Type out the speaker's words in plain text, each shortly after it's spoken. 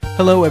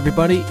Hello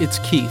everybody, it's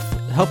Keith.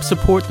 Help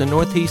support the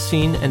Northeast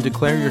scene and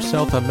declare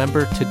yourself a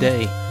member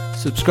today.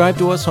 Subscribe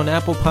to us on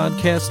Apple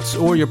Podcasts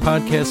or your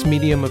podcast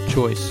medium of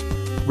choice.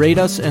 Rate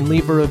us and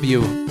leave a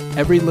review.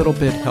 Every little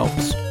bit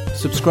helps.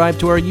 Subscribe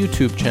to our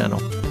YouTube channel.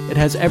 It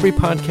has every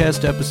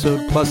podcast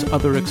episode plus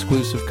other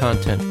exclusive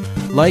content.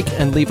 Like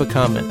and leave a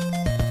comment.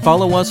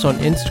 Follow us on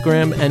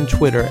Instagram and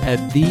Twitter at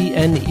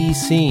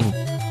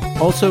TheNEScene.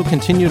 Also,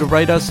 continue to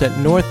write us at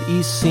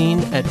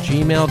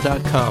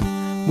northeastscene@gmail.com.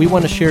 We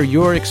want to share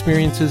your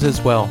experiences as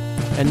well.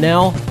 And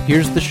now,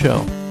 here's the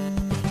show.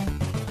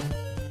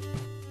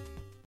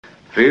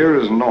 Fear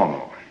is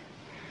normal.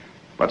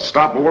 But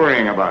stop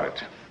worrying about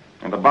it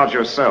and about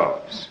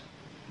yourselves.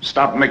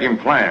 Stop making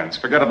plans.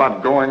 Forget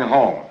about going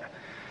home.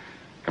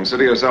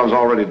 Consider yourselves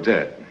already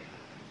dead.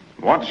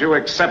 Once you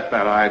accept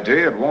that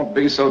idea, it won't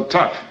be so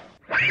tough.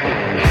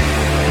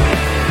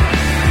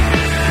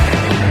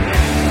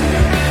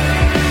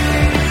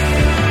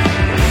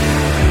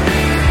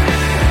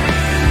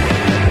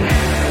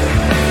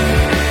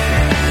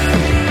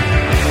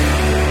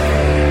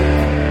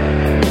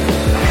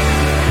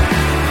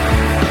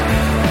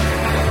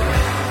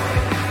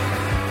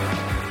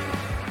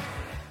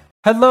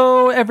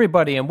 Hello,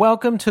 everybody, and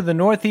welcome to the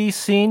Northeast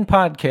Scene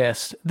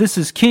Podcast. This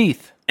is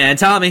Keith. And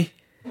Tommy.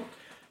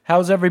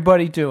 How's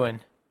everybody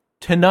doing?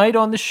 Tonight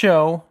on the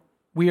show,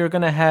 we are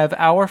going to have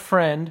our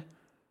friend,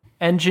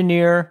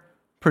 engineer,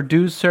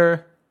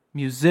 producer,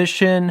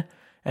 musician,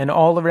 and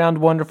all-around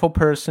wonderful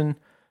person,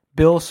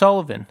 Bill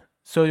Sullivan.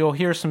 So you'll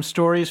hear some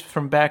stories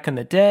from back in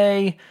the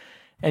day,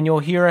 and you'll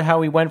hear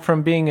how he went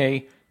from being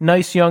a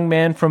nice young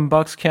man from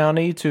Bucks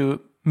County to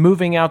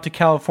moving out to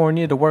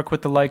California to work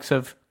with the likes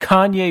of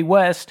Kanye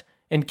West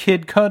and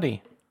Kid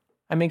Cudi.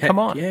 I mean, come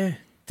on. Yeah.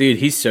 Dude,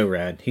 he's so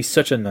rad. He's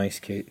such a nice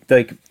kid.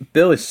 Like,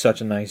 Bill is such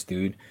a nice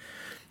dude.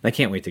 I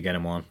can't wait to get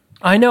him on.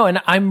 I know,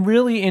 and I'm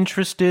really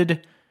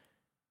interested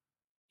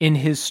in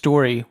his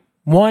story.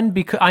 One,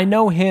 because I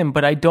know him,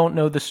 but I don't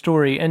know the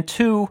story. And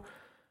two,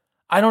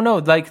 I don't know,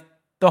 like,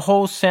 the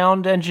whole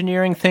sound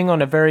engineering thing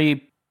on a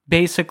very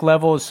basic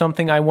level is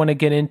something I want to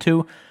get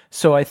into.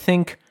 So I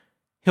think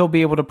he'll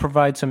be able to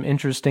provide some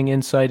interesting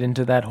insight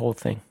into that whole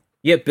thing.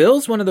 Yeah,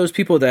 Bill's one of those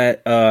people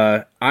that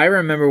I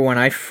remember when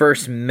I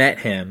first met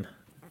him.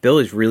 Bill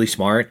is really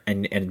smart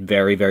and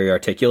very, very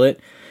articulate.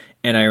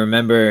 And I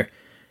remember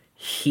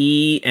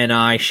he and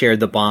I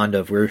shared the bond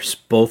of we're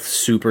both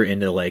super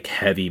into like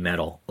heavy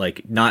metal,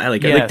 like not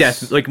like yes. like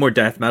death, like more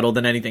death metal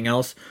than anything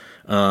else.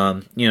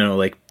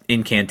 Like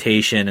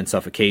incantation and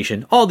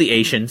suffocation, all the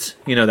Asians,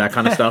 that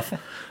kind of stuff.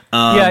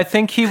 Yeah, I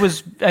think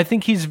he's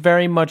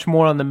very much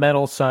more on the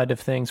metal side of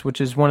things, which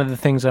is one of the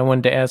things I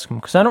wanted to ask him,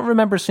 because I don't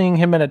remember seeing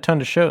him at a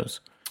ton of shows.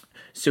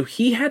 So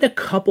he had a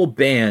couple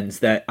bands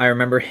that I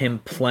remember him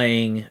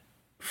playing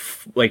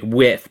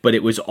with, but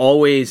it was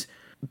always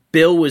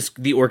Bill was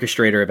the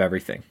orchestrator of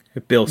everything.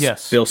 Bill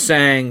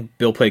sang,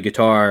 Bill played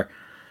guitar.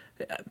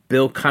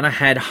 Bill kind of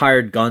had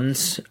hired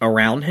guns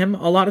around him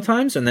a lot of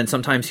times, and then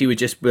sometimes he would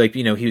just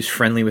he was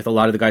friendly with a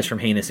lot of the guys from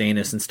Heinous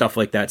Anus and stuff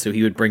like that, so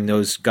he would bring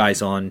those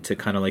guys on to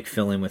kind of like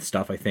fill in with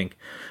stuff, I think.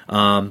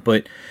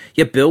 But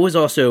yeah, Bill was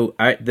also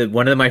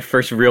one of my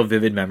first real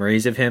vivid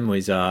memories of him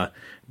was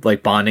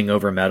like bonding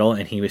over metal,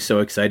 and he was so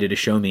excited to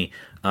show me.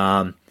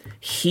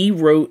 He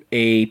wrote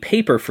a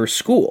paper for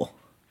school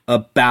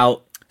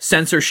about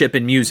censorship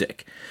in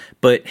music,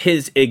 but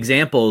his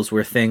examples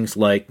were things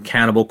like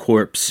Cannibal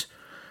Corpse.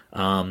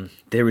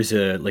 There was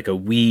a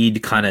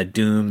weed kind of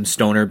doom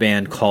stoner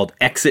band called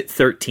Exit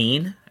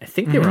 13. I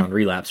think they were on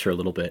Relapse for a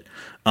little bit.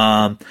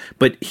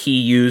 But he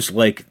used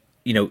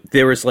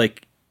there was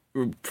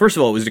first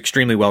of all, it was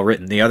extremely well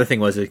written. The other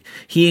thing was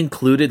he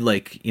included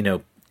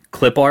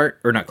clip art,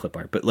 or not clip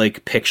art, but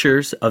like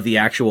pictures of the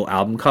actual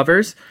album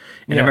covers.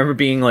 And I remember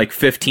being like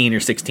 15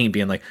 or 16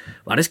 being like,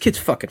 wow, this kid's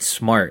fucking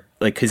smart.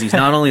 Like, cause he's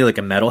not only like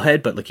a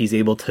metalhead, but like he's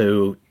able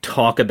to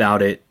talk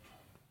about it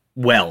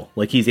well,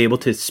 like he's able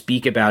to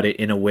speak about it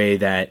in a way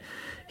that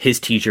his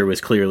teacher was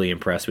clearly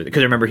impressed with it.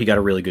 Because I remember he got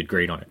a really good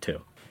grade on it too.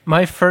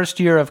 My first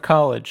year of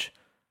college,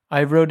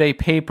 I wrote a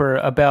paper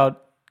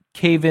about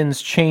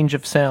Cave-In's change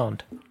of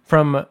sound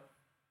from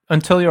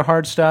Until Your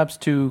Heart Stops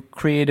to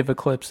Creative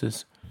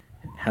Eclipses.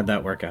 How'd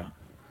that work out?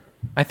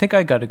 I think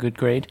I got a good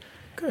grade.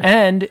 Good.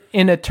 And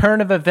in a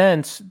turn of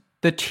events,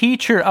 the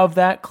teacher of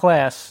that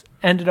class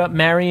ended up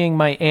marrying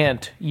my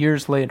aunt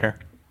years later.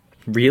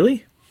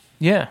 Really?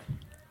 Yeah.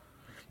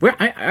 Where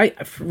I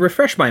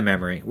refresh my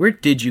memory. Where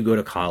did you go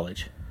to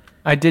college?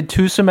 I did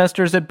 2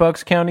 semesters at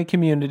Bucks County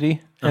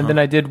Community, and then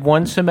I did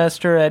 1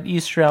 semester at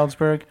East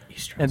Stroudsburg,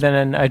 and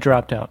then I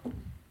dropped out.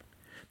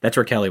 That's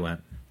where Kelly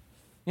went.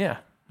 Yeah,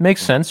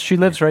 makes sense. She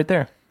lives right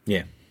there.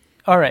 Yeah.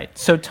 All right,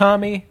 so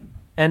Tommy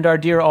and our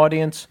dear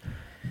audience,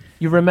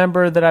 you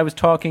remember that I was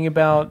talking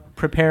about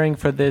preparing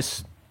for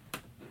this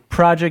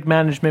project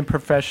management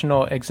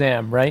professional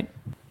exam, right?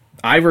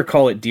 I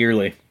recall it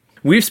dearly.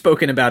 We've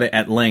spoken about it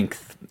at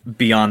length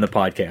beyond the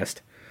podcast.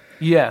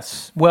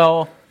 Yes.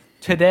 Well,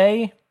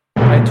 today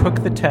I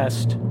took the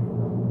test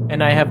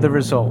and I have the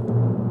result.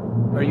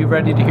 Are you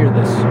ready to hear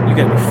this? You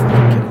gotta be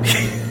fucking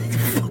kidding me.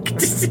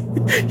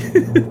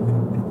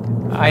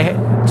 I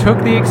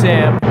took the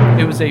exam.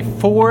 It was a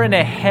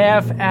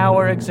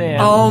 4.5-hour exam.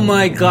 Oh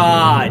my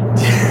God.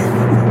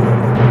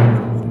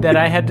 That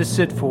I had to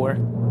sit for.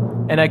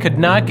 And I could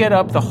not get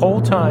up the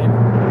whole time.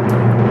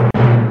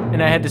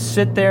 And I had to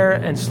sit there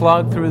and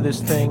slog through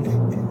this thing.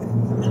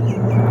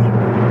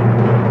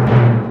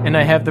 And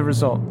I have the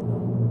result.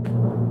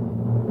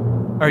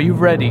 Are you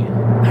ready?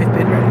 I've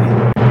been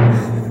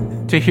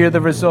ready. To hear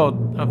the result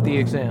of the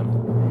exam.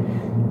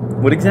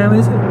 What exam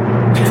is it?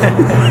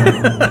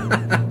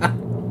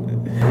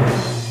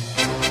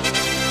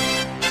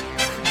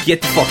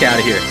 Get the fuck out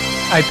of here.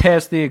 I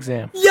passed the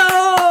exam.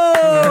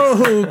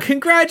 Yo!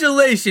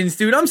 Congratulations,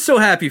 dude. I'm so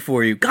happy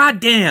for you. God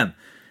damn.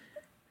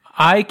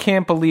 I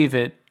can't believe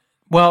it.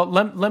 Well,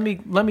 let me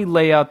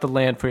lay out the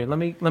land for you. Let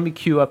me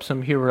cue up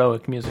some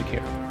heroic music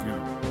here.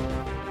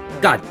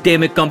 God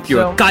damn it, Gump,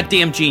 you're a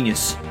goddamn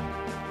genius.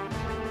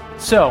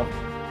 So,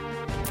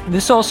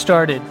 this all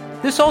started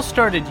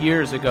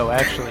years ago,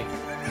 actually.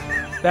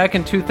 Back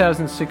in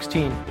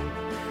 2016.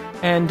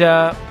 And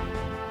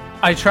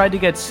I tried to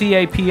get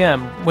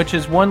CAPM, which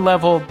is one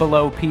level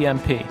below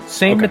PMP.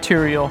 Same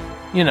material,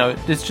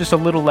 it's just a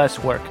little less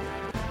work.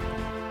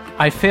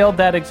 I failed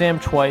that exam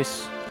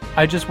twice.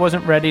 I just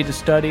wasn't ready to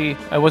study.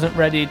 I wasn't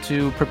ready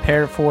to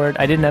prepare for it.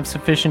 I didn't have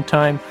sufficient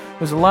time.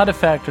 There was a lot of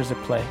factors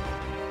at play.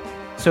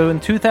 So in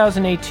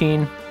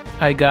 2018,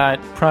 I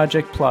got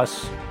Project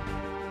Plus,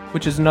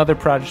 which is another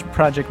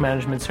project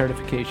management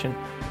certification.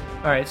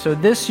 All right, so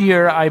this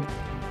year I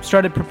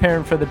started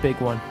preparing for the big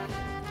one.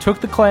 Took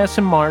the class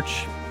in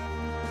March,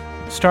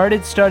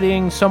 started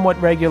studying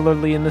somewhat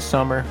regularly in the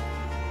summer,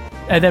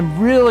 and then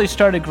really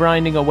started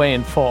grinding away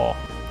in fall.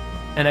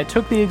 And I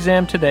took the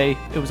exam today.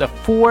 It was a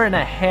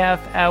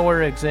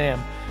 4.5-hour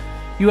exam.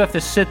 You have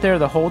to sit there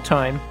the whole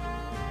time.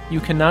 You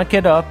cannot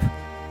get up.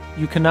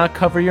 You cannot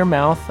cover your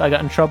mouth. I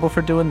got in trouble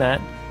for doing that.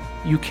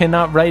 You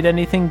cannot write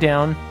anything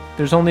down.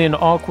 There's only an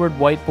awkward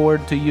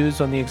whiteboard to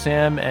use on the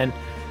exam, and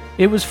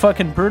it was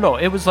fucking brutal.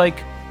 It was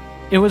like,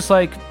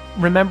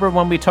 remember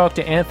when we talked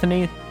to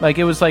Anthony? Like,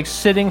 it was like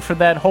sitting for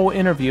that whole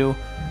interview,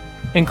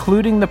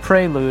 including the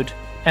prelude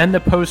and the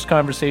post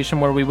conversation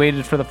where we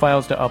waited for the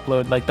files to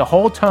upload, like the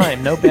whole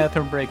time. No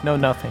bathroom break, no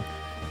nothing.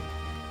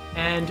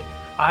 And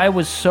I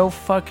was so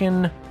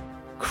fucking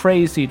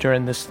crazy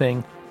during this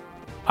thing.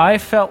 I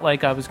felt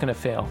like I was going to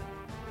fail.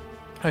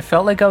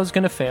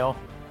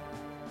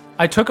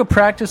 I took a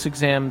practice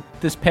exam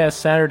this past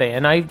Saturday,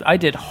 and I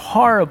did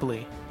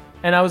horribly.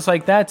 And I was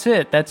like, that's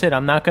it.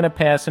 I'm not going to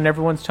pass. And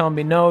everyone's telling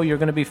me, no, you're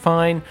going to be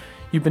fine.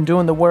 You've been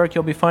doing the work.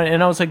 You'll be fine.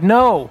 And I was like,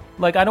 no.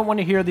 Like, I don't want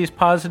to hear these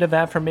positive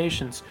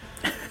affirmations.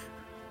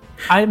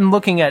 I'm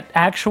looking at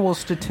actual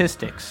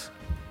statistics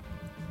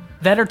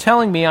that are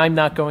telling me I'm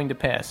not going to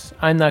pass.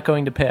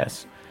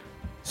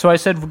 So I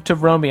said to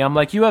Romy, I'm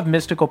like, you have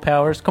mystical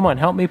powers. Come on,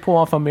 help me pull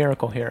off a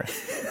miracle here.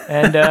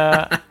 And,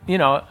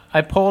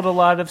 I pulled a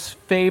lot of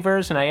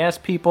favors, and I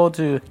asked people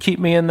to keep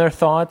me in their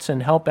thoughts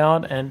and help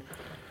out, and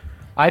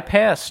I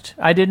passed.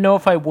 I didn't know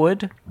if I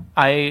would.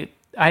 I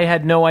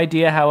had no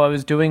idea how I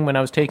was doing when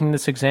I was taking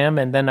this exam,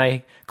 and then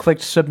I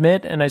clicked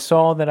submit, and I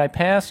saw that I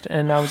passed,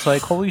 and I was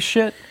like, holy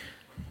shit,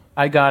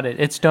 I got it.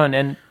 It's done.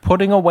 And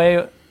putting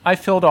away... I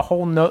filled a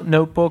whole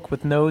notebook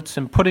with notes,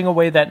 and putting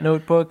away that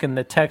notebook and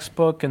the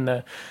textbook and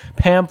the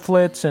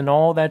pamphlets and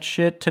all that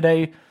shit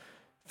today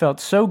felt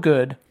so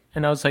good.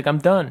 And I was like, I'm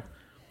done.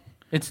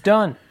 It's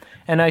done.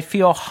 And I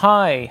feel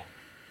high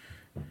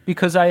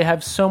because I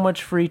have so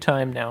much free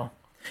time now.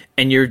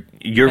 And you're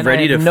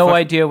ready to... I have no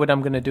idea what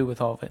I'm going to do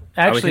with all of it.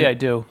 Actually, I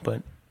do,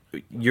 but...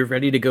 You're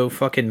ready to go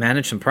fucking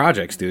manage some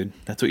projects, dude.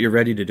 That's what you're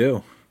ready to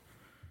do.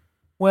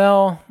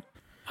 Well,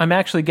 I'm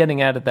actually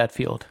getting out of that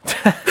field.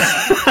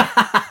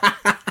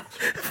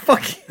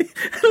 Fuck you.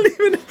 I don't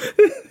even...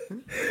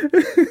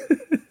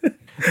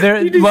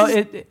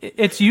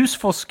 It's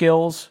useful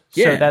skills,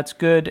 so that's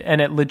good,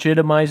 and it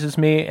legitimizes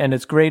me, and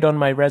it's great on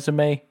my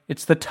resume.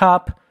 It's the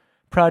top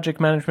project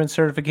management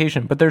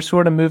certification, but they're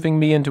sort of moving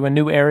me into a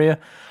new area.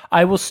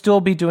 I will still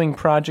be doing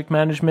project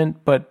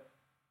management, but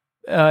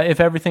if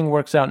everything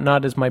works out,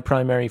 not as my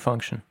primary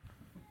function.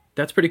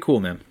 That's pretty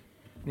cool, man.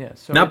 Yeah,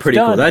 so not pretty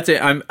done. Cool. That's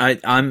it.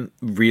 I'm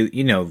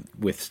really,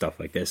 with stuff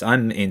like this,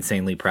 I'm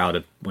insanely proud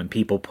of when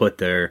people put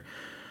their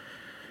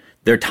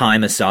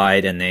time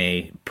aside and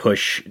they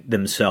push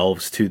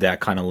themselves to that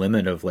kind of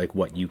limit of like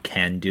what you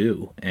can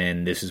do.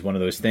 And this is one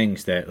of those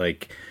things that,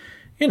 like,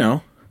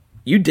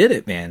 you did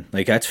it, man.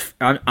 Like,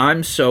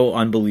 I'm so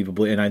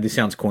unbelievably, and this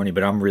sounds corny,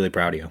 but I'm really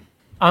proud of you.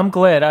 I'm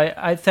glad.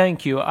 I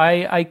thank you.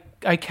 I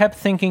kept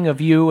thinking of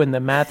you and the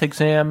math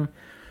exam,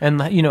 and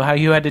how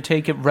you had to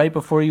take it right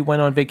before you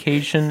went on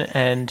vacation,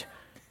 and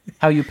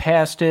how you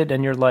passed it,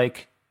 and you're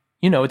like,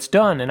 it's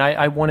done. And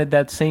I wanted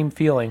that same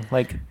feeling.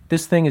 Like,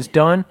 this thing is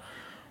done.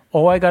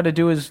 All I got to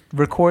do is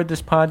record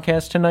this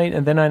podcast tonight,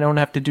 and then I don't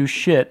have to do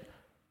shit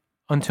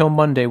until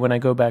Monday when I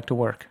go back to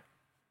work.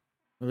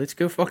 Well, let's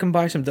go fucking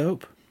buy some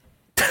dope.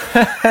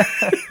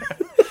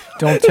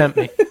 Don't tempt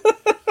me.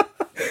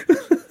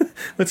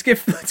 Let's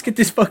get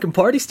this fucking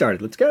party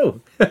started. Let's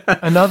go.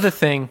 Another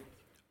thing,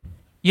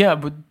 Yeah,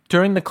 but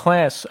during the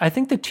class, I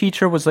think the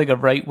teacher was like a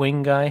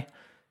right-wing guy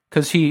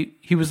because he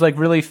was like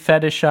really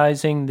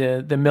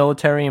fetishizing the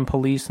military and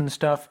police and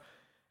stuff.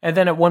 And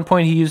then at one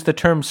point he used the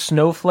term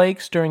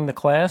snowflakes during the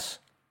class,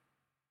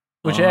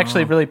 which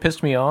actually really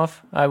pissed me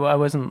off. I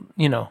wasn't,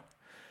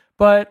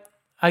 but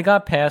I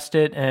got past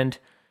it, and,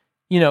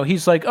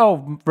 he's like,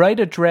 oh, write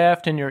a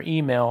draft in your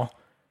email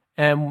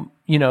and,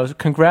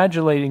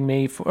 congratulating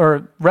me,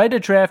 or write a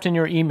draft in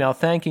your email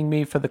thanking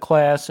me for the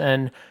class,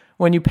 and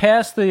when you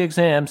pass the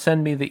exam,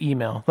 send me the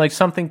email, like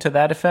something to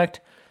that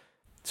effect.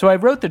 So I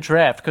wrote the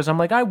draft because I'm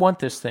like, I want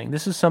this thing.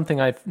 This is something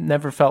I've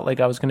never felt like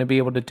I was going to be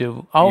able to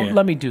do.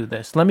 Let me do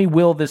this. Let me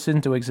will this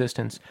into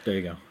existence. There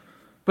you go.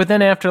 But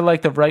then after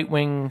like the right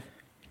wing,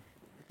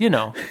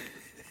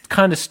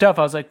 kind of stuff,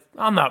 I was like,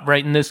 I'm not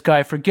writing this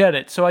guy. Forget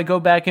it. So I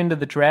go back into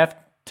the draft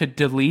to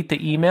delete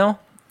the email.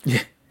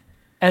 Yeah.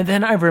 And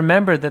then I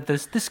remember that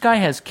this guy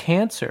has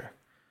cancer.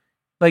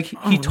 Like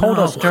he told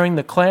us during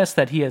the class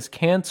that he has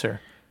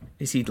cancer.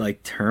 Is he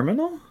like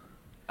terminal?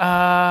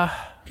 I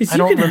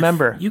don't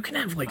remember. You can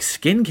have like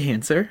skin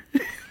cancer.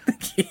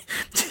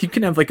 you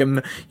can have like a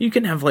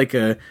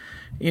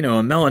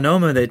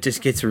melanoma that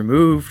just gets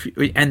removed,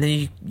 and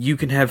then you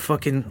can have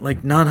fucking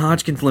like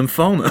non-Hodgkin's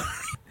lymphoma.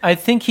 I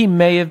think he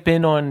may have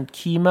been on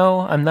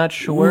chemo. I'm not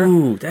sure.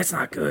 Ooh, that's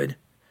not good.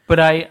 But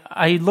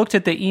I looked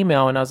at the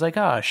email and I was like,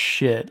 oh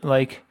shit.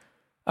 Like,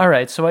 all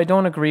right, so I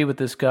don't agree with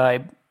this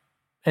guy,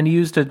 and he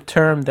used a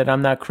term that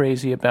I'm not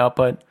crazy about,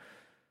 but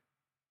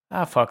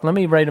fuck, let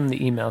me write him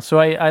the email. So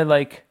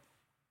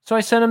So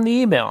I sent him the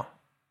email.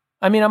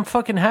 I mean, I'm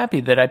fucking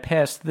happy that I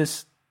passed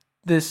this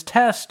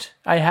test.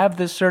 I have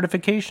this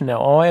certification now.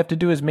 All I have to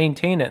do is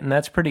maintain it, and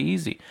that's pretty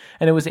easy.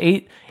 And it was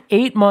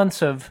eight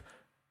months of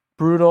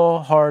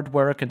brutal, hard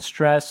work and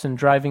stress and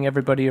driving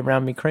everybody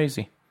around me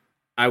crazy.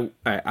 I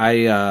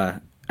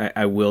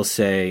will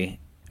say,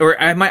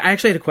 or I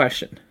actually had a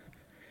question.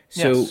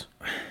 So, yes.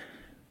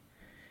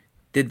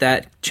 Did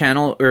that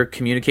channel or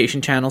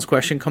communication channels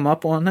question come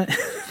up on it?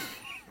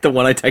 The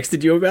one I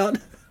texted you about?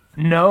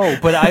 No,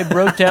 but I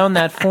wrote down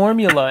that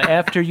formula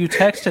after you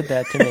texted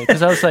that to me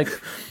because I was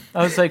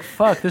like,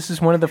 fuck, this is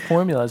one of the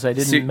formulas I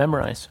didn't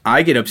memorize.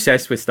 I get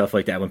obsessed with stuff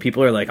like that. When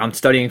people are like, I'm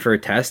studying for a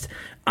test,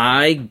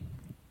 I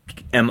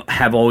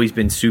have always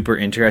been super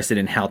interested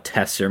in how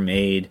tests are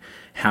made,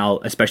 how,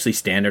 especially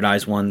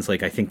standardized ones.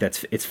 Like, I think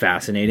it's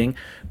fascinating.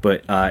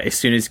 But as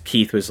soon as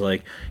Keith was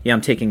like, yeah,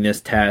 I'm taking this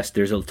test,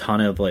 there's a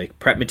ton of like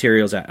prep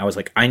materials. I was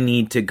like, I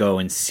need to go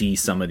and see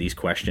some of these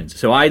questions.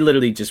 So I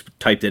literally just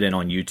typed it in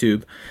on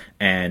YouTube,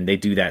 and they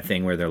do that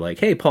thing where they're like,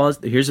 hey, pause.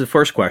 Here's the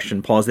first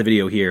question. Pause the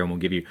video here, and we'll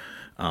give you,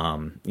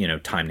 time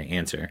to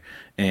answer.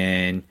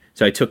 And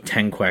so I took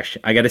 10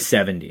 questions. I got a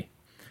 70.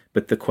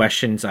 But the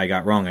questions I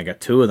got wrong, I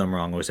got 2 of them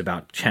wrong, was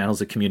about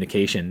channels of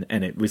communication.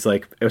 And it was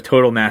like a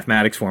total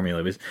mathematics formula.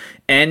 It was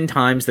n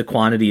times the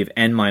quantity of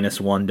n minus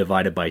 1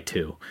 divided by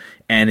 2.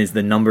 N is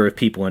the number of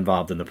people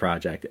involved in the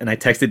project. And I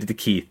texted it to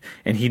Keith,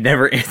 and he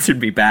never answered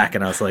me back.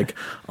 And I was like,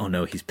 oh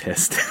no, he's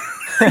pissed.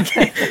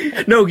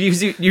 No,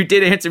 you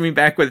did answer me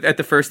back at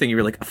the first thing. You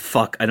were like,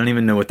 fuck, I don't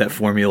even know what that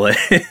formula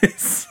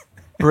is.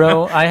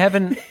 Bro, I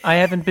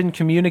haven't been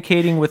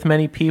communicating with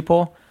many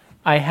people.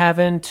 I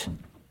haven't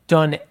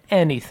done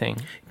anything,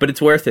 but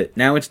it's worth it.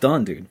 Now it's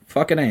done, dude.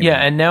 Fucking A. Yeah,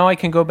 and now I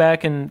can go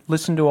back and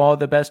listen to all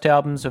the best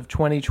albums of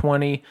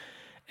 2020,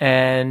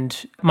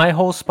 and my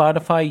whole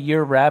Spotify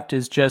year wrapped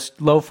is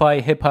just lo-fi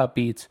hip-hop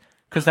beats,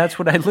 because that's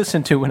what I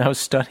listened to when I was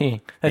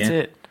studying. That's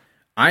it.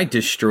 I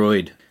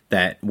destroyed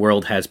that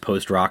World Has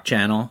Post-Rock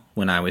channel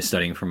when I was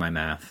studying for my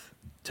math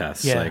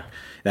tests. Yeah. Like,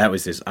 that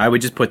was just, I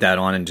would just put that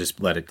on and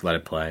just let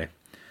it play.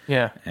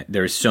 Yeah.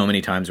 There's so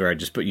many times where I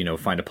just put,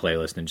 find a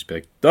playlist and just be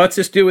like, let's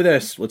just do with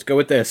this. Let's go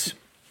with this.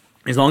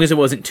 As long as it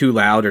wasn't too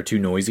loud or too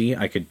noisy,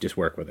 I could just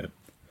work with it.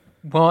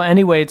 Well,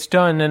 anyway, it's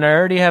done, and I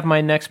already have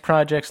my next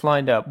projects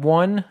lined up.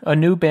 One, a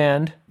new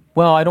band.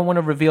 Well, I don't want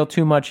to reveal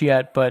too much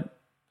yet, but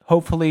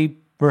hopefully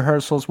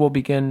rehearsals will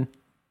begin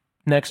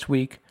next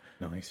week.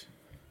 Nice.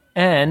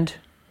 And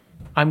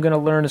I'm going to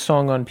learn a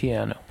song on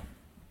piano.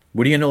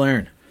 What are you going to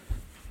learn?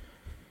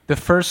 The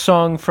first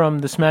song from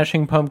the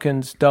Smashing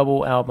Pumpkins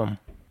double album.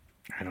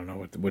 I don't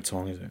know. What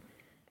song is it?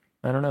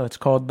 I don't know. It's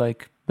called,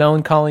 like,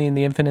 Melancholy and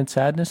the Infinite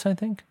Sadness, I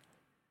think.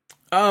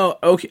 Oh,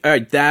 okay. All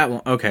right, that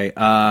one. Okay.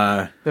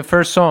 The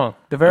first song.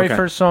 The very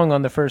first song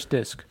on the first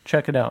disc.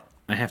 Check it out.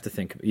 I have to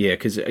think. Yeah,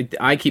 because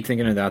I keep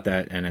thinking about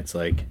that, and it's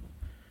like,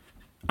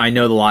 I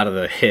know a lot of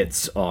the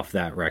hits off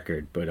that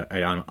record, but I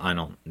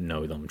don't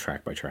know them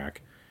track by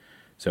track.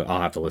 So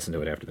I'll have to listen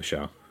to it after the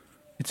show.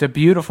 It's a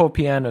beautiful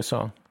piano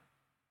song.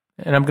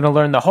 And I'm going to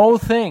learn the whole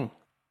thing.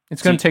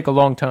 It's going to take a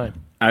long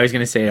time. I was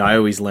going to say, I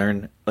always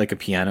learn, like, a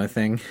piano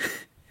thing.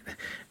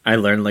 I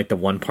learn, like, the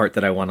one part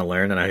that I want to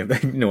learn, and I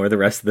ignore the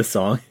rest of the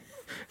song.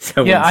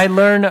 So yeah, I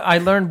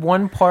learned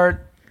one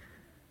part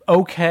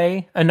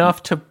okay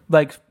enough to,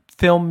 like,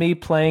 film me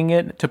playing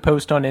it to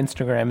post on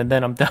Instagram, and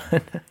then I'm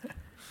done.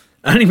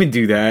 I don't even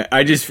do that.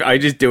 I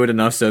just do it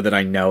enough so that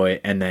I know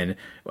it. And then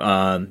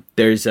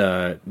there's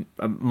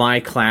my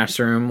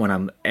classroom when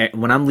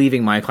I'm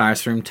leaving my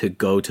classroom to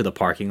go to the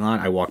parking lot.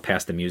 I walk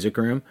past the music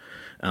room,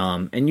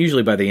 and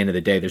usually by the end of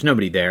the day, there's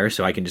nobody there,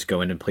 so I can just go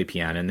in and play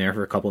piano in there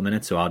for a couple of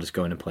minutes. So I'll just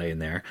go in and play in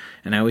there.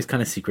 And I always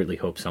kind of secretly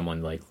hope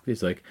someone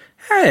is like,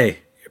 "Hey,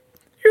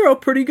 you're all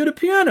pretty good at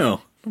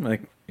piano." I'm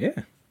like,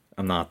 "Yeah,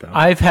 I'm not though."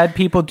 I've had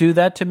people do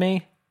that to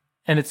me,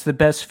 and it's the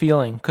best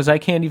feeling because I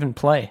can't even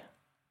play.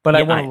 But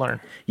I want to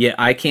learn. Yeah,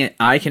 I can't.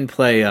 I can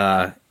play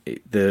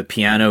the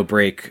piano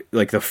break,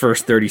 like the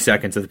first 30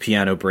 seconds of the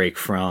piano break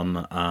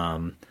from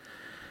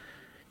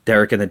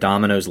Derek and the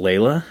Dominoes'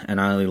 Layla,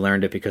 and I only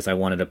learned it because I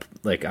wanted to.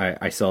 Like,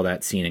 I saw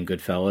that scene in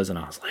Goodfellas, and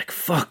I was like,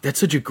 "Fuck, that's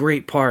such a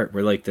great part."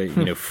 Where like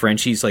the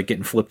Frenchie's like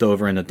getting flipped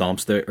over in the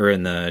dumpster or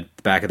in the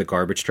back of the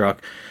garbage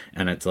truck,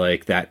 and it's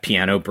like that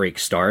piano break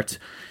starts.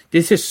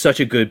 This is such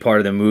a good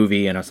part of the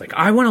movie, and I was like,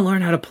 I want to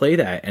learn how to play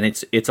that, and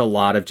it's a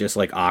lot of just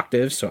like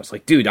octaves. So I was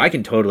like, dude, I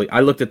can totally.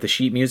 I looked at the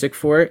sheet music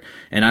for it,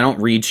 and I don't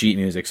read sheet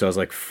music, so I was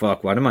like,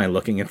 fuck, what am I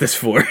looking at this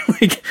for?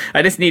 Like,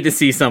 I just need to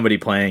see somebody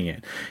playing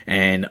it,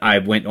 and I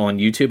went on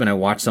YouTube and I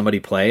watched somebody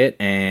play it,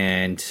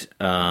 and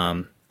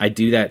I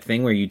do that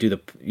thing where you do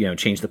the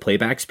change the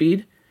playback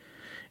speed,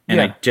 and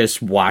I just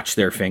watch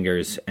their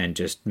fingers and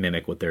just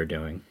mimic what they're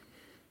doing.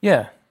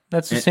 Yeah.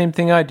 That's the same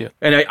thing I do.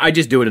 And I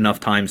just do it enough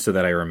times so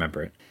that I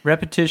remember it.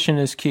 Repetition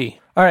is key.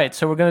 All right,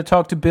 so we're going to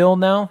talk to Bill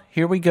now.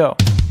 Here we go.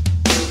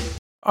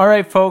 All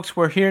right, folks,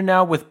 we're here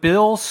now with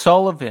Bill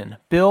Sullivan.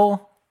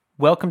 Bill,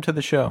 welcome to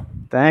the show.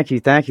 Thank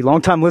you.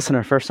 Long-time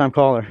listener, first-time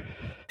caller.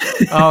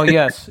 Oh,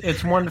 yes.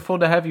 It's wonderful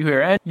to have you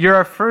here. And you're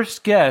our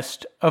first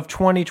guest of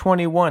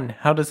 2021.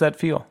 How does that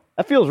feel?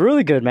 That feels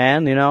really good,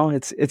 man.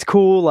 It's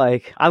cool.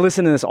 Like, I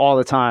listen to this all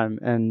the time,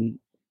 and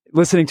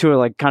listening to it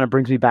like kind of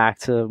brings me back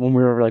to when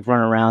we were like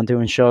running around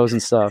doing shows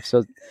and stuff.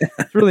 So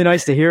it's really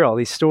nice to hear all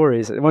these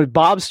stories. When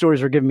Bob's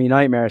stories were giving me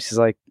nightmares, because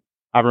like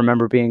I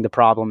remember being the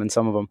problem in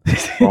some of them.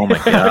 Oh my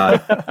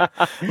god!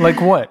 Like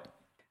what?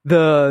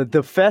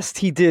 The fest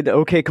he did,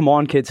 OK Come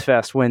On Kids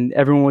Fest, when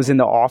everyone was in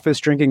the office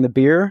drinking the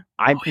beer.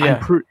 I'm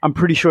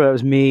pretty sure that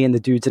was me and the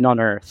dudes in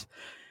Unearth.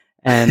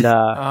 And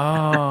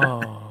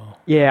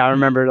yeah, I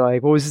remember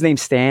like what was his name,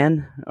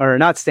 Stan, or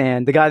not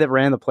Stan, the guy that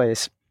ran the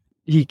place.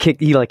 He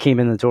came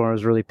in the door and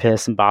was really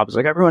pissed, and Bob was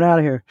like, everyone out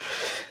of here.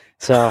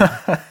 So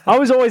I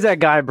was always that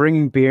guy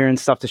bringing beer and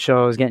stuff to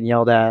shows, getting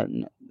yelled at.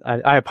 And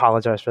I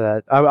apologize for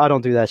that. I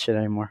don't do that shit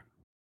anymore.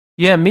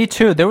 Yeah, me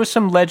too. There was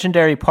some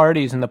legendary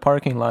parties in the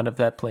parking lot of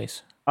that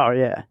place. Oh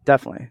yeah,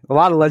 definitely. A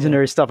lot of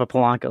legendary stuff at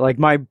Polanca. Like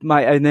my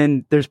and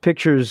then there's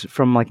pictures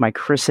from like my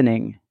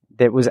christening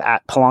that was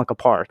at Polanca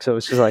Park. So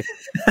it's just like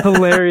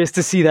hilarious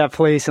to see that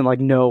place and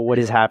like know what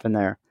has happened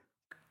there.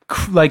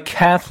 Like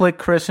Catholic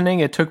christening,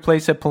 it took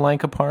place at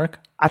Polanca Park?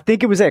 I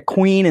think it was at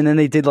Queen, and then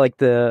they did like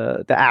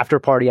the after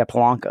party at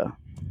Polanca.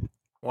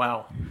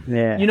 Wow.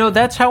 Yeah.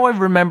 That's how I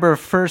remember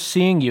first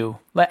seeing you,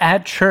 like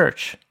at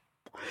church.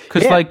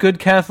 Because like good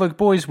Catholic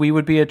boys, we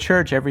would be at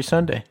church every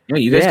Sunday. Yeah,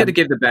 you guys got to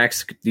give the back.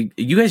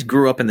 You guys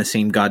grew up in the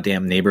same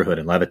goddamn neighborhood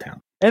in Levittown.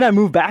 And I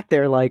moved back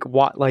there like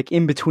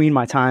in between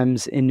my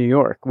times in New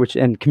York,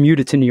 and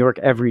commuted to New York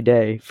every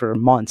day for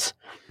months.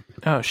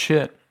 Oh,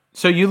 shit.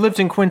 So you lived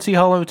in Quincy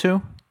Hollow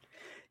too?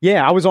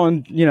 Yeah, I was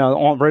on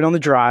right on the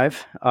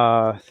drive.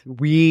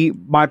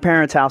 My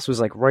parents' house was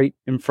like right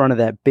in front of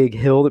that big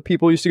hill that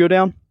people used to go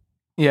down.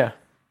 Yeah.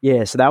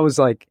 Yeah, so that was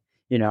like,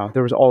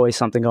 there was always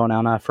something going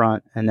on out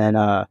front. And then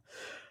I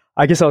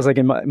guess I was like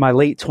in my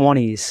late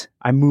 20s.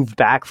 I moved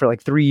back for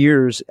like 3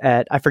 years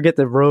I forget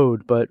the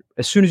road, but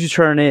as soon as you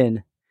turn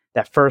in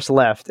that first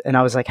left, and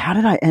I was like, how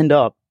did I end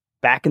up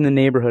back in the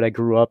neighborhood I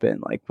grew up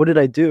in? Like, what did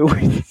I do?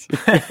 And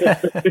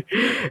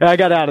I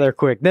got out of there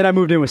quick. Then I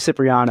moved in with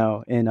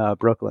Cipriano in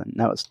Brooklyn.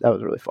 That was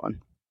really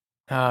fun.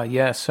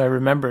 Yes, I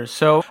remember.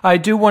 So I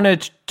do want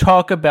to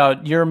talk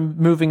about your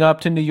moving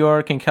up to New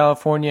York and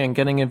California and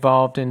getting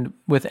involved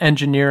with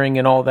engineering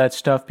and all that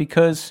stuff,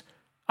 because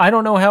I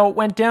don't know how it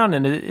went down,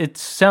 and it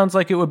sounds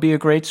like it would be a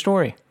great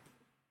story.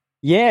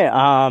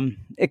 Yeah,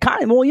 it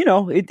kind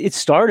of, it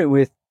started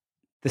with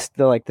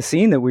the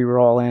scene that we were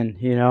all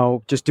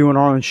in, just doing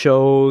our own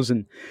shows,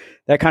 and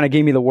that kind of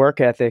gave me the work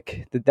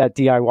ethic, that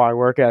DIY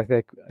work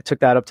ethic. I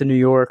took that up to New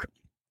York,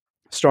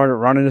 started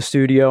running a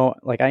studio.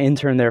 Like I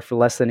interned there for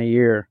less than a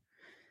year.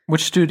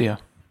 Which studio?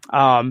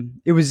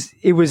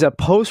 It was a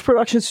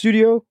post-production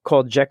studio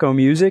called Jecko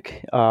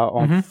Music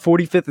on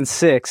 45th and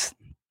 6th.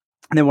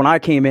 And then when I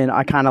came in,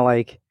 I kind of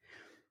like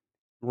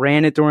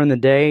ran it during the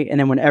day, and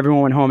then when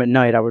everyone went home at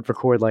night, I would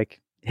record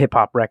like hip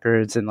hop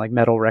records and like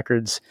metal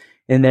records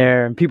in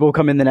there, and people would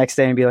come in the next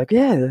day and be like,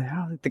 yeah,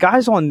 the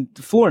guys on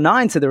floor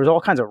 9 said there was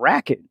all kinds of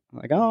racket. I'm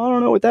like, oh, I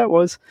don't know what that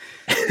was.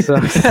 So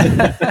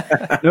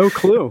no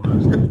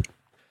clue.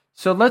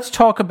 So let's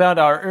talk about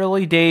our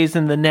early days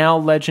in the now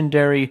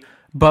legendary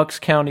Bucks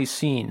County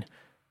scene.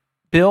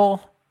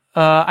 Bill,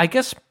 I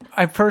guess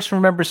I first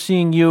remember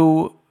seeing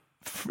you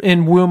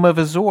in Womb of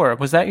Azor.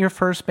 Was that your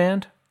first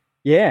band?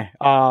 Yeah.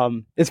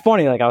 It's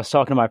funny, like I was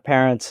talking to my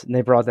parents and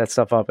they brought that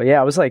stuff up. But yeah,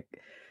 I was like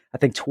I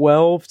think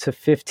 12 to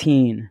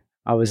 15,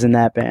 I was in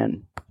that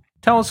band.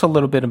 Tell us a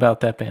little bit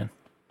about that band.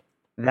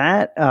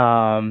 That,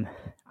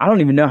 I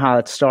don't even know how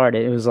it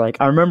started. It was like,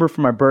 I remember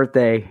for my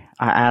birthday,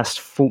 I asked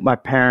for my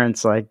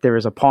parents, like, there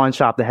was a pawn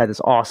shop that had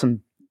this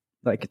awesome,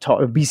 like,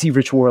 guitar, BC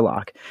Rich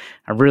Warlock.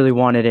 I really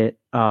wanted it.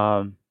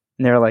 And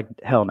they were like,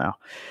 hell no.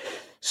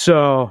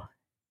 So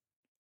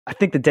I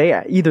think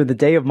either the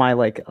day of my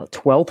like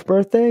 12th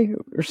birthday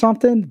or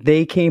something,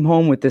 they came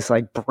home with this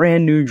like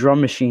brand new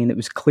drum machine that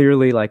was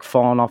clearly like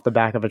falling off the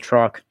back of a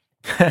truck.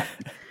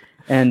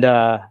 And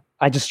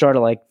I just started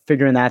like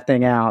figuring that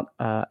thing out.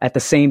 At the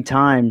same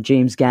time,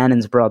 James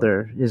Gannon's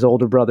brother, his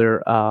older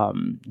brother,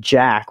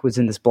 Jack, was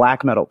in this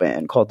black metal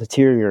band called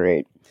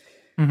Deteriorate.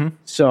 Mm-hmm.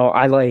 So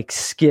I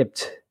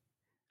skipped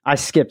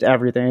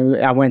everything.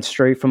 I went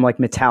straight from like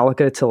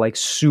Metallica to like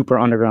super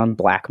underground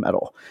black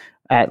metal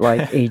at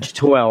like age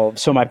 12.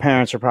 So my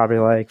parents were probably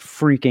like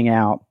freaking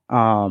out.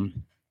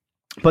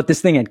 But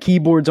this thing had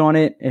keyboards on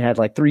it. It had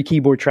like 3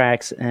 keyboard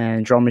tracks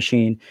and drum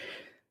machine.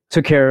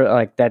 Took care of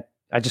like that.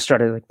 I just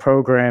started like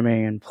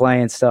programming and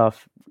playing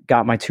stuff.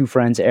 Got my 2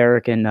 friends,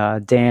 Eric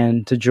and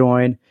Dan, to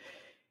join.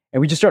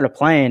 And we just started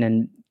playing,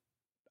 and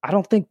I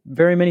don't think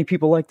very many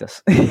people like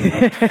this.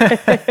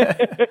 It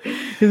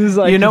was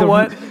like, you know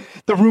what?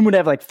 The room would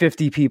have like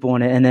 50 people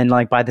in it, and then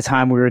like by the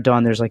time we were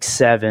done, there's like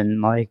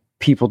 7 like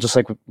people just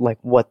like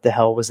what the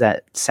hell was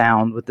that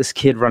sound with this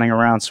kid running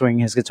around swinging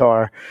his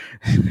guitar?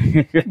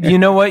 You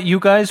know what? You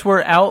guys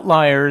were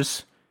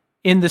outliers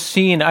in the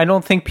scene. I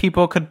don't think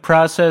people could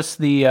process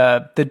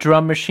the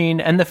drum machine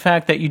and the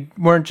fact that you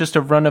weren't just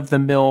a run of the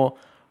mill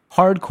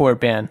hardcore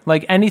band.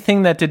 Like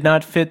anything that did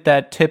not fit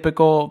that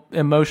typical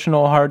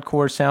emotional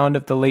hardcore sound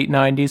of the late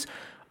 90s,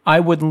 I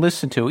wouldn't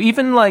listen to.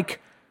 Even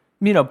like,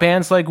 you know,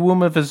 bands like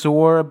Womb of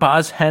Azor,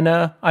 Boz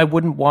Henna, I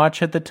wouldn't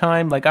watch at the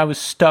time. Like I was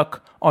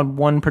stuck on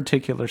one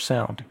particular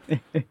sound.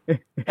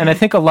 And I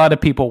think a lot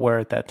of people were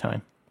at that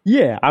time.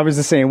 Yeah, I was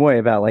the same way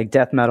about like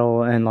death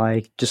metal and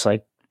like just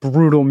like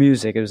brutal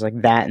music. It was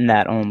like that and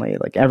that only.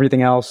 Like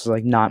everything else is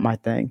like not my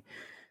thing.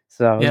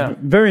 So yeah,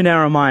 very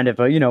narrow-minded,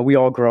 but you know, we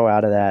all grow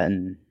out of that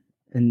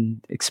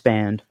and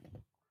expand.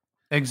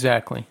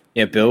 Exactly.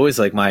 Yeah, Bill was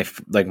like my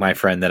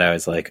friend that I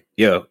was like,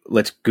 yo,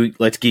 let's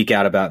geek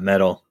out about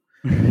metal.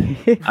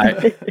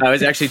 I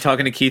was actually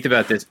talking to Keith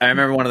about this. I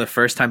remember one of the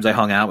first times I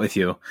hung out with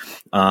you.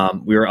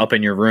 We were up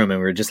in your room and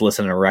we were just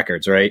listening to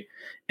records, right?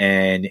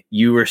 And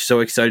you were so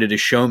excited to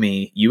show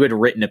me you had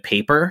written a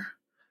paper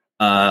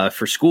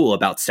for school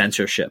about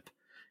censorship.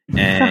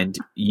 And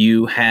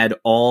you had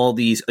all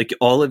these, like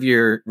all of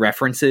your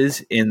references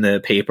in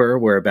the paper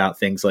were about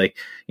things like,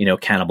 you know,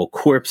 Cannibal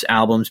Corpse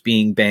albums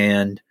being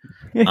banned.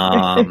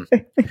 Do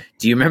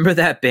you remember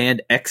that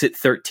band Exit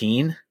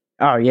 13?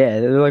 Oh yeah,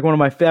 they're like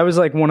that was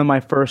like one of my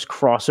first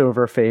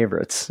crossover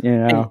favorites, you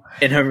know.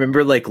 And I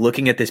remember like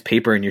looking at this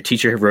paper, and your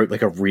teacher wrote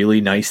like a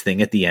really nice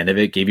thing at the end of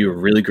it, gave you a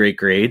really great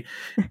grade.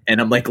 And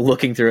I'm like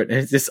looking through it, and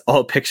it's just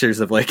all pictures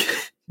of like,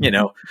 you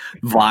know,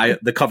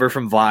 the cover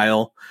from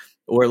Vile,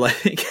 or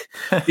like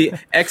the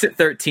Exit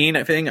 13.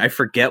 I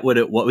forget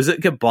what was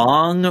it,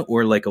 Gabong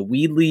or like a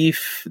weed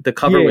leaf. The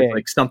cover was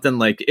like something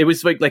like it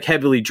was like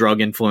heavily drug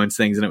influenced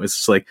things, and it was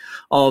just like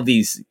all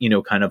these, you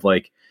know, kind of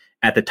like,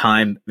 at the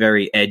time,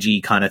 very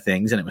edgy kind of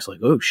things. And it was like,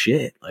 oh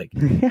shit, like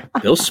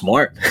Bill's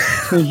smart.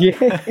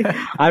 Yeah.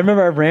 I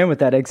remember I ran with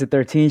that Exit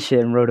 13 shit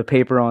and wrote a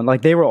paper on,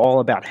 like, they were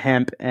all about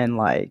hemp and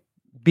like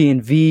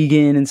being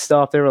vegan and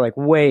stuff. They were like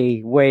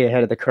way, way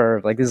ahead of the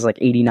curve. Like this is like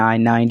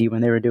 89, 90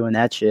 when they were doing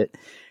that shit.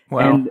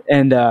 Wow.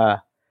 And I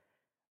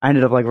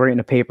ended up like writing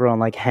a paper on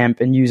like hemp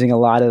and using a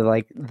lot of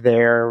like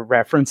their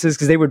references,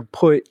 because they would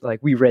put like,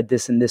 we read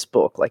this in this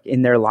book, like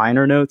in their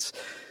liner notes.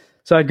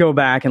 So I'd go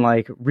back and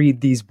like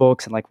read these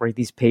books and like write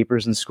these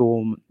papers in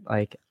school.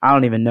 Like, I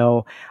don't even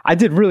know. I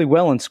did really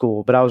well in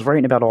school, but I was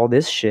writing about all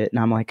this shit. And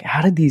I'm like,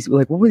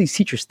 what were these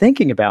teachers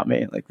thinking about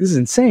me? Like, this is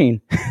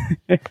insane.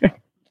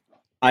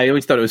 I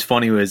always thought it was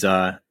funny was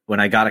when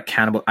I got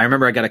I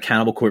remember I got a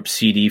Cannibal Corpse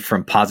CD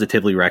from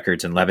Positively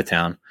Records in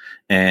Levittown.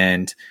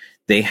 And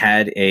they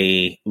had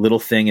a little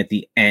thing at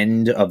the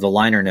end of the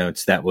liner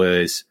notes that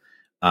was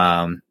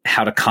how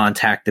to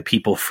contact the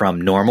people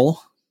from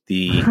Normal,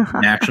 the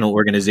National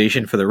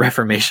Organization for the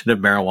Reformation of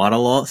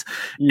Marijuana Laws.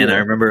 Yeah. And I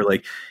remember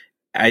like,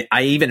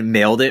 I even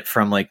mailed it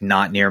from like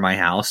not near my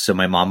house so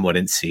my mom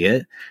wouldn't see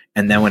it.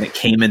 And then when it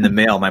came in the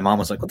mail, my mom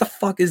was like, what the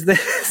fuck is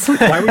this?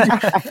 Like, why would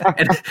you?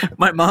 And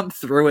my mom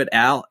threw it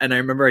out. And I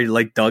remember I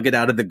like dug it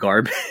out of the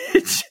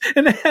garbage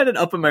and I had it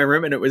up in my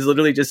room. And it was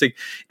literally just like,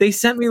 they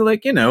sent me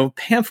like, you know,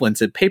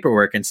 pamphlets and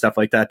paperwork and stuff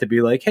like that to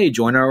be like, hey,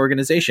 join our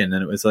organization.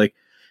 And it was like,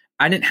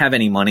 I didn't have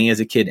any money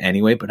as a kid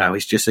anyway, but I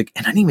was just like,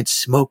 and I didn't even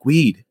smoke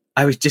weed.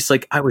 I was just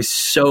like, I was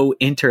so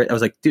into it. I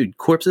was like, dude,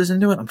 Corpse is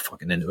into it. I'm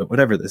fucking into it.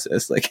 Whatever this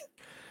is. Like,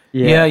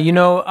 yeah, you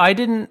know,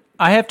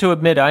 I have to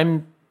admit,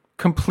 I'm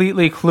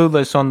completely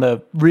clueless on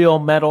the real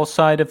metal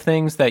side of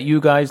things that you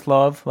guys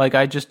love. Like,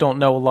 I just don't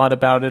know a lot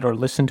about it or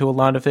listen to a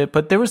lot of it.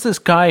 But there was this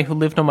guy who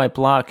lived on my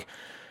block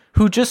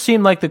who just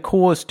seemed like the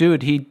coolest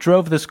dude. He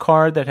drove this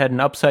car that had an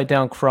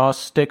upside-down cross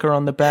sticker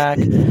on the back,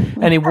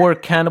 and he wore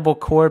Cannibal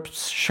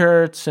Corpse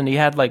shirts, and he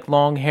had like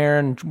long hair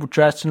and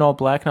dressed in all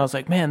black, and I was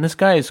like, man, this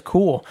guy is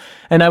cool.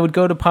 And I would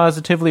go to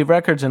Positively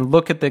Records and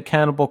look at the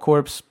Cannibal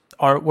Corpse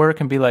artwork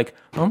and be like,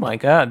 oh my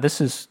God,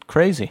 this is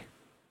crazy.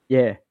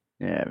 Yeah.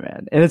 Yeah,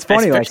 man. And it's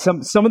funny, like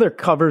some of their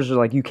covers are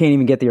like, you can't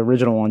even get the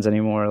original ones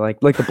anymore. Like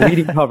the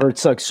Bleeding cover,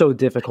 it's like so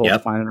difficult to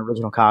find an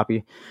original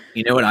copy.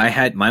 You know what I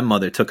had? My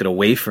mother took it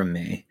away from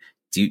me.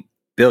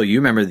 Bill, you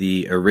remember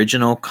the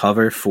original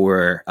cover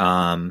for,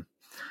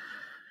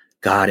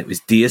 God, it was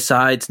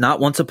Deicides,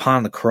 not Once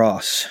Upon the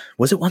Cross.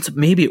 Was it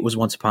maybe it was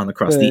Once Upon the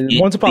Cross.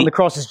 Once Upon the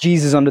Cross is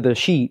Jesus under the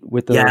sheet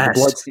with the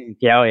blood scene.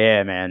 Yeah, oh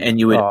yeah, man. And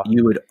you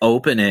would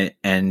open it,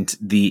 and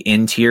the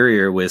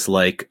interior was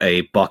like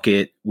a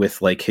bucket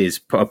with like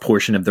a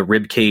portion of the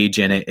rib cage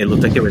in it. It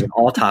looked like there was an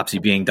autopsy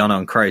being done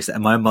on Christ.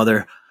 And my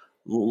mother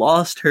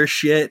lost her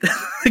shit.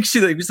 Like she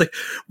was like,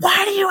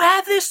 why do you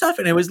have this stuff?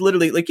 And it was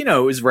literally like, it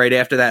was right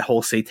after that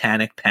whole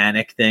satanic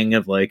panic thing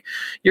of like,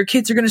 your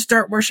kids are going to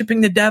start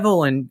worshiping the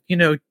devil, and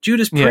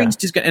Judas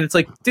Priest is going, and it's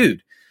like,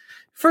 dude,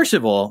 first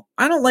of all,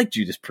 I don't like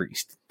Judas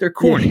Priest. They're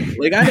corny.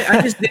 Like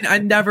I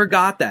never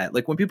got that.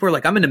 Like when people are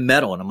like, I'm into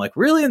metal, and I'm like,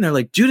 really? And they're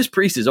like, Judas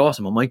Priest is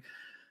awesome. I'm like,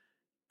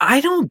 I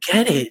don't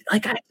get it.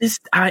 Like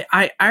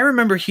I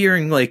remember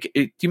hearing like,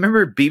 do you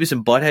remember Beavis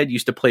and Butthead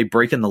used to play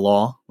Breaking the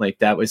Law? Like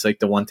that was like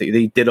the one thing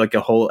they did, like a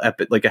whole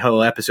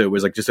episode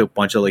was like just a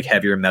bunch of like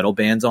heavier metal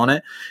bands on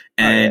it,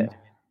 and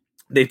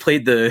they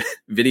played the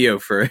video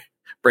for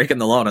Breaking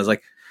the Law, and I was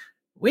like,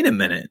 wait a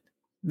minute,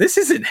 this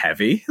isn't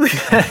heavy. Like,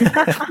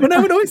 when I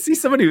would always see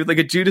somebody with like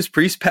a Judas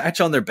Priest patch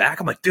on their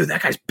back, I'm like, dude,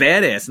 that guy's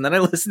badass. And then I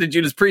listened to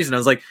Judas Priest, and I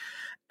was like,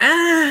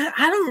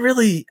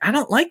 I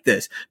don't like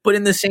this. But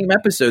in the same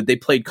episode, they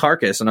played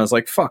Carcass, and I was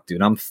like, fuck,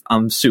 dude,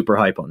 I'm super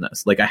hype on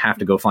this. Like, I have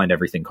to go find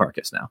everything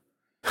Carcass now.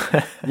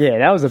 Yeah,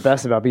 that was the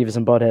best about Beavis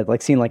and Butthead.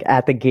 Like, seeing like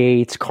At the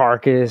Gates,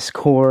 Carcass,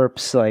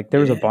 Corpse. Like, there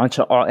was a bunch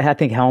of. I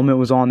think Helmet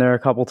was on there a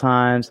couple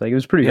times. Like, it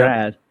was pretty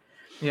rad.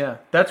 Yeah,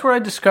 that's where I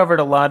discovered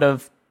a lot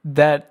of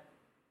that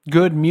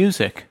good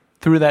music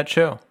through that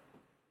show.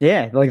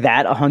 Yeah, like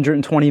that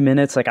 120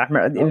 minutes. Like I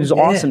remember, it was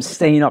awesome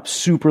staying up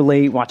super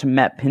late watching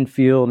Matt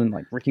Pinfield and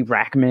like Ricky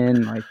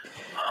Rackman. Like,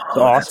 it's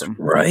awesome. That's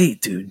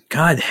right, dude.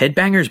 God,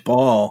 Headbangers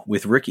Ball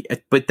with Ricky.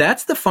 But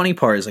that's the funny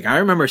part is like I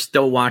remember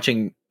still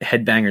watching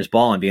Headbangers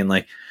Ball and being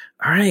like,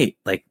 all right,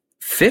 like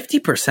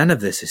 50% of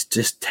this is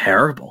just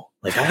terrible.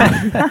 Like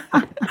I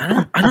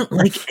don't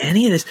like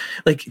any of this.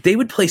 Like they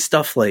would play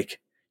stuff like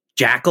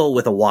Jackal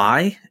with a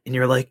Y, and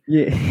you're like,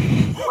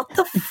 what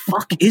the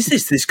fuck is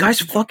this? This guy's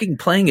fucking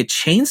playing a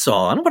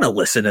chainsaw. I don't want to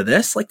listen to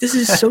this. Like, this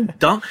is so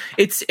dumb.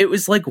 It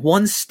was like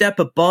one step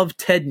above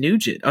Ted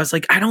Nugent. I was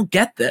like, I don't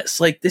get this.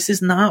 Like, this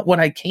is not what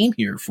I came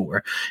here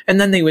for. And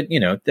then they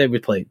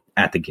would play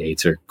At the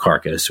Gates or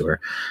Carcass or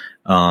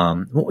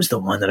what was the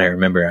one that I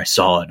remember I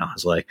saw it and I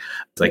was like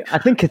I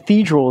think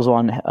Cathedral was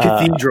on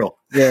Cathedral.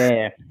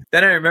 Yeah.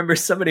 Then I remember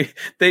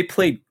they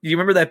played, you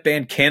remember that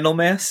band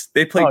Candlemass?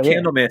 They played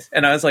Candlemass,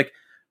 and I was like,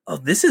 oh,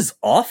 this is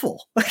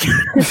awful. Like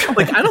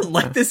I don't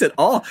like this at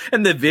all.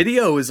 And the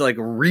video was like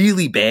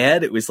really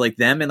bad. It was like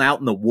them and out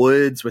in the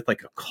woods with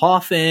like a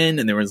coffin,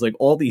 and there was like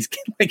all these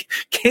like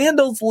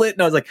candles lit,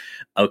 and I was like,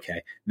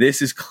 okay,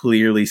 this is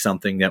clearly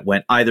something that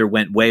went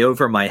way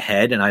over my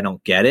head and I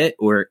don't get it,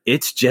 or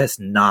it's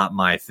just not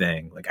my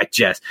thing. Like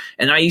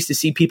and I used to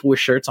see people with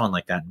shirts on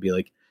like that and be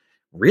like,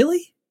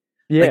 really?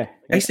 Yeah. Like,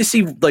 I used to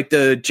see like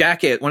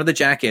one of the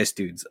Jackass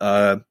dudes,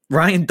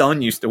 Ryan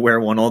Dunn used to wear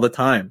one all the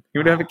time. He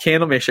would have a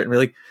Candlemass shirt and be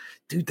like,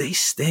 dude, they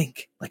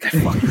stink. Like, I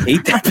fucking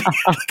hate that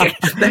band.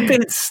 That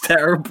band's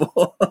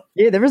terrible.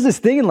 Yeah, there was this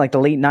thing in like the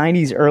late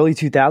 90s, early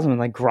 2000s when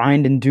like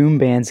grind and doom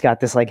bands got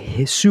this like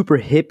super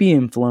hippie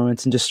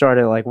influence and just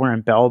started like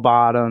wearing bell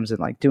bottoms and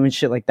like doing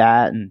shit like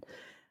that. And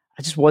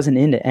I just wasn't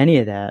into any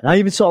of that. And I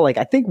even saw like,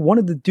 I think one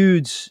of the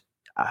dudes,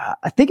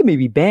 I think it may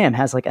be Bam,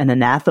 has like an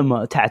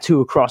anathema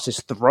tattoo across his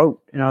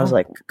throat. And I was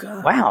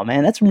God. Wow,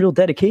 man, that's some real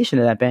dedication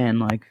to that band.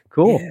 Like,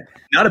 cool. Yeah.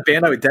 Not a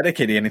band I would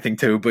dedicate anything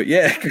to, but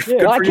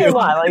good I can't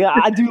lie. Like,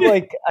 I do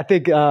like, I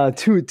think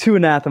two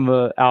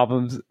Anathema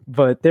albums,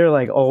 but they're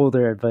like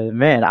older. But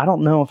man, I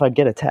don't know if I'd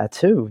get a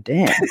tattoo.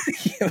 Damn.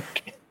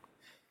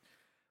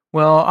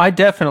 Well, I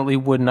definitely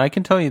wouldn't. I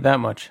can tell you that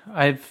much.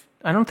 I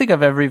don't think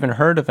I've ever even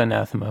heard of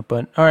Anathema,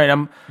 but all right,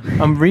 I'm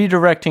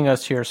redirecting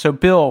us here. So,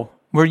 Bill,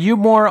 were you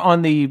more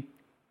on the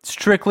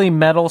strictly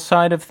metal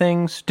side of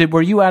things?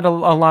 Were you at a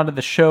lot of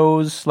the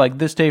shows, like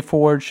This Day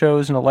Forward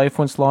shows and the Life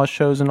Once Lost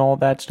shows and all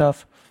that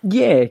stuff?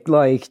 Yeah,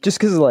 like just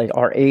because of like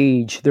our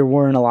age, there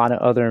weren't a lot of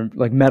other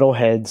like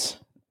metalheads.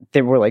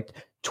 They were like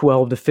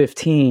 12 to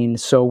 15,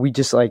 so we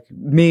just like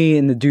me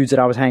and the dudes that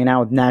I was hanging out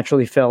with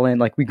naturally fell in.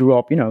 Like we grew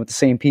up, with the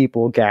same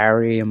people,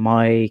 Gary and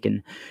Mike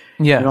and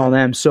all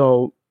them.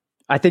 So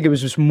I think it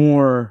was just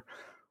more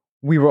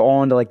we were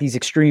all into like these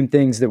extreme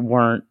things that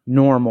weren't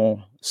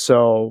normal.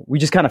 So we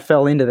just kind of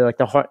fell into the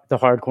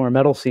hardcore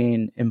metal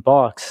scene in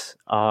Bucks.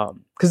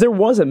 Cause there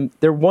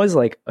was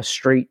like a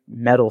straight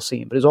metal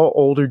scene, but it was all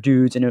older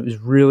dudes and it was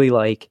really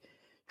like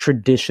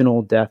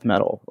traditional death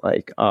metal.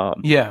 Like,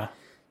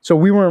 so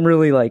we weren't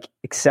really like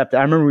accepted.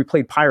 I remember we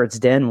played Pirates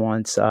Den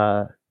once,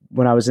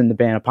 when I was in the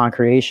band Upon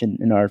Creation,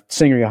 and our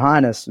singer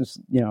Johannes was,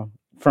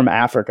 from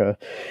Africa.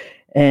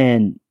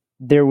 And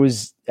there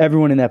was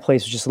everyone in that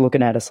place was just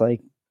looking at us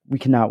like, we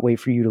cannot wait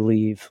for you to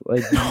leave.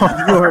 Like, you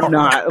are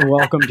not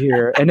welcomed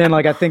here. And then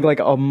like, I think like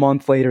a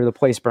month later, the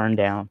place burned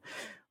down.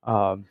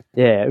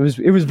 It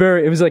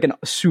was like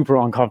a super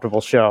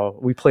uncomfortable show.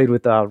 We played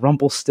with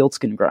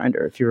Rumpelstiltskin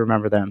Grinder, if you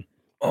remember them.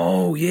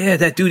 Oh yeah.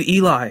 That dude,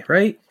 Eli,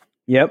 right?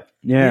 Yep.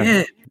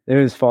 Yeah. It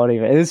was funny.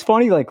 It was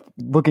funny, like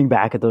looking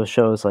back at those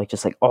shows, like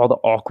just like all the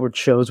awkward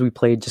shows we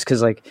played, just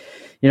because like,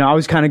 I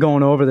was kind of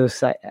going over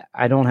this.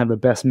 I don't have the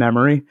best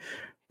memory,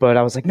 but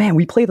I was like, man,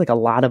 we played like a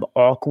lot of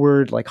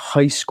awkward like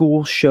high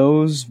school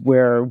shows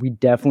where we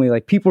definitely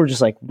like people were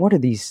just like, what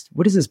is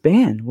this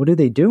band? What are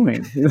they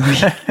doing?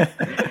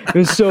 It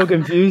was so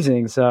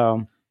confusing.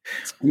 So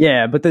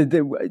yeah, but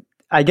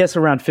I guess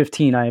around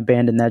 15, I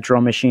abandoned that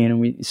drum machine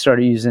and we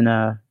started using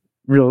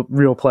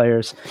real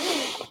players.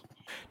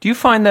 Do you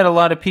find that a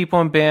lot of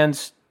people in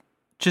bands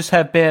just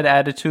have bad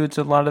attitudes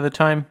a lot of the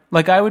time?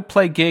 Like I would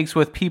play gigs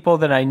with people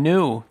that I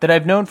knew, that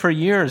I've known for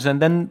years, and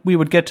then we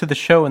would get to the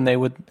show and they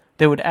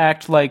would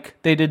act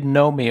like they didn't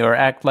know me or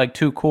act like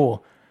too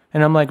cool.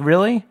 And I'm like,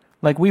 really?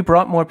 Like we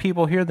brought more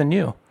people here than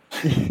you.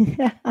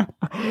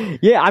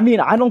 Yeah, I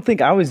mean, I don't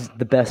think I was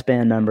the best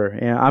band member.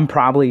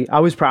 I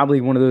was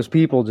probably one of those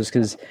people just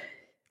because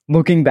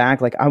looking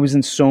back, like I was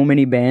in so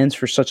many bands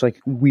for such like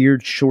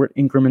weird short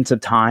increments of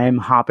time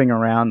hopping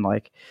around.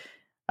 Like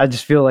I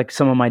just feel like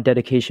some of my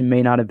dedication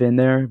may not have been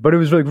there, but it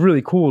was like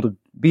really cool to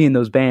be in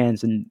those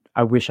bands. And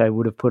I wish I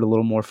would have put a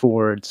little more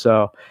forward.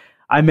 So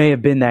I may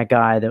have been that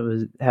guy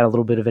that had a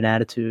little bit of an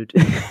attitude.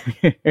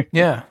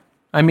 Yeah.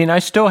 I mean, I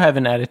still have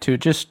an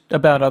attitude just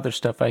about other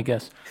stuff, I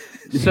guess.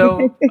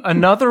 So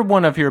another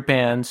one of your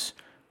bands,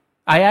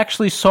 I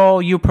actually saw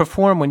you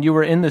perform when you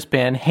were in this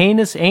band,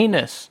 Heinous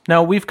Anus.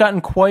 Now, we've gotten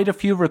quite a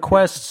few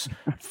requests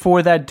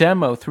for that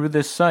demo through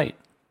this site.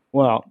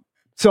 Well,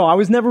 so I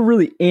was never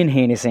really in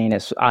Heinous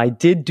Anus. I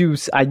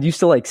used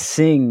to like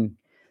sing.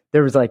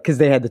 There was like, because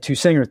they had the two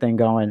singer thing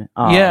going.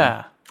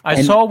 Yeah.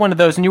 I saw one of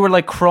those and you were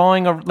like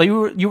crawling,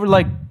 you were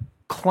like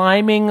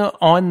climbing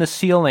on the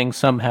ceiling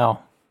somehow,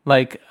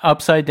 like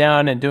upside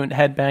down and doing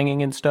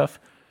headbanging and stuff.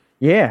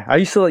 Yeah. I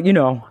used to like,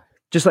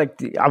 just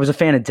like I was a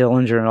fan of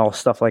Dillinger and all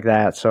stuff like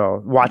that.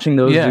 So watching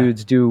those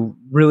dudes do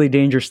really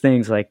dangerous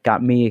things like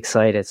got me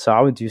excited. So I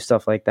would do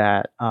stuff like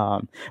that.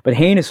 But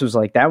Heinous was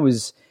like,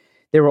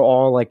 they were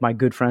all like my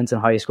good friends in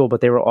high school,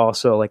 but they were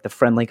also like the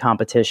friendly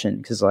competition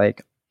because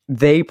like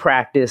they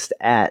practiced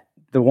at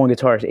the one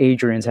guitarist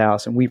Adrian's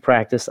house and we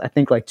practiced, I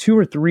think like 2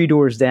 or 3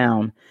 doors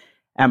down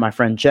at my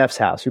friend Jeff's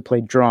house who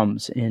played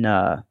drums and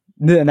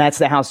that's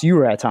the house you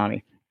were at,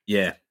 Tommy.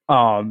 Yeah.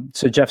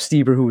 So Jeff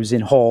Stieber, who was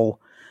in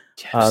Hole,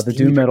 the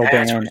doom metal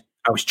band.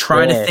 I was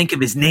trying to think of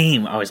his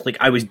name. I was like,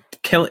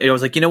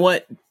 you know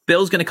what?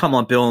 Bill's going to come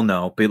on. Bill,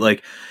 no. But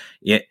like,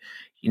 yeah,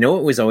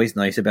 what was always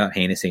nice about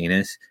Heinous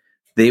Anus?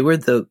 They were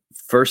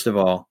first of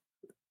all,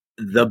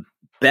 the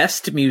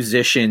best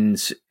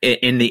musicians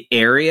in the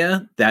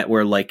area that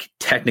were like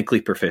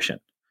technically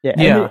proficient.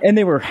 Yeah. And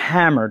they were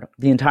hammered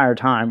the entire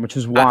time, which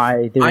is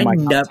why they were my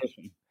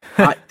competition.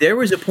 There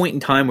was a point in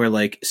time where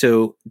like,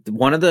 so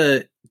one of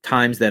the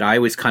times that I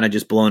was kind of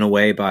just blown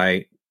away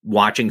by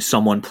watching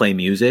someone play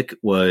music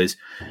was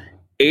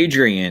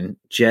Adrian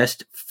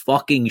just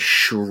fucking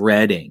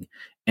shredding.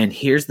 And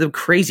here's the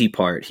crazy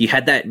part. He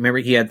had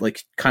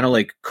like kind of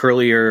like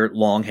curlier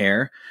long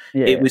hair.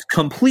 Yeah. It was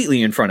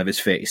completely in front of his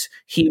face.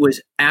 He was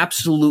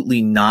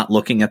absolutely not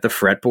looking at the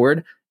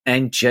fretboard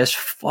and just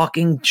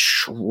fucking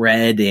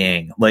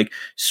shredding, like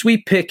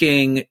sweep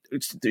picking,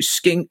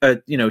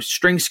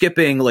 string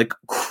skipping, like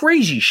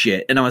crazy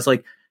shit. And I was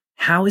like,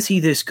 how is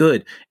he this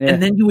good? Yeah.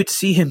 And then you would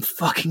see him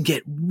fucking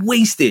get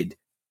wasted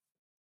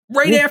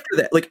right after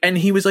that. Like, and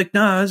he was like,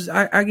 no,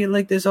 I get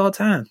like this all the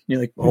time. And you're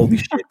like, holy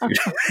shit, dude.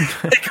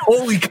 Like,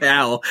 holy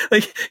cow.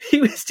 Like,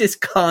 he was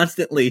just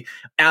constantly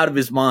out of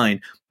his mind,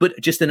 but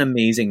just an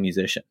amazing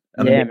musician.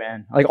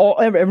 Man. Like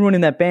everyone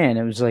in that band,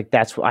 it was like,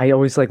 that's what I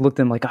always like looked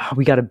at them like,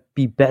 we got to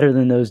be better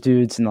than those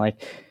dudes. And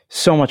like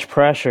so much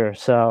pressure.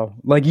 So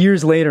like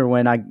years later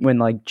when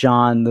like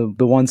John,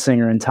 the one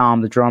singer, and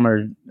Tom, the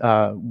drummer,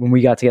 when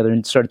we got together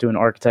and started doing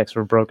Architects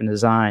for Broken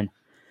Design,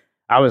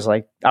 I was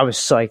psyched. I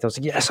was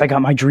like, yes, I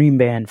got my dream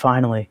band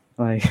finally.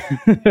 Like,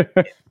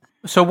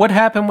 so what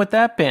happened with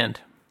that band?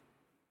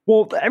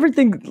 Well,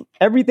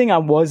 everything I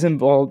was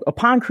involved,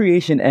 Upon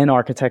Creation and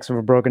Architects of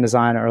a Broken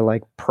Design are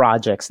like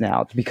projects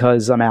now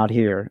because I'm out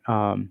here.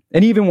 And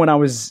even when I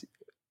was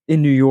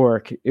in New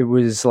York, it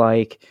was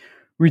like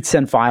we'd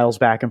send files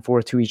back and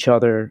forth to each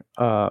other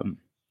and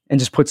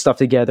just put stuff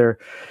together.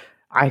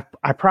 I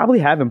probably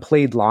haven't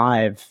played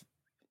live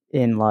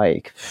in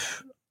like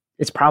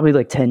it's probably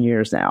like 10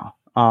 years now.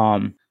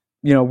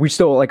 We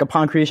still, like,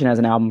 Upon Creation has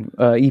an album,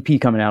 EP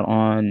coming out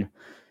on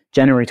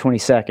January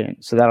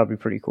 22nd. So that'll be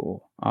pretty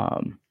cool.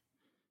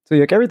 So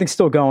like everything's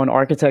still going.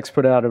 Architects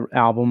put out an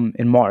album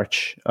in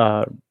March,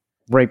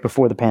 right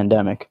before the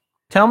pandemic.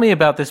 Tell me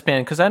about this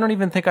band, because I don't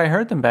even think I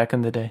heard them back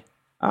in the day.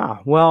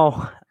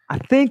 Well, I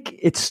think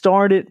it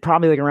started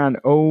probably like around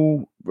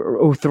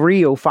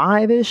 03,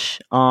 05-ish.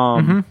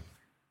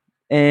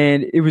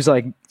 And it was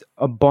like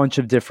a bunch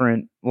of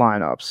different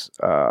lineups.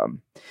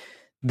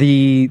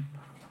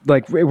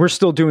 We're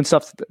still doing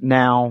stuff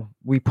now.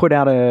 We put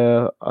out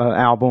a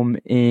album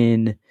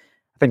in,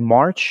 I think,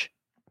 March.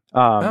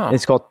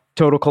 It's called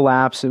Total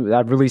Collapse.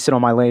 I released it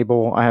on my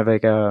label. I have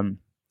like a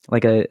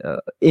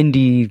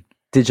indie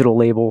digital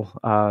label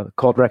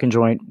called Wreckin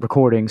Joint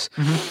Recordings.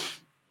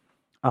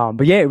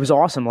 But yeah, it was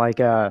awesome. Like,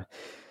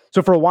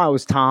 so for a while it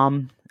was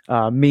Tom,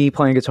 me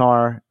playing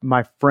guitar,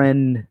 my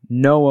friend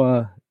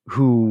Noah,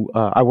 who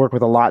I work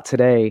with a lot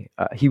today.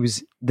 He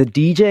was the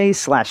DJ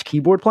 /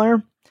 keyboard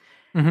player.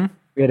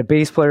 We had a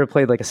bass player who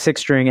played like a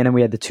 6-string, and then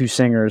we had the 2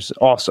 singers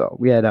also.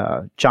 We had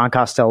John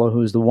Costello,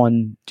 who's the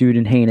one dude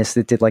in Heinous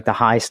that did like the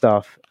high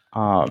stuff.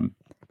 And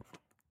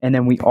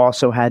then we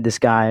also had this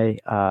guy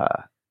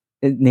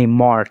named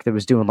Mark that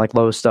was doing like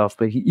low stuff,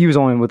 but he was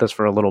only with us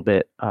for a little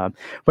bit. But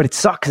it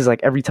sucked because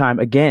like every time,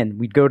 again,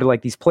 we'd go to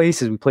like these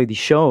places, we played these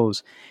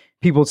shows,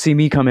 people would see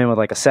me come in with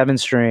like a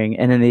 7-string,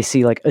 and then they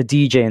see like a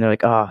DJ and they're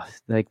like, oh,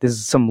 like this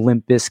is some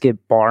Limp Bizkit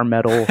bar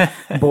metal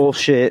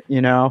bullshit,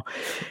 And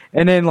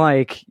then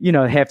like,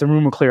 half the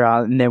room will clear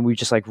out, and then we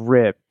just like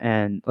rip.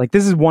 And like,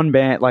 this is one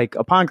band, like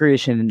Upon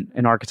Creation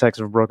and Architects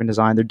of Broken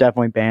Design, they're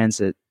definitely bands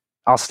that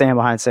I'll stand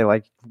behind and say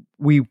like,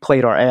 we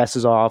played our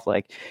asses off,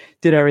 like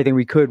did everything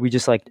we could. We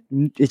just like,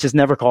 it just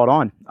never caught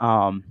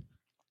on.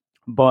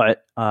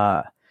 But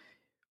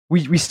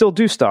we still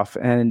do stuff,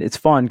 and it's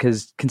fun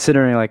because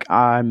considering like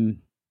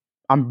I'm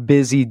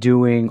busy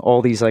doing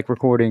all these like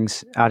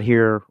recordings out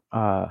here,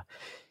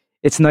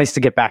 it's nice to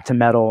get back to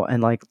metal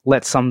and like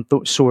let some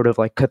sort of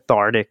like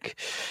cathartic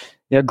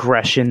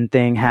aggression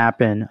thing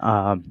happen.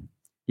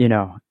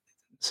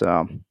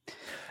 So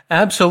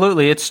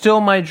absolutely, it's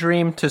still my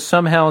dream to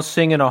somehow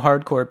sing in a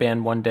hardcore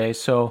band one day.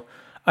 So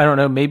I don't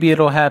know, maybe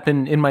it'll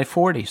happen in my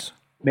 40s.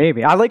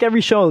 Maybe. I like every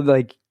show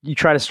like you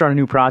try to start a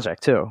new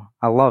project too.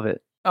 I love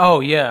it.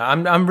 Oh yeah,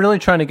 I'm really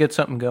trying to get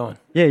something going.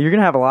 Yeah, you're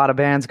gonna have a lot of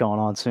bands going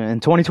on soon.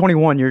 In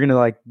 2021, you're gonna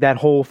like that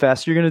whole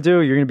fest you're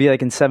gonna be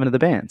like in 7 of the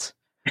bands.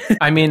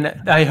 I mean,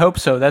 I hope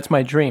so. That's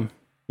my dream.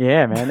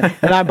 Yeah, man.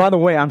 And by the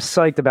way, I'm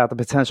psyched about the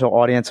potential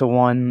Audience of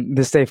One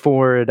This Day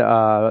Forward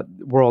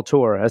world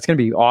tour. That's gonna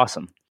be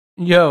awesome.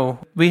 Yo,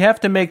 we have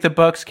to make the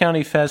Bucks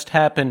County Fest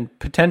happen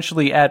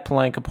potentially at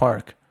Palanca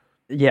Park.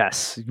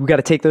 Yes, we got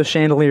to take those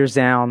chandeliers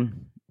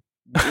down.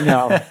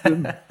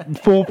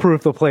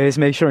 Foolproof the place.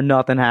 Make sure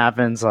nothing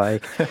happens.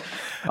 Like,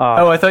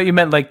 I thought you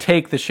meant like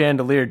take the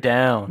chandelier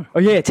down. Oh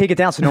yeah, take it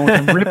down so no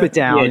one can rip it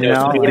down.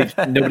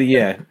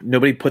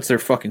 Nobody puts their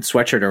fucking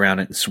sweatshirt around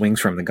it and swings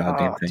from the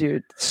goddamn thing.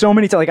 Dude, so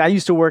many times. Like I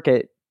used to work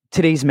at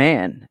Today's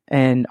Man,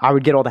 and I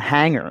would get all the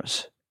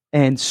hangers.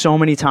 And so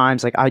many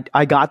times, like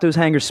I got those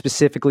hangers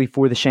specifically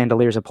for the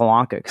chandeliers at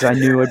Palanca because I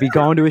knew I'd be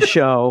going to a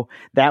show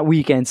that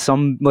weekend.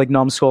 Some like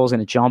numbskull is going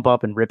to jump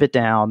up and rip it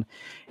down,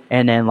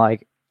 and then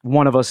like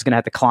one of us is going to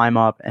have to climb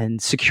up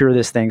and secure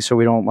this thing so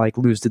we don't like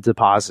lose the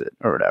deposit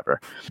or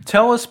whatever.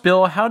 Tell us,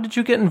 Bill, how did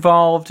you get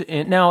involved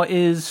in? Now,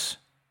 is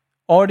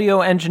audio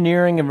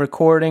engineering and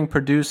recording,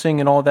 producing,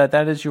 and all that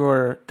that's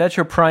your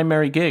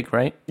primary gig,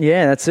 right?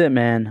 Yeah, that's it,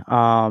 man.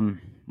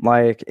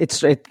 Like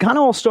it kind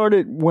of all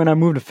started when I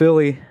moved to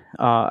Philly.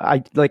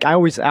 I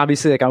always knew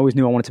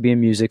I wanted to be in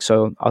music,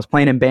 so I was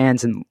playing in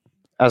bands, and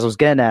as I was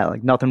getting at,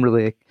 like nothing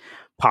really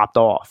popped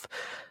off.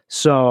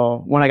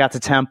 So when I got to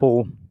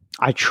Temple,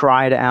 I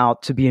tried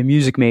out to be a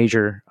music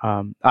major.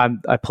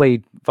 I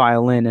played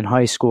violin in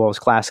high school. I was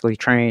classically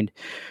trained.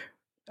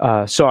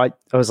 So I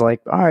was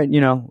like, all right,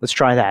 let's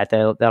try that.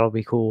 That'll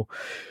be cool.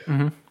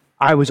 Mm-hmm.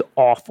 I was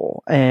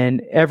awful.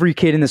 And every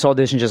kid in this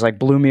audition just like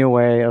blew me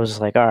away. I was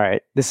just like, all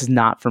right, this is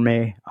not for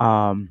me.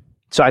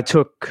 So I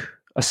took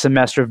a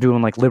semester of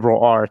doing like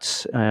liberal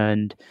arts,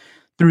 and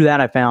through that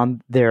I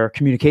found their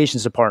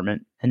communications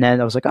department. And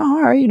then I was like, oh,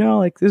 all right,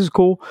 like this is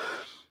cool.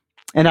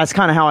 And that's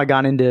kind of how I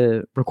got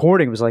into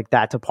recording, was like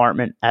that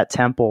department at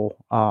Temple,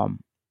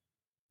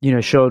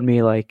 showed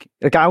me like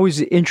I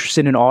was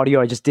interested in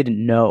audio. I just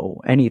didn't know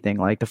anything.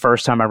 Like the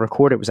first time I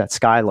recorded was at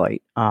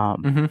Skylight.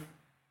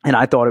 And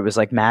I thought it was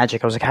like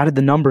magic. I was like, how did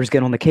the numbers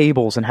get on the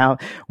cables? And how,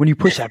 when you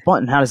push that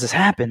button, how does this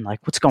happen? Like,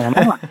 what's going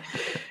on?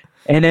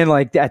 And then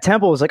like at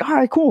Temple, I was like, all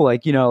right, cool.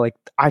 Like, like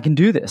I can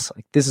do this.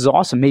 Like, this is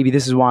awesome. Maybe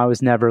this is why I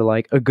was never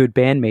like a good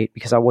bandmate,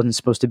 because I wasn't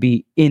supposed to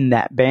be in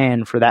that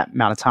band for that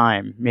amount of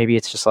time. Maybe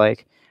it's just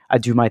like, I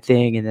do my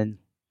thing and then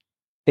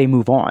they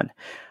move on.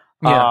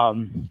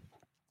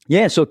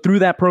 Yeah. So through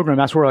that program,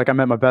 that's where like I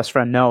met my best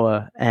friend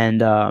Noah,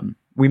 and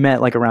we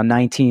met like around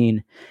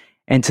 19.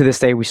 And to this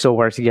day, we still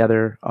work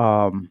together.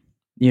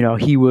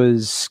 He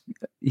was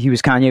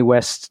Kanye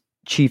West's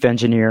chief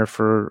engineer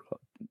for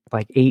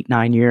like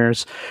 8-9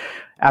 years.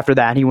 After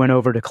that, he went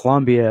over to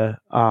Columbia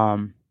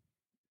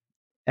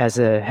as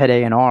a head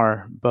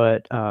A&R,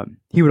 but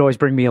he would always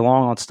bring me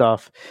along on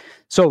stuff.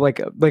 So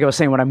like I was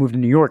saying, when I moved to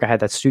New York, I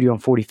had that studio on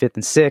 45th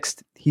and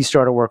 6th. He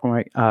started working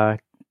with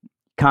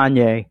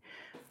Kanye,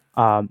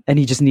 and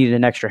he just needed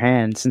an extra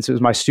hand. Since it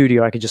was my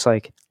studio, I could just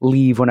like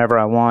leave whenever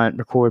I want,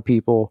 record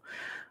people.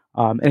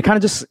 And it kind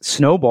of just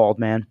snowballed,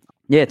 man.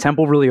 Yeah,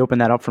 Temple really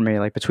opened that up for me,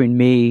 like between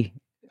me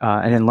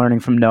and then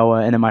learning from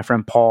Noah, and then my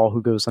friend Paul,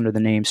 who goes under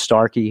the name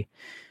Starkey.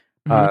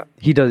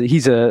 He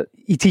teaches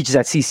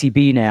at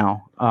CCB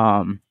now,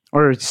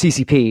 or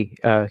CCP,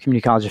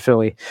 Community College of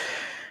Philly.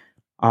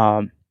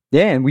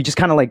 And we just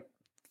kind of like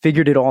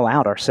figured it all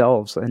out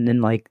ourselves. And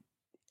then like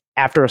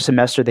after a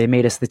semester, they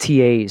made us the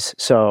TAs.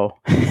 So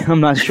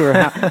I'm not sure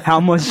how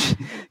much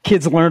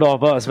kids learned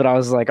off us, but I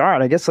was like, all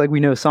right, I guess like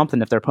we know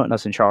something if they're putting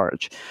us in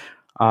charge.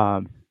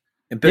 And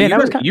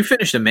Bill, you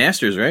finished a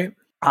master's, right?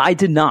 I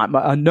did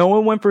not.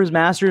 Noah went for his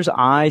master's.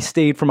 I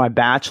stayed for my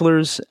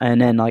bachelor's,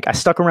 and then like I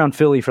stuck around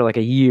Philly for like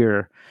a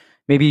year,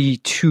 maybe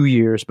 2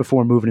 years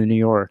before moving to New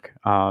York.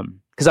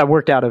 Because I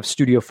worked out of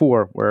Studio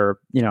 4, where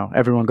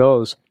everyone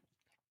goes,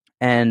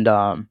 and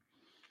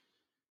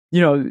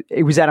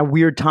it was at a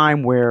weird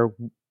time where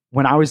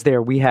when I was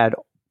there, we had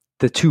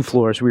the 2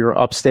 floors. We were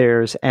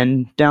upstairs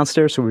and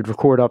downstairs, so we'd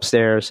record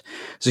upstairs.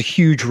 It was a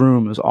huge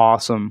room. It was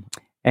awesome,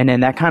 and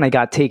then that kind of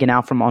got taken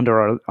out from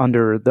under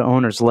the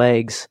owner's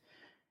legs.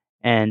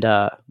 And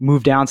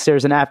moved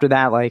downstairs, and after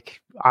that,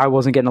 like I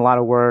wasn't getting a lot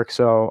of work,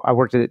 so I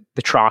worked at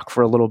the Troc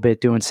for a little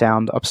bit, doing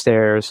sound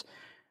upstairs,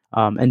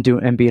 and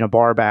being a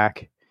bar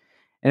back.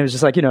 And it was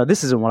just like,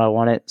 this isn't what I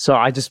wanted, so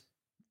I just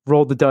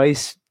rolled the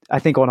dice. I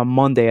think on a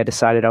Monday, I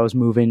decided I was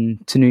moving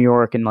to New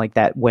York, and like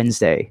that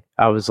Wednesday,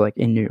 I was like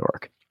in New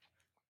York.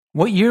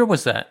 What year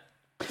was that?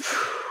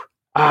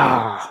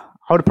 I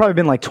would have probably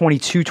been like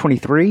 22,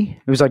 23.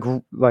 It was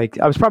like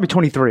I was probably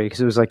 23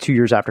 because it was like 2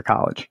 years after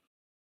college.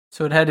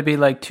 So it had to be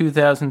like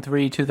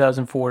 2003,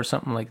 2004,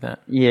 something like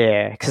that.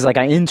 Yeah, because like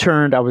I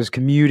interned, I was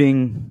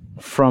commuting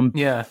from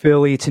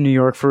Philly to New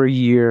York for a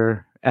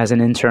year as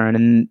an intern,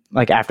 and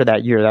like after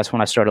that year, that's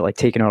when I started like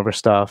taking over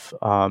stuff.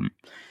 And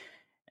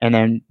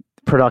then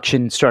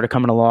production started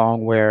coming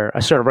along, where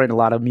I started writing a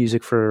lot of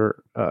music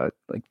for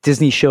like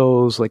Disney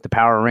shows, like the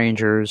Power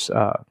Rangers.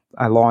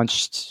 We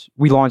launched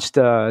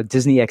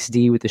Disney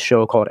XD with the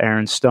show called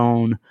Aaron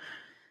Stone.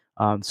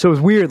 So it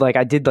was weird. Like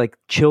I did like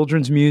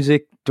children's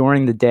music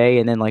during the day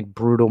and then like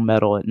brutal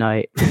metal at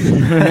night.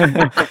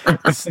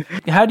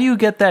 How do you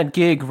get that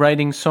gig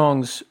writing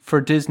songs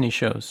for Disney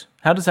shows?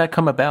 How does that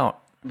come about?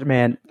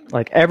 Man,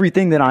 like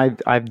everything that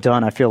I've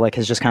done, I feel like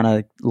has just kind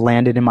of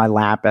landed in my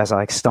lap as I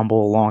like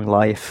stumble along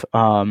life.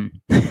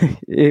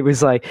 It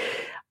was like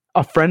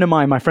a friend of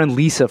mine, my friend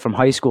Lisa from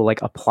high school,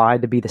 like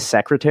applied to be the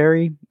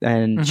secretary,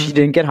 and she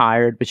didn't get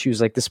hired, but she was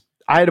like this.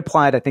 I had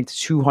applied, I think, to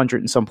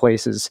 200 in some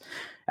places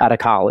out of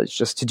college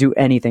just to do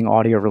anything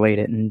audio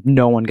related, and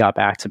no one got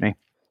back to me.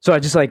 So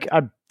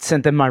I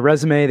sent them my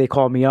resume. They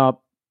called me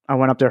up. I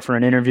went up there for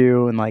an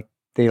interview, and like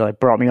they like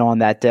brought me on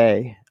that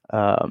day.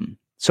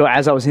 So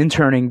as I was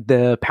interning,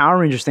 the Power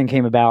Rangers thing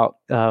came about.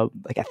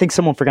 Like I think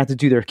someone forgot to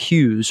do their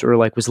cues, or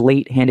like was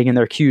late handing in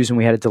their cues, and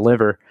we had to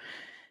deliver.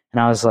 And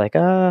I was like,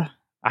 I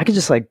could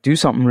just like do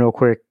something real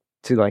quick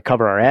to like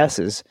cover our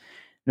asses.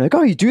 And they're like,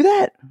 oh, you do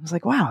that? I was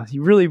like, wow,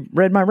 you really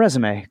read my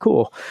resume.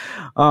 Cool.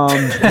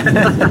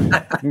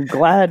 I'm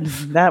glad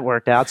that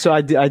worked out. So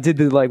I did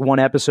the like one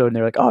episode, and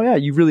they're like, oh yeah,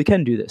 you really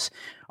can do this.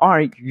 All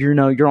right,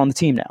 you're on the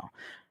team now.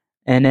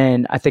 And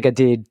then I think I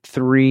did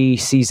 3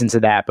 seasons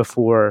of that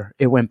before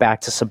it went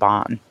back to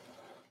Saban.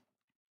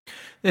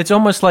 It's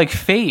almost like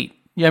fate.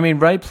 I mean,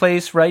 right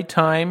place, right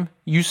time.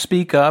 You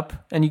speak up,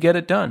 and you get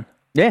it done.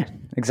 Yeah,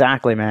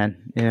 exactly, man.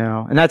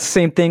 And that's the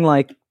same thing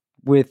like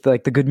with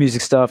like the good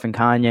music stuff and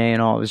Kanye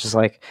and all. It was just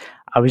like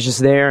I was just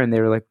there, and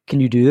they were like,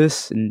 can you do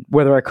this? And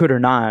whether I could or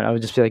not, I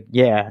would just be like,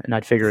 yeah, and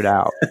I'd figure it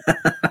out.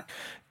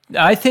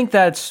 I think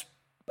that's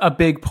a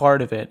big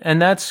part of it,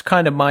 and that's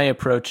kind of my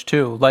approach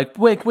too. Like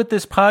with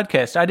this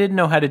podcast, I didn't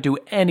know how to do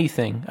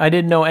anything. I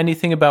didn't know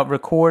anything about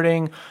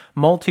recording,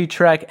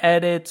 multi-track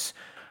edits.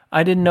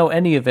 I didn't know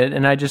any of it,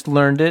 and I just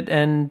learned it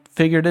and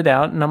figured it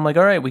out, and I'm like,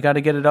 all right, we got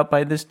to get it up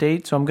by this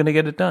date, so I'm going to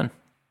get it done.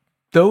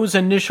 Those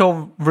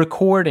initial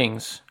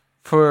recordings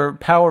for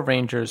Power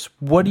Rangers,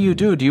 what do?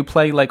 Do you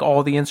play like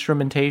all the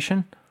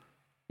instrumentation?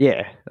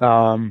 Yeah.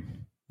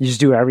 You just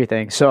do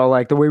everything. So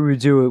like the way we would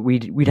do it,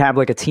 we'd have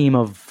like a team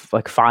of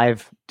like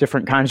 5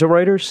 different kinds of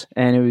writers,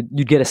 and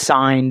you'd get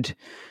assigned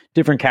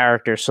different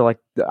characters. So like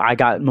I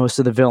got most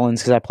of the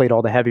villains because I played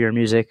all the heavier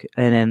music,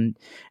 and then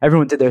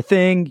everyone did their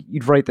thing.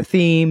 You'd write the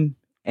theme,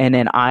 and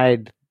then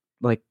I'd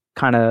like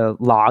kind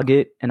of log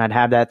it, and I'd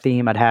have that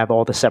theme. I'd have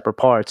all the separate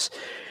parts,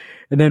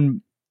 and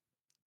then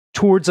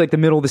towards like the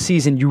middle of the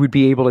season, you would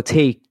be able to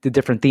take the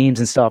different themes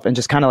and stuff and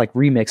just kind of like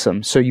remix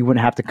them, so you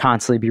wouldn't have to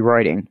constantly be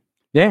writing.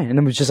 Yeah, and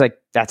it was just like,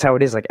 that's how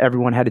it is. Like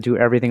everyone had to do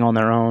everything on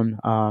their own.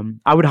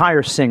 I would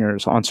hire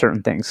singers on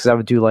certain things because I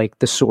would do like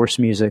the source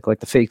music, like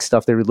the fake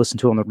stuff they would listen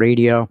to on the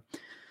radio.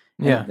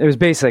 Yeah. And it was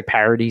basically like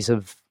parodies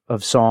of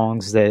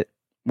songs that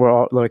were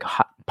all, like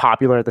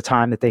popular at the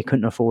time that they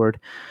couldn't afford.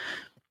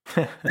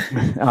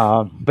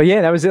 But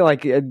yeah, that was it.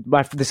 Like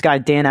this guy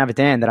Dan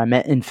Avidan that I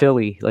met in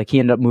Philly, like he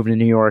ended up moving to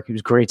New York. He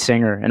was a great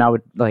singer, and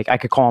I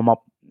could call him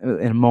up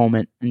in a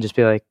moment and just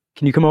be like,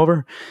 "Can you come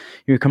over?"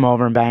 He would come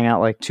over and bang out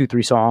like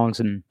 2-3 songs,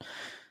 and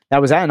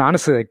that was that. And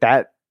honestly, like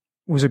that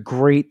was a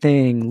great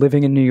thing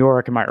living in New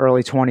York in my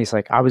early 20s.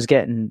 Like I was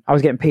getting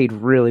paid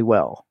really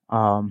well.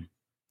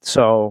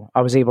 So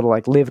I was able to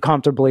like live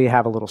comfortably,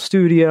 have a little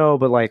studio,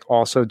 but like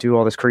also do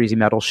all this crazy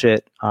metal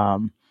shit,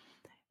 and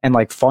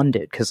like fund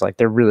it. 'Cause like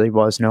there really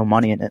was no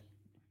money in it.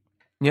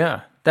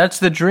 Yeah. That's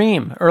the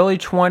dream. Early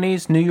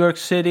 20s, New York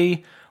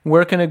City,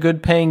 working a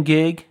good paying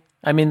gig.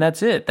 I mean,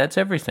 that's it. That's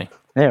everything.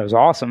 Yeah, it was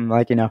awesome.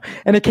 Like, you know,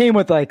 and it came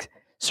with like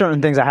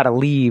certain things I had to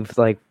leave.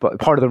 Like, but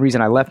part of the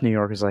reason I left New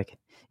York is like,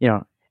 you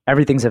know,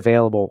 everything's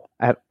available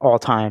at all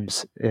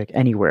times, like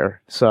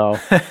anywhere. So,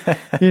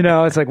 you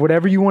know, it's like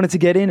whatever you wanted to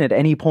get in at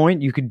any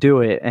point, you could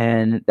do it.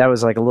 And that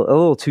was like a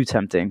little too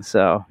tempting.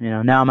 So, you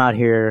know, now I'm out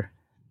here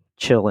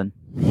chilling.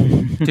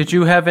 Did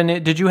you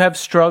have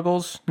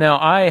struggles? Now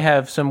I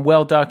have some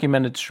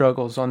well-documented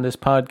struggles on this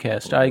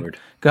podcast. I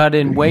got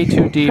in way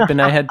too deep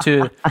and I had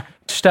to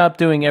stop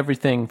doing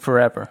everything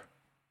forever.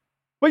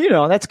 Well, you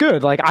know, that's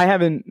good. Like I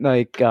haven't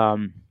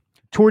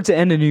towards the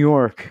end of New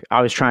York,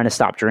 I was trying to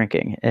stop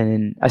drinking,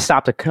 and I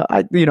stopped.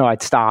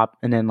 I'd stop,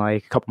 and then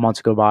like a couple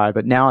months go by.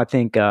 But now I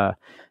think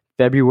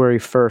February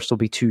 1st will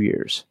be 2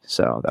 years,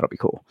 so that'll be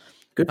cool.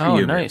 Good for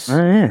you. Nice.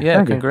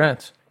 Yeah,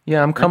 congrats.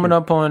 Yeah, I'm coming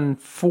up on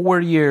 4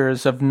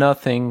 years of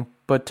nothing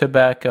but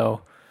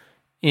tobacco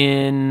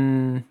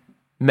in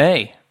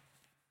May.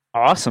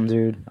 Awesome,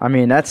 dude. I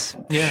mean, that's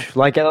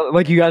like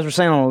you guys were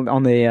saying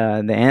on the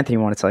Anthony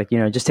one. It's like, you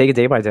know, just take it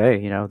day by day.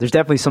 You know, there's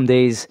definitely some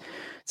days.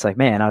 It's like,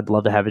 man, I'd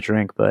love to have a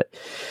drink, but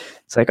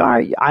it's like, all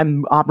right,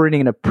 I'm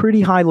operating at a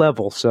pretty high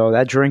level, so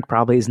that drink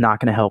probably is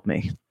not going to help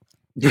me.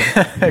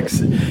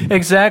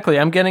 Exactly.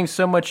 I'm getting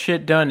so much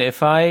shit done.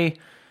 If I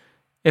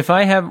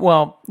have,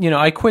 well, you know,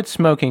 I quit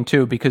smoking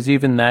too because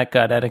even that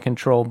got out of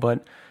control.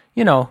 But,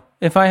 you know,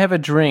 if I have a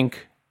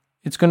drink,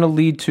 it's going to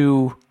lead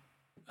to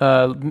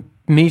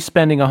me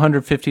spending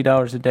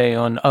 $150 a day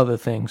on other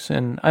things,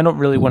 and I don't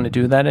really want to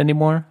do that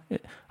anymore.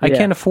 I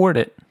can't afford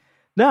it.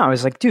 No, I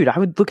was like, dude, I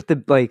would look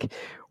at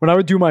when I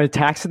would do my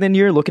tax of the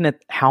year, looking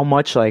at how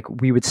much like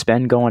we would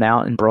spend going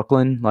out in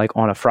Brooklyn, like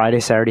on a Friday,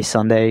 Saturday,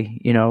 Sunday,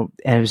 you know,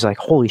 and it was like,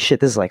 holy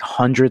shit, this is like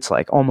hundreds,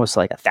 like almost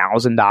like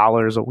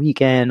 $1,000 a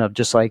weekend of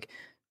just like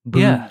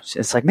booze. Yeah.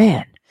 It's like,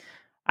 man,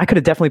 I could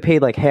have definitely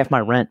paid like half my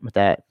rent with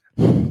that.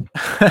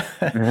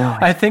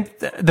 I think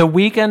the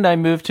weekend I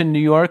moved to New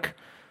York,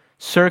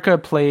 Circa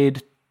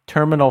played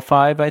Terminal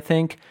 5, I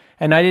think.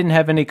 And I didn't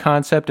have any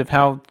concept of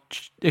how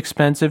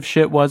expensive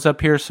shit was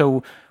up here.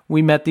 So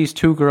we met these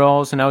two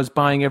girls, and I was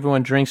buying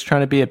everyone drinks,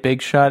 trying to be a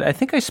big shot. I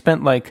think I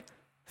spent like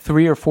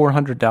 $300 or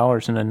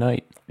 $400 in a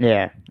night.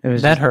 Yeah, it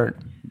was that hurt.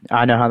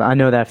 I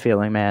know that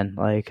feeling, man.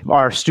 Like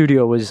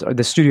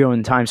the studio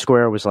in Times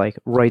Square was like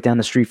right down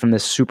the street from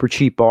this super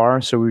cheap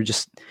bar. So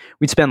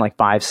we'd spend like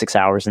 5-6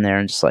 hours in there,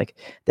 and just like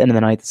at the end of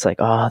the night, it's like,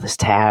 oh, this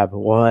tab,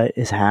 what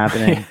is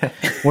happening?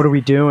 What are we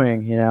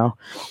doing? You know.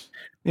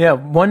 Yeah,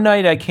 one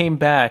night I came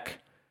back,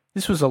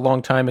 this was a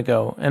long time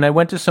ago, and I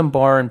went to some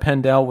bar in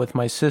Pendle with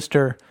my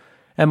sister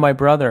and my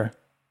brother,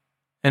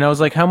 and I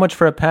was like, how much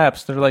for a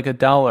Pabst? They're like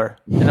 $1.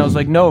 And I was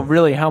like, no,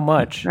 really, how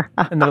much?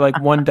 And they're like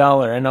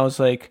 $1. And I was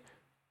like,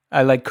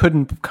 I like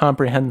couldn't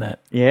comprehend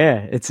that.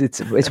 Yeah,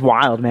 it's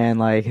wild, man.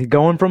 Like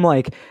going from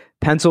like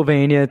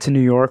Pennsylvania to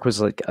New York was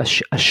like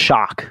a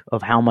shock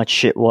of how much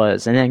shit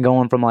was. And then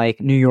going from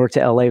like New York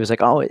to LA was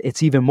like, oh,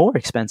 it's even more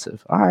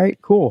expensive. All right,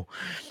 cool.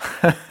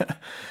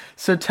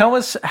 So tell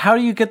us, how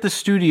do you get the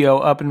studio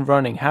up and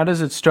running? How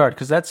does it start?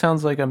 Because that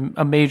sounds like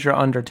a major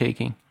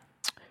undertaking.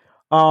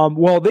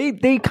 Well,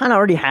 they kind of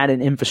already had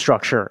an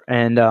infrastructure,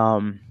 and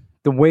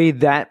the way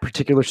that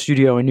particular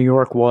studio in New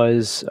York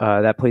was,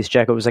 that place,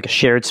 Jacko, was like a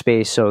shared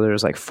space. So there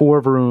was like 4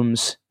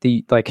 rooms,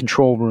 the like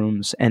control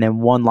rooms, and then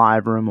 1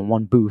 live room and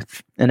 1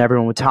 booth, and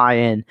everyone would tie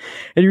in.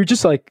 And you were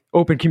just like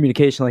open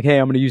communication, like, hey,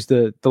 I'm going to use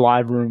the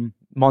live room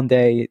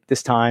Monday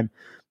this time,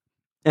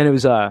 and it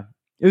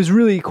was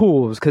really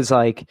cool because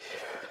like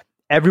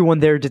everyone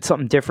there did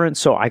something different.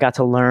 So I got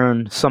to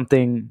learn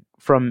something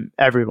from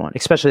everyone,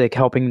 especially like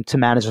helping to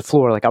manage the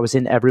floor. Like I was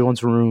in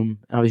everyone's room.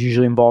 I was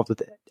usually involved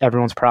with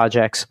everyone's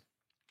projects.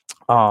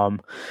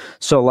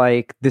 So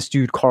like this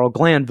dude, Carl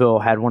Glanville,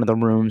 had one of the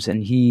rooms,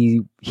 and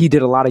he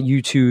did a lot of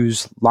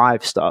U2's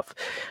live stuff.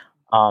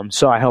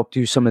 So I helped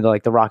do some of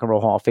the Rock and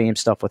Roll Hall of Fame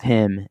stuff with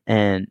him.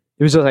 And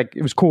it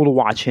was cool to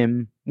watch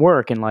him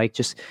work and like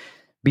just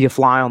be a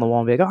fly on the wall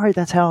and be like, all right,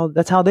 that's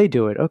how they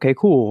do it. Okay,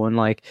 cool. And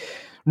like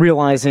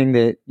realizing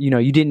that, you know,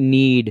 you didn't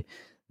need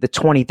the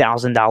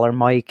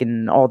 $20,000 mic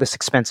and all this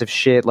expensive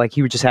shit. Like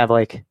he would just have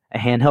like a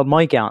handheld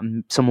mic out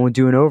and someone would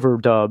do an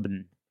overdub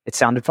and it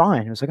sounded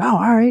fine. It was like, oh,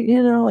 all right.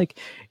 You know, like,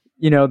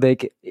 you know,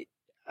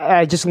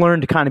 I just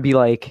learned to kind of be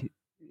like,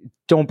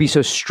 don't be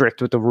so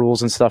strict with the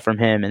rules and stuff from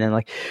him. And then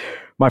like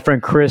my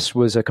friend Chris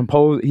was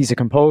he's a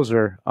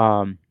composer.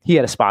 He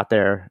had a spot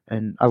there,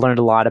 and I learned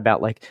a lot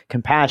about like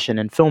compassion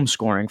and film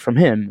scoring from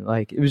him.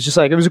 Like it was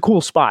a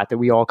cool spot that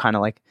we all kind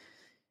of like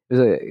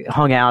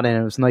hung out in.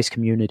 It was a nice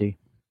community.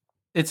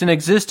 It's an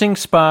existing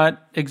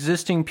spot,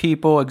 existing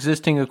people,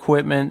 existing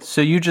equipment. So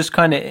you just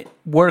kind of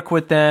work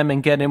with them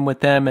and get in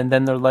with them, and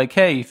then they're like,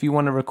 "Hey, if you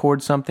want to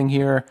record something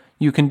here,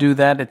 you can do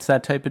that." It's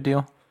that type of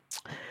deal.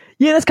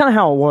 Yeah, that's kind of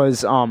how it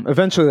was.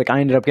 Eventually, like I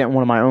ended up getting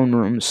one of my own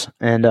rooms,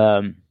 and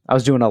I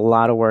was doing a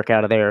lot of work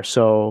out of there.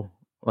 So,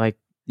 like,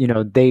 you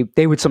know,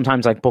 they would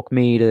sometimes like book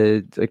me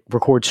to like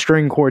record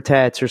string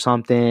quartets or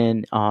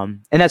something.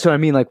 And that's what I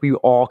mean. Like, we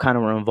all kind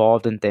of were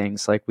involved in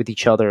things like with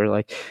each other.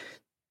 Like,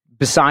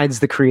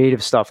 besides the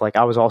creative stuff, like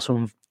I was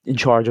also in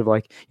charge of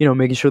like, you know,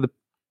 making sure the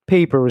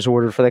paper was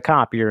ordered for the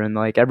copier and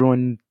like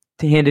everyone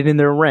handed in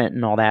their rent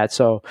and all that.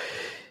 So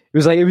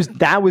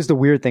that was the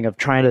weird thing of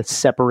trying to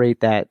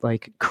separate that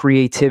like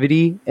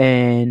creativity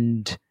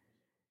and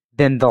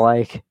then the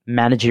like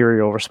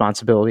managerial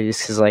responsibilities,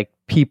 because like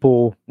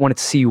people wanted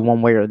to see you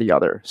one way or the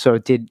other. So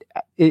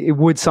it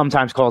would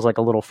sometimes cause like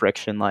a little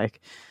friction. Like,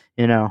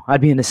 you know,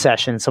 I'd be in a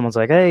session and someone's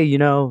like, "Hey, you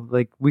know,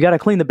 like we got to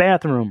clean the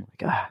bathroom."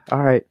 Like,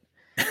 all right,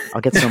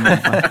 I'll get some.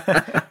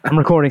 I'm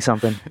recording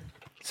something.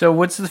 So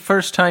what's the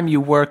first time you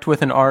worked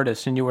with an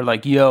artist and you were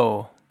like,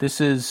 "Yo,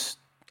 this is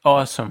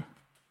awesome"?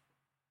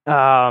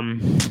 Let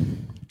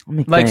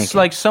me think.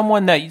 Like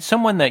someone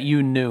that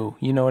you knew,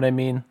 you know what I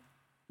mean?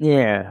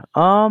 Yeah.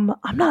 I'm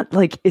not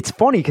like, it's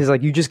funny because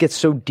like you just get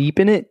so deep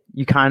in it,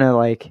 you kind of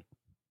like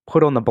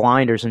put on the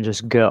blinders and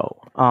just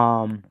go.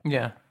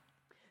 Yeah.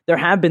 There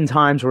have been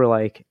times where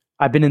like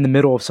I've been in the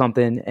middle of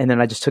something and then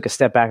I just took a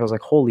step back. I was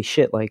like, holy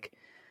shit. Like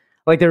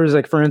there was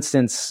like, for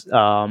instance,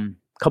 a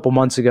couple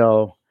months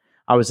ago,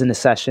 I was in a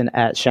session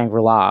at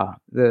Shangri-La,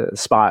 the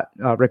spot,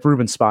 Rick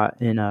Rubin's spot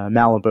in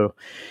Malibu.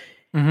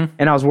 Mm-hmm.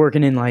 And I was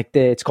working in like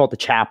it's called the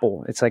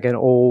Chapel. It's like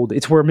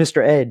it's where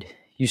Mr. Ed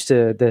used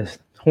to, the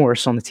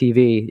horse on the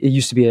TV. It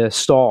used to be a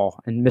stall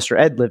and Mr.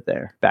 Ed lived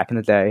there back in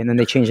the day. And then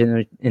they changed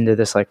it into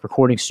this like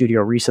recording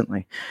studio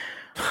recently.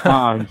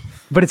 But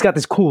it's got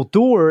this cool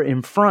door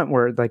in front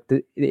where like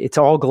it's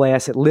all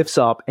glass. It lifts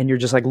up and you're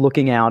just like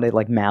looking out at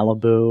like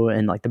Malibu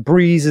and like the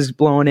breeze is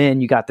blowing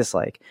in. You got this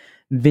like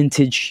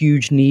vintage,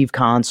 huge Neve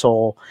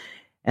console.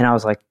 And I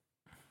was like,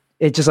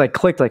 it just like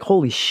clicked like,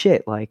 holy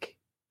shit. Like,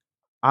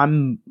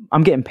 I'm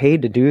getting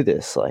paid to do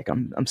this. Like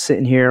I'm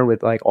sitting here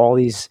with like all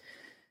these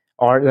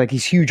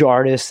these huge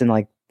artists and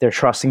like they're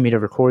trusting me to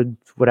record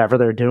whatever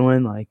they're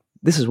doing. Like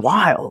this is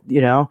wild,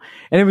 you know?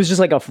 And it was just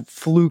like a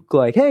fluke,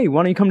 like, "Hey,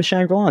 why don't you come to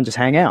Shangri-La and just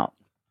hang out?"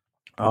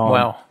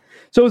 Wow.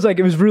 So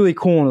it was really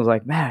cool. And it was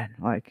like, man,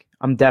 like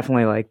I'm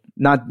definitely like,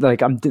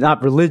 I'm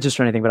not religious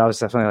or anything, but I was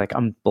definitely like,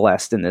 I'm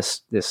blessed in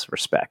this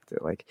respect.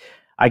 Like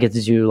I get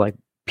to do like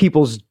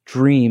people's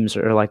dreams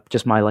or like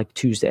just my like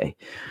Tuesday.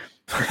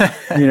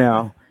 You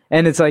know,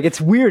 and it's like,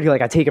 it's weird.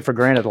 Like I take it for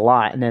granted a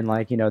lot. And then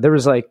like, you know, there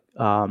was like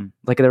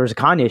there was a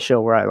Kanye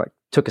show where I like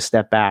took a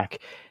step back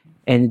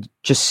and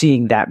just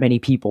seeing that many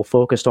people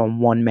focused on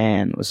one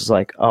man was just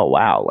like, oh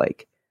wow,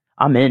 like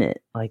I'm in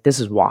it. Like this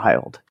is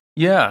wild.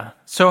 Yeah.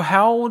 So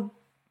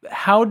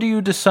how do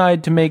you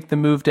decide to make the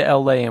move to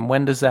LA and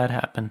when does that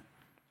happen?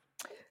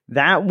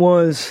 That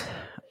was,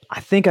 I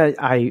think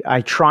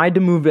I tried to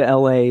move to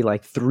LA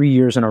like 3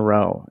 years in a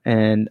row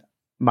and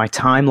my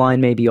timeline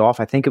may be off.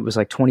 I think it was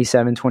like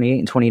 27, 28,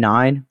 and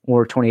 29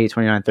 or 28,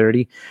 29,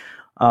 30.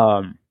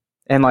 And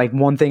like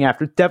one thing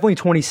after, definitely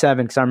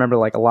 27, because I remember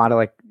like a lot of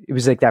like, it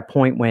was like that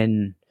point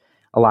when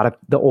a lot of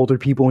the older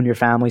people in your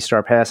family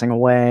start passing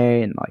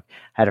away and like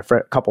had a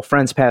couple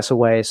friends pass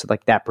away. So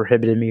like that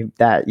prohibited me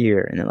that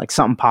year. And then like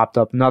something popped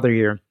up another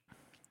year.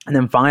 And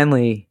then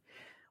finally,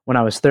 when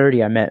I was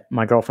 30, I met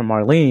my girlfriend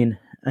Marlene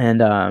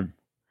and I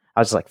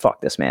was like,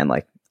 fuck this, man.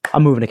 Like,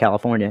 I'm moving to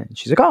California. And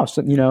she's like, oh,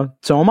 so, you know,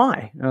 so am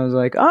I. And I was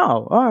like,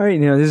 oh, all right.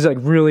 You know, this is like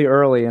really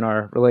early in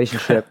our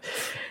relationship.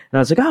 And I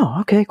was like, oh,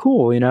 okay,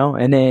 cool. You know,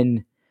 and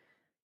then,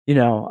 you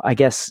know, I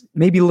guess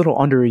maybe a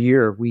little under a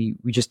year, we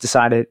just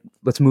decided,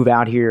 let's move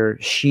out here.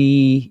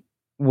 She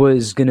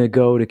was going to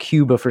go to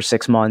Cuba for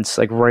 6 months,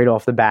 like right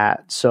off the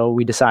bat. So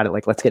we decided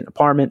like, let's get an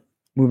apartment,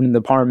 move into the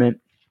apartment.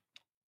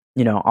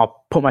 You know,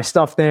 I'll put my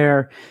stuff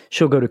there.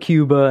 She'll go to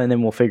Cuba and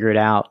then we'll figure it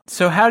out.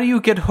 So how do you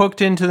get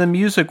hooked into the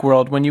music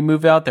world when you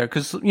move out there?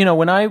 Because, you know,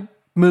 when I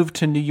moved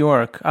to New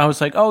York, I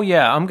was like, oh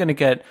yeah, I'm going to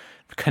get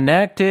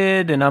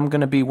connected and I'm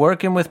going to be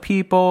working with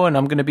people and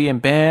I'm going to be in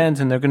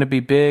bands and they're going to be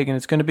big and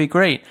it's going to be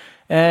great.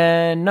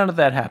 And none of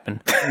that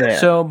happened. Yeah.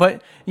 So,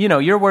 but, you know,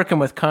 you're working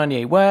with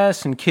Kanye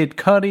West and Kid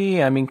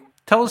Cudi. I mean,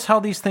 tell us how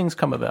these things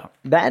come about.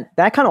 That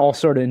kind of all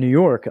started in New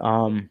York.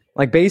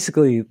 Like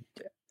basically,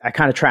 I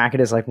kind of track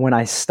it as like when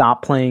I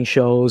stopped playing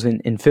shows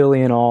in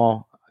Philly and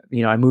all,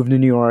 you know, I moved to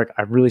New York.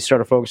 I really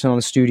started focusing on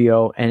the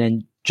studio and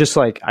then just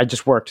like, I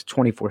just worked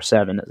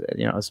 24/7,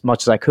 you know, as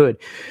much as I could.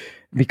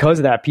 Because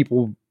of that,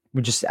 people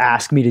would just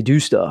ask me to do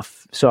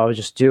stuff. So I would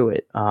just do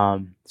it.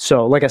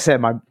 So like I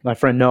said, my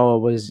friend Noah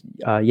was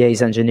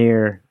Ye's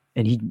engineer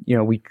and he, you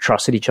know, we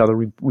trusted each other.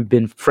 We've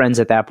been friends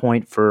at that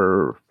point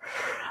for,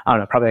 I don't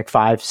know, probably like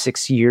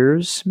 5-6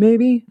 years,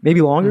 maybe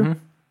longer.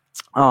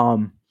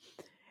 And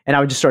I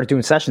would just start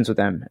doing sessions with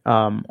them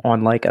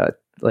on like a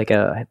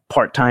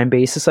part-time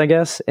basis, I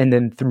guess. And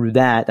then through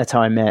that, that's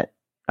how I met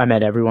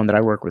everyone that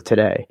I work with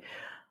today.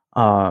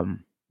 And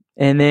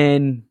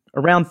then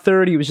around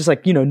 30, it was just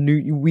like, you know,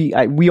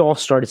 we all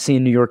started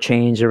seeing New York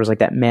change. There was like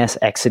that mass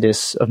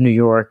exodus of New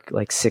York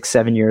like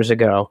 6-7 years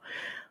ago,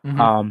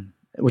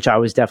 which I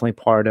was definitely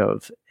part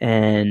of.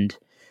 And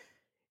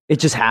it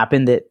just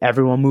happened that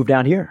everyone moved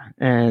out here.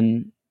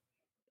 And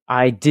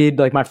I did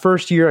like my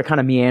first year, I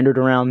kind of meandered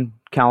around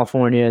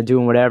California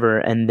doing whatever.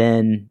 And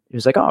then it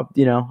was like, oh,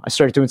 you know, I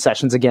started doing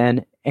sessions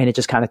again and it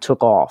just kind of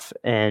took off.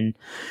 And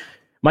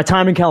my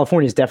time in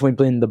California has definitely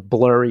been the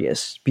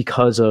blurriest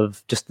because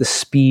of just the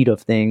speed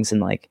of things. And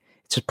like,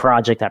 it's just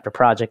project after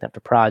project after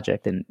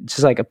project. And it's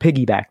just like a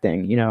piggyback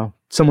thing, you know,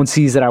 someone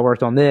sees that I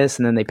worked on this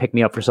and then they pick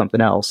me up for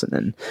something else. And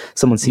then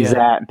someone sees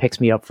that and picks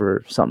me up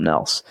for something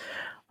else.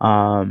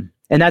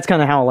 And that's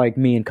kind of how like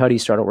me and Cudi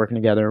started working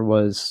together.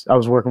 Was I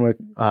was working with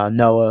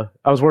Noah.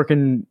 I was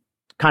working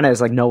kind of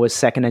as like Noah's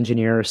second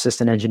engineer,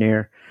 assistant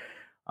engineer.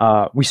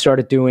 We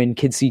started doing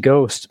Kids See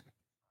Ghost,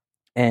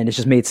 and it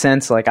just made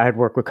sense. Like I had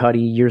worked with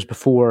Cudi years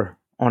before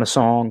on a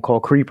song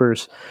called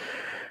Creepers.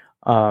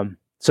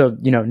 So,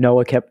 you know,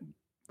 Noah kept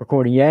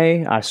recording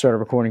Ye. I started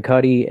recording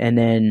Cudi, and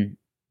then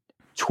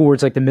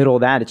towards like the middle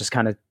of that, it just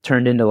kind of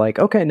turned into like,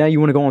 okay, now you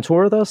want to go on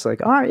tour with us?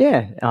 Like, all right,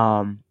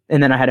 yeah.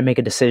 And then I had to make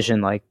a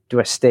decision, like, do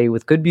I stay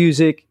with Good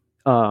Music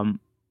in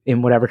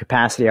whatever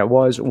capacity I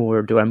was,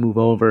 or do I move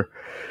over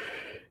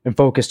and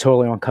focus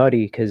totally on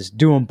Cudi? Because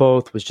doing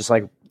both was just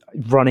like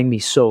running me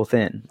so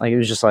thin. Like it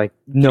was just like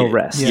no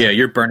rest. Yeah,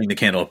 you're burning the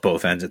candle at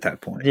both ends at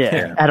that point.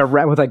 Yeah.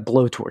 With like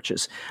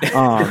blowtorches.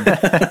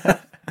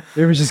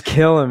 It was just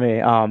killing me.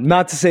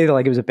 Not to say that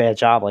like it was a bad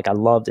job. Like I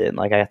loved it. And,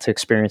 like I got to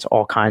experience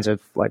all kinds of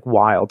like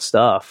wild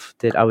stuff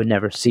that I would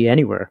never see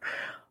anywhere.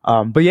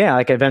 But yeah,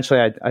 like eventually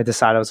I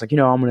decided, I was like, you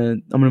know, I'm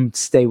gonna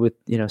stay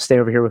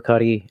over here with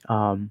Cudi.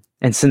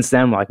 And since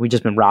then, like we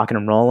just been rocking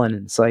and rolling,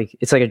 and it's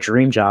like a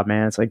dream job,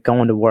 man. It's like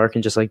going to work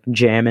and just like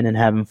jamming and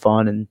having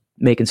fun and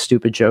making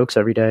stupid jokes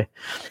every day.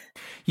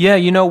 Yeah,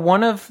 you know,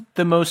 one of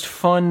the most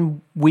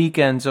fun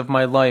weekends of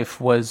my life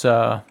was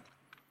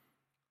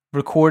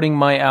recording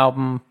my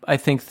album, I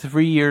think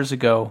 3 years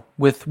ago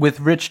with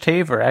Rich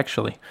Taver,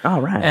 actually.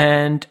 Oh, right.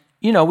 And,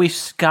 you know, we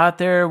got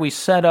there, we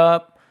set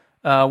up,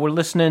 we're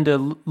listening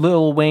to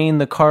Lil Wayne,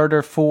 the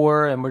Carter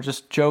 4, and we're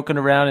just joking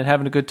around and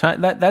having a good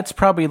time. That's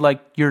probably like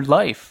your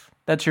life.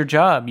 That's your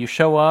job. You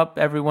show up,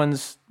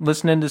 everyone's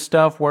listening to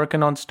stuff,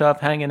 working on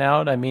stuff, hanging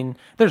out. I mean,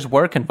 there's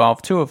work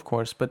involved too, of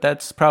course, but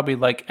that's probably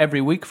like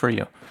every week for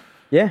you.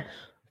 Yeah,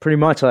 pretty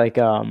much. Like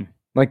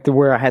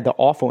where I had the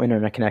awful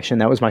internet connection,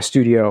 that was my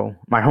studio,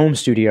 my home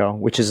studio,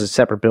 which is a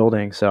separate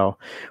building. So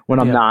when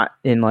I'm not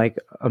in like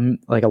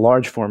a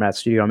large format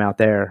studio, I'm out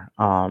there.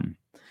 But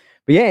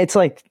yeah, it's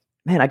like,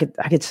 man, I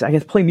get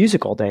to play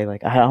music all day.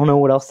 Like I don't know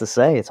what else to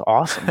say. It's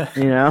awesome,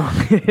 you know.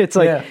 It's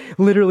like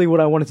literally what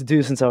I wanted to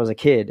do since I was a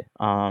kid.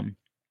 You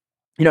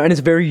know, and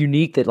it's very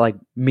unique that like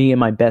me and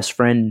my best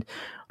friend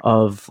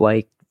of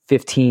like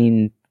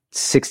 15,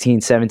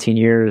 16, 17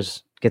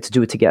 years get to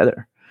do it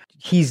together.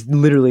 He's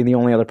literally the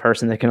only other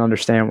person that can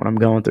understand what I'm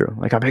going through.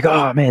 Like I'm like,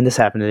 oh man, this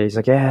happened today. He's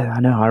like, yeah, I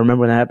know. I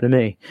remember when that happened to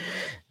me.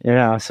 You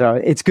know, so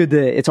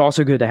it's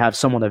also good to have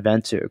someone to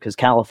vent to, because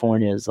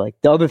California is like,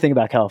 the other thing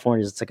about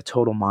California is it's like a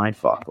total mind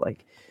fuck.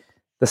 Like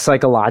the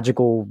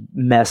psychological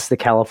mess that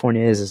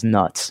California is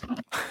nuts.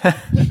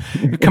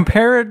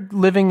 Compare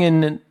living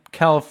in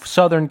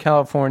Southern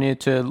California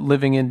to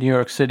living in New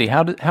York City.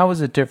 How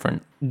is it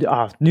different?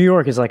 New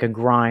York is like a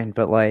grind,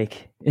 but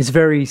like it's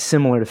very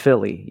similar to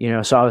Philly, you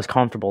know, so I was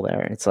comfortable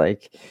there. It's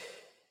like,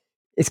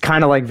 it's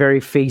kind of like very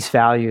face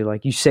value.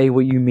 Like you say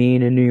what you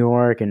mean in New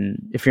York,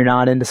 and if you're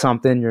not into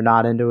something, you're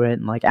not into it.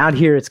 And like out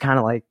here, it's kind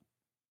of like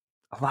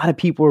a lot of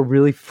people are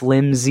really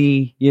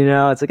flimsy, you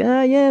know. It's like,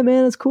 oh yeah,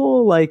 man, it's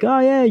cool. Like, oh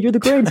yeah, you're the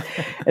greatest.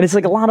 And it's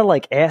like a lot of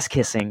like ass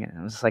kissing. And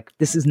I was like,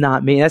 this is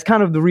not me. That's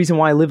kind of the reason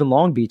why I live in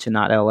Long Beach and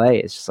not LA.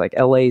 It's just like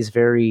LA is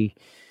very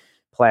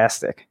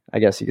plastic, I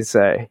guess you could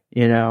say,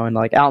 you know. And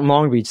like out in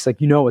Long Beach, it's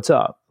like, you know what's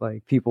up.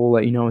 Like people will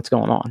let you know what's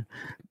going on.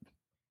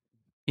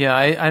 Yeah,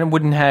 I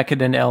wouldn't hack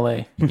it in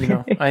LA. You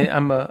know,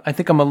 I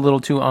think I'm a little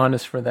too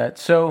honest for that.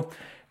 So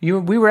we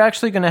were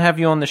actually going to have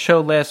you on the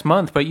show last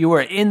month, but you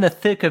were in the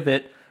thick of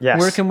it,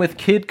 working with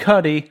Kid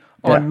Cudi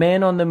on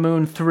Man on the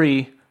Moon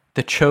 3,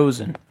 The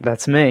Chosen.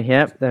 That's me.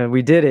 Yep,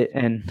 we did it,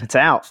 and it's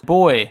out.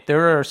 Boy,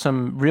 there are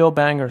some real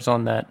bangers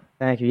on that.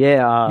 Thank you.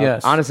 Yeah.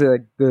 Yes. Honestly,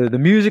 like the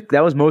music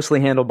that was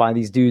mostly handled by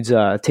these dudes.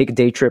 Take a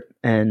Day Trip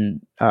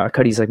and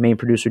Cudi's like main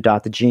producer,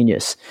 Dot the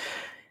Genius.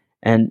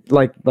 And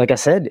like I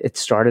said, it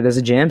started as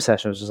a jam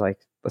session. It was just like,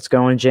 let's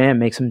go and jam,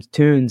 make some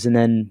tunes. And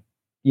then,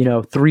 you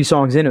know, 3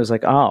 songs in, it was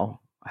like, oh,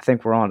 I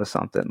think we're on to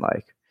something.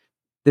 Like,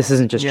 this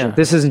isn't just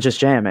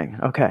jamming.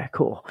 Okay,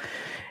 cool.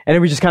 And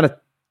then we just kind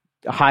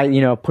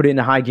of put it in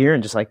a high gear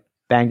and just like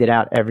banged it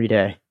out every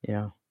day, you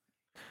know.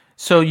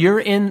 So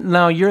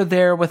you're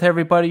there with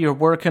everybody, you're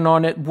working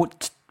on it.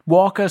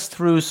 walk us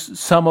through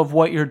some of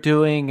what you're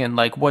doing and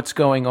like what's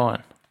going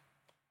on?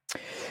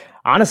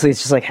 Honestly, it's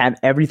just like have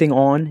everything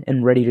on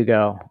and ready to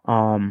go.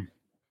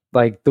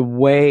 Like the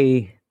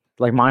way,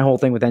 like my whole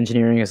thing with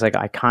engineering is like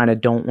I kind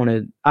of don't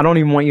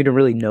even want you to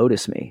really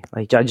notice me.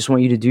 Like I just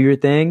want you to do your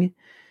thing,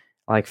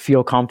 like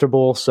feel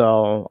comfortable.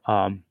 So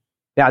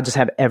yeah, I just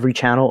have every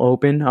channel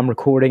open. I'm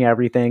recording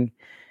everything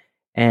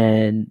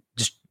and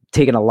just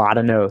taking a lot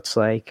of notes.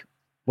 Like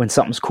when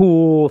something's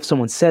cool, if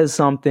someone says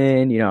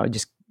something,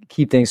 just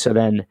keep things. So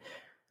then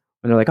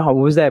when they're like, oh, what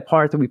was that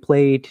part that we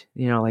played?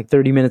 Like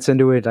 30 minutes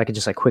into it, I could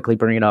just like quickly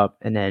bring it up.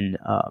 And then,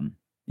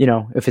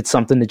 if it's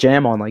something to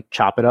jam on, like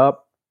chop it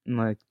up and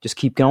like just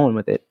keep going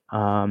with it.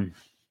 Yeah,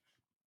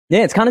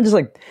 it's kind of just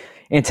like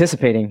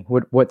anticipating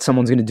what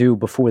someone's going to do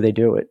before they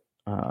do it.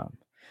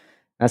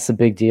 That's the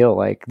big deal.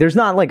 Like there's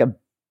not like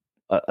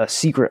a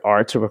secret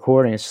art to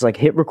recording. It's just like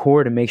hit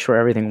record and make sure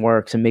everything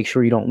works and make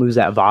sure you don't lose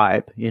that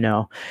vibe.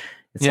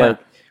 It's like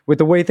with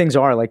the way things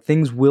are, like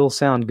things will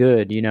sound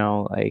good.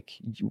 Like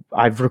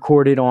I've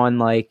recorded on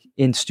like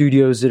in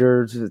studios that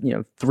are,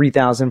 $3,000,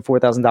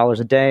 $4,000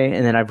 a day.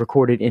 And then I've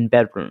recorded in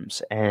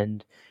bedrooms.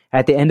 And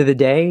at the end of the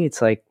day,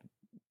 it's like,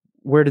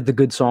 where did the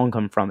good song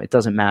come from? It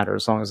doesn't matter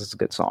as long as it's a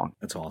good song.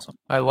 That's awesome.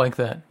 I like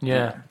that.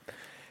 Yeah.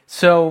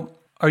 So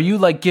are you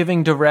like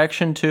giving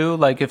direction too?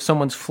 Like if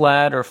someone's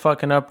flat or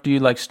fucking up, do you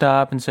like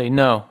stop and say,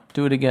 no,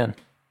 do it again?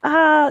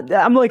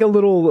 I'm like a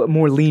little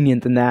more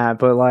lenient than that,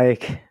 but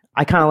like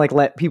I kind of like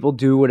let people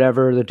do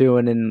whatever they're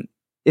doing. And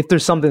if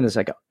there's something that's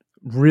like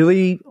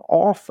really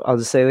off, I'll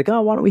just say like,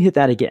 oh, why don't we hit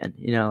that again?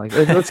 Like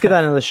let's get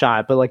that another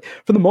shot. But like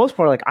for the most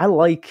part, like I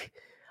like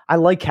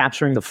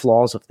capturing the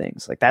flaws of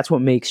things. Like that's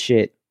what makes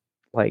shit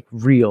like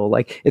real.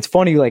 Like it's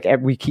funny, like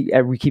we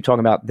keep talking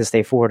about This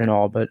Day Forward and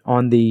all, but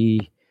on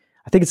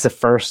I think it's the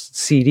first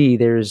CD,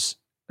 there's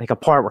like a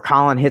part where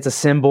Colin hits a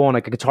cymbal and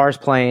like a guitar's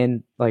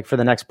playing like for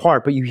the next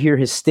part, but you hear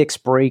his sticks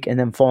break and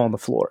then fall on the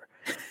floor.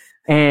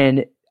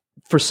 And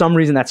for some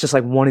reason, that's just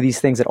like one of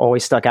these things that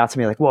always stuck out to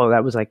me. Like, whoa,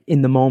 that was like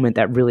in the moment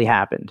that really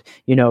happened.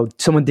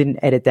 Someone didn't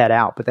edit that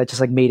out, but that just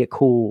like made it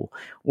cool.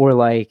 Or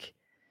like,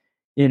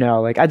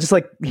 like I just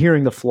like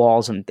hearing the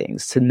flaws and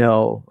things to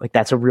know like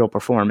that's a real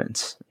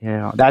performance.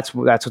 That's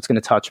what's going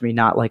to touch me,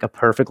 not like a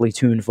perfectly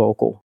tuned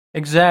vocal.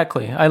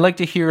 Exactly. I like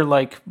to hear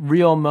like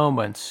real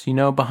moments,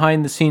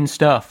 behind the scenes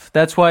stuff.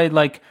 That's why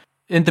like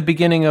in the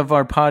beginning of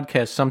our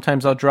podcast,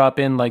 sometimes I'll drop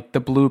in like the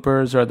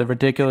bloopers or the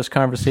ridiculous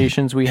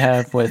conversations we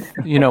have with,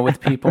 with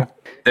people.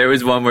 There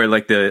was one where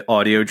like the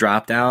audio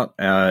dropped out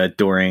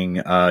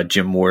during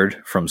Jim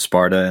Ward from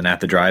Sparta and At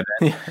the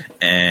Drive-In,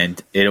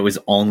 and it was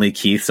only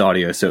Keith's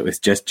audio. So it was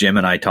just Jim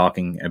and I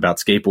talking about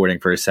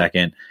skateboarding for a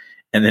second.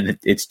 And then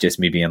it's just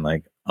me being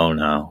like, oh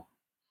no.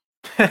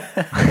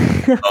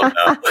 Oh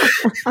no.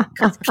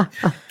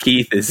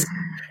 Keith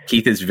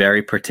is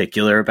very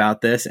particular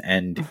about this,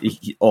 and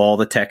all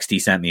the text he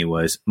sent me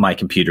was, my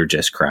computer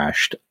just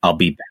crashed, I'll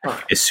be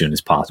back as soon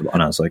as possible.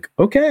 And I was like,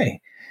 okay.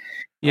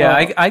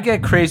 Yeah, I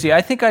get crazy.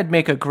 I think I'd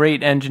make a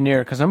great engineer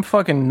because I'm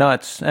fucking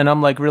nuts and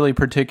I'm like really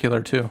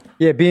particular too.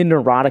 Yeah, being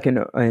neurotic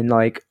and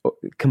like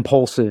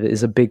compulsive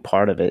is a big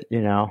part of it,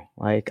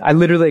 Like I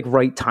literally like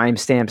write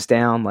timestamps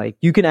down. Like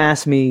you can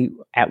ask me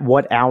at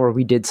what hour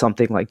we did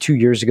something like 2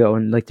 years ago,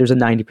 and like there's a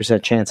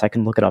 90% chance I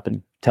can look it up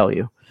and tell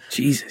you.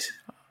 Jesus.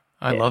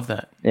 I love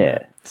that. Yeah.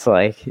 It's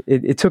like,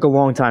 it took a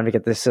long time to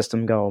get this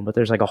system going, but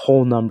there's like a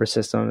whole number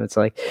system. It's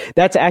like,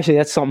 that's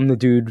something the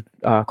dude,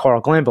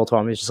 Carl Glanville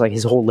taught me. It's just like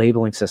his whole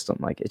labeling system.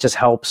 Like it just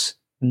helps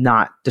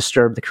not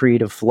disturb the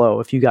creative flow.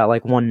 If you got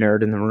like one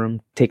nerd in the room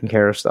taking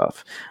care of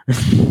stuff.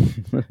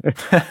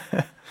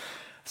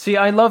 See,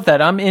 I love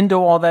that. I'm into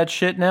all that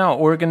shit now.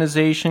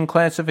 Organization,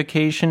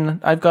 classification.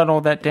 I've got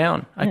all that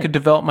down. Yeah. I could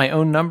develop my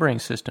own numbering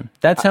system.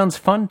 That sounds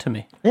fun to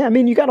me. Yeah. I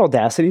mean, you got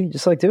Audacity,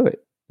 just like do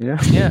it.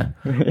 Yeah.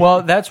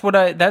 Well, that's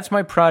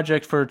my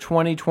project for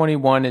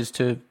 2021 is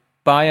to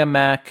buy a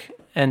Mac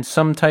and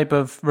some type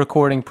of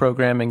recording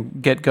program and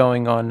get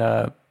going on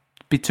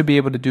to be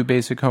able to do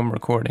basic home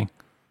recording.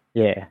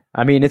 Yeah.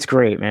 I mean, it's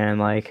great, man.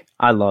 Like,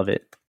 I love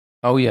it.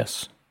 Oh,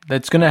 yes.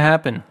 That's going to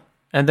happen.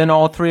 And then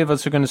all three of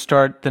us are going to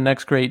start the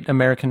next great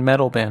American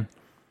metal band.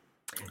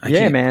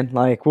 Yeah, man.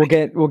 Like we'll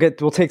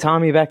take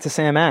Tommy back to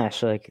Sam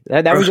Ash. Like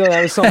that was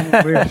something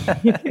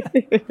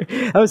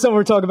that was something we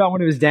were talking about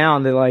when he was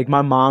down. That like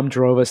my mom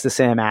drove us to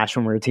Sam Ash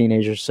when we were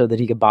teenagers so that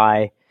he could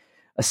buy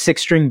a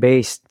 6-string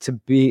bass to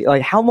be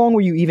like. How long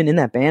were you even in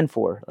that band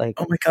for? Like,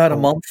 oh my god, a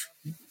month,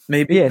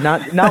 maybe. Yeah,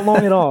 not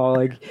long at all.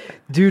 Like,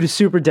 dude is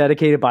super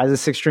dedicated, buys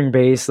a 6-string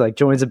bass, like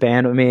joins a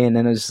band with me, and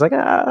then it's just like,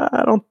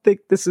 I don't think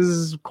this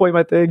is quite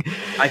my thing.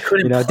 I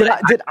couldn't.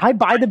 Did I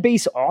buy the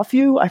bass off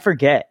you? I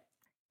forget.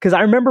 Because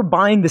I remember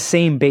buying the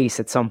same bass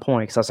at some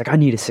point because I was like, I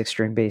need a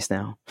 6-string bass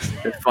now.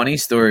 The funny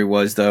story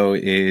was, though,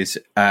 is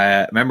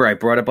remember I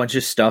brought a bunch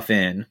of stuff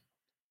in.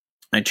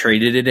 I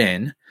traded it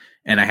in,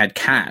 and I had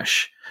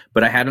cash.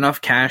 But I had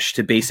enough cash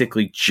to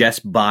basically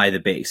just buy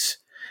the bass.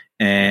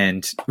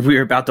 And we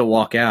were about to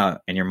walk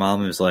out, and your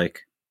mom was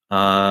like,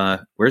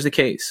 where's the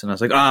case? And I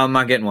was like, oh, I'm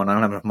not getting one. I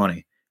don't have enough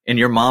money. and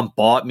your mom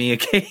bought me a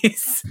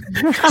case.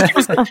 She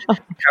was like,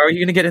 how are you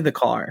going to get in the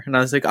car? And I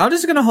was like, I'm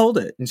just going to hold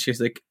it. And she was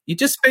like, you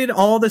just spent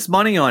all this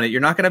money on it. You're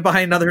not going to buy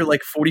another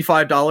like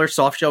 $45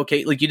 soft shell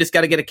case. Like, you just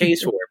got to get a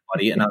case for it,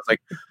 buddy. And I was like,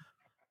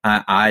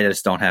 I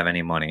just don't have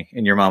any money.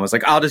 And your mom was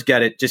like, I'll just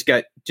get it. Just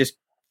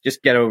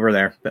get over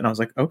there. And I was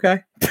like,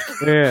 okay.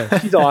 Yeah,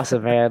 she's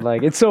awesome, man.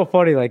 Like, it's so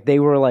funny. Like, they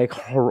were like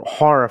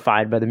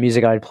horrified by the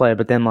music I'd play,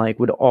 but then like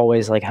would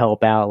always like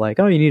help out. Like,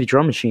 oh, you need a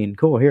drum machine?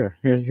 Cool.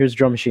 Here's a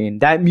drum machine.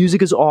 That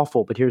music is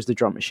awful, but here's the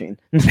drum machine.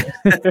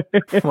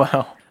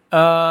 Wow.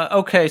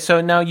 Okay, so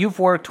now you've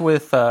worked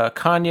with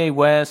Kanye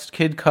West,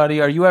 Kid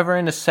Cudi. Are you ever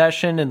in a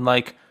session and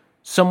like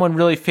someone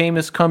really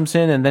famous comes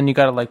in and then you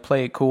got to like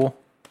play it cool?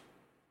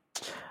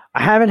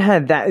 I haven't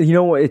had that. You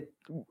know,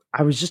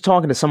 I was just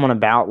talking to someone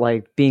about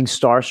like being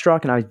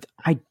starstruck, and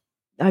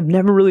I've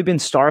never really been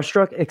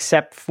starstruck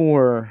except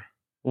for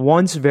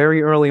once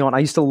very early on. I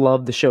used to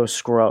love the show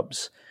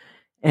Scrubs,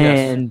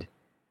 and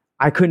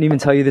I couldn't even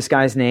tell you this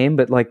guy's name,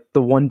 but like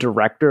the one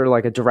director,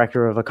 like a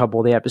director of a couple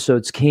of the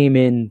episodes, came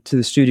in to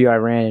the studio I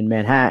ran in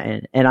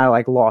Manhattan, and I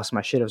like lost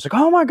my shit. I was like,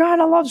 "Oh my God,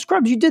 I love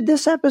Scrubs! You did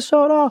this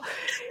episode!" Oh,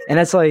 and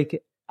it's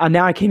like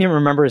now I can't even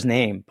remember his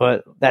name,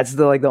 but that's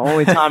the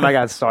only time I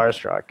got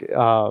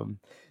starstruck.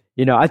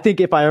 You know, I think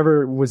if I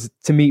ever was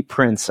to meet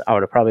Prince, I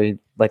would have probably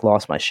like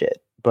lost my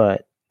shit,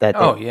 but.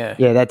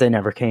 That day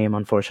never came,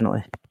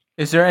 unfortunately.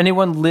 Is there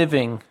anyone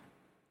living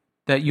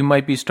that you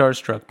might be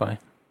starstruck by?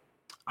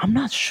 I'm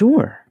not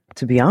sure,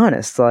 to be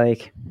honest.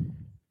 Like,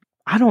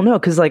 I don't know,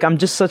 because like I'm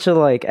just such a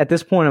like at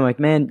this point I'm like,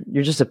 man,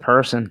 you're just a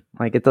person.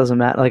 Like, it doesn't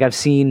matter. Like, I've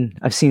seen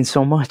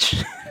so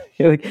much.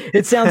 Like,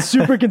 it sounds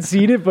super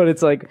conceited, but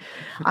it's like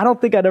I don't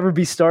think I'd ever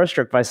be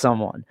starstruck by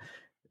someone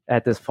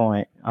at this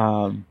point.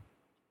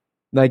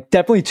 Like,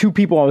 definitely two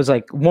people I was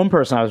like, one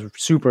person I was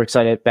super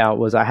excited about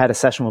was I had a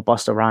session with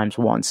Busta Rhymes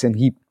once, and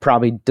he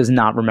probably does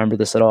not remember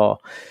this at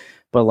all.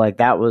 But like,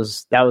 that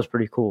was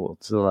pretty cool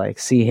to like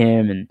see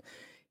him, and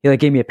he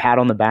like gave me a pat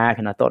on the back,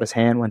 and I thought his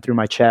hand went through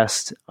my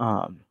chest.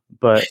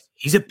 But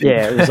he's a big,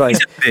 it was like,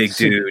 he's a big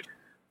dude.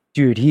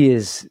 Dude, he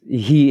is,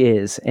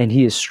 and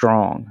he is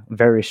strong,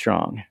 very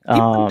strong. He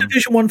played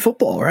Division I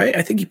football, right?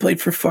 I think he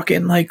played for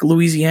fucking like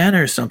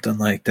Louisiana or something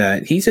like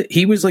that.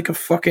 He was like a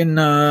fucking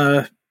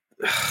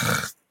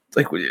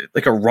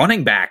like a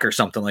running back or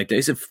something like that.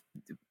 He's a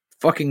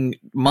fucking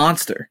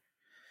monster.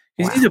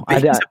 He's a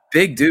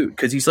big dude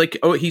because he's like,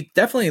 he's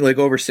definitely like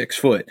over 6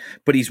 foot,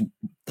 but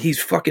he's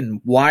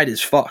fucking wide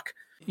as fuck.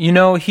 You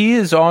know, he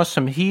is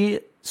awesome. He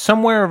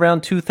somewhere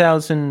around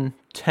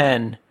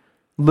 2010,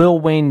 Lil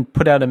Wayne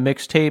put out a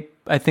mixtape.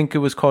 I think it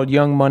was called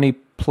Young Money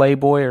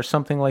Playboy or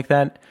something like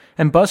that.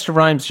 And Busta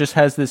Rhymes just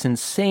has this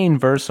insane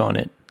verse on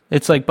it.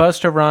 It's like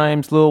Busta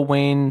Rhymes, Lil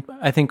Wayne,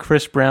 I think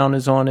Chris Brown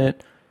is on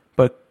it,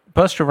 but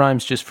Busta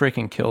Rhymes just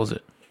freaking kills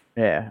it.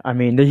 Yeah, I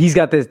mean, he's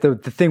got this. The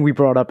thing we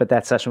brought up at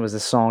that session was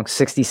this song,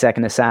 60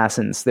 Second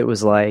Assassins, that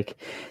was like,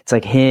 it's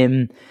like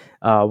him,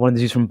 one of the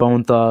dudes from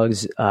Bone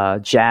Thugs,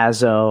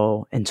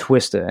 Jazzo, and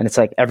Twista. And it's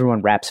like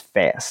everyone raps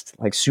fast,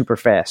 like super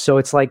fast. So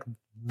it's like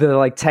the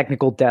like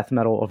technical death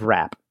metal of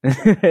rap.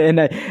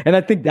 and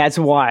I think that's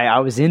why I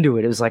was into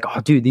it. It was like,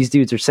 oh, dude, these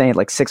dudes are saying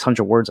like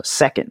 600 words a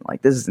second.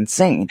 Like, this is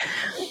insane.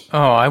 Oh,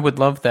 I would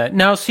love that.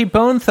 Now, see,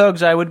 Bone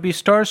Thugs, I would be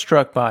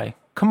starstruck by.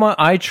 Come on,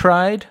 I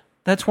Tried.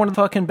 That's one of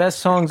the fucking best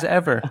songs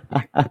ever.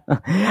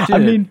 I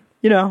mean,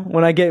 you know,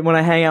 when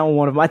I hang out with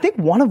one of them, I think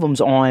one of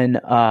them's on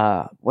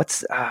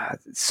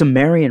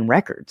Sumerian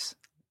Records.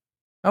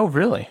 Oh,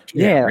 really?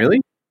 Yeah,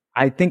 really?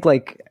 I think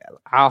like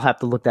I'll have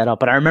to look that up,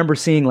 but I remember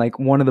seeing like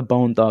one of the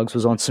Bone Thugs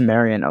was on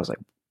Sumerian. I was like,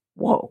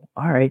 whoa,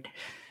 all right.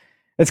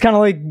 It's kind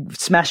of like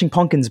Smashing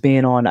Pumpkins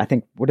being on, I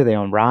think, what are they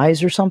on,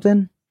 Rise or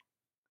something?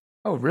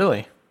 Oh,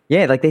 really?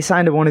 Yeah, like they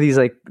signed to one of these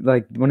like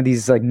one of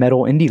these like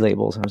metal indie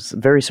labels. I was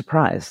very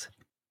surprised.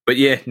 But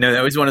yeah, no,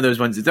 that was one of those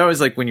ones. That was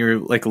like when you were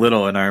like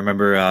little, and I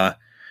remember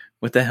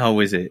what the hell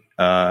was it?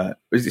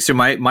 So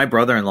my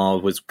brother-in-law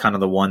was kind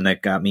of the one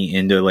that got me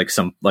into like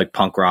some like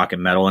punk rock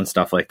and metal and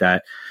stuff like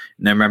that.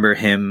 And I remember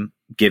him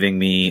giving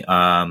me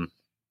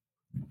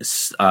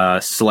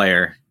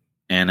Slayer,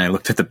 and I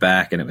looked at the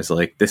back, and it was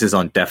like, this is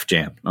on Def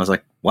Jam. I was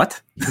like, what?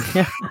 It's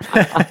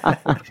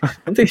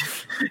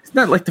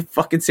not like the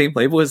fucking same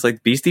label as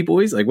like Beastie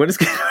Boys. Like, what's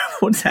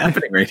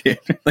happening right here?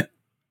 Like,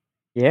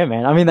 yeah,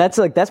 man. I mean,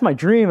 that's my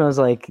dream. I was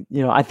like,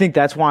 you know, I think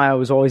that's why I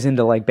was always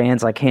into like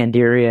bands like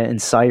Candiria and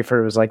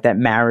Cypher. It was like that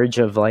marriage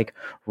of like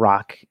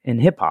rock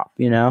and hip hop,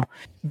 you know?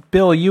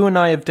 Bill, you and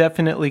I have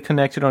definitely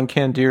connected on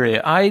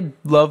Candiria. I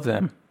love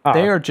them.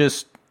 They are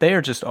just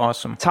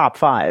awesome. Top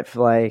 5,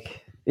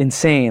 like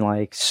insane.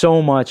 Like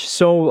so much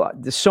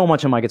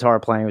of my guitar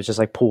playing was just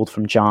like pulled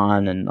from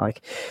John, and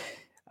like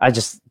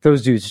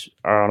those dudes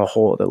are on a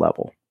whole other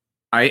level.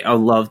 I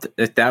loved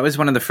it. That was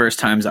one of the first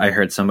times I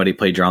heard somebody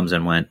play drums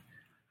and went,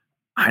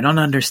 I don't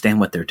understand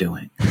what they're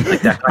doing.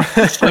 Like, that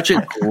guy's such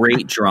a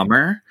great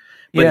drummer,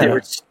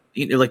 but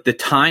like the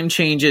time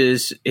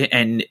changes,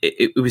 and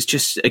it was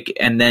just like,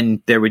 and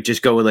then there would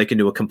just go like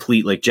into a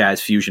complete like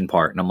jazz fusion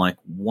part, and I'm like,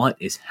 what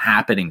is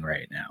happening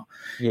right now?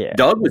 Yeah,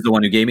 Doug was the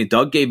one who gave me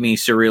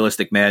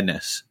Surrealistic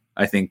Madness.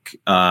 I think it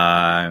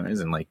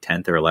was in like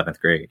 10th or 11th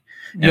grade.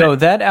 And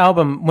that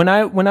album, when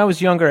I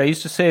was younger, I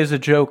used to say as a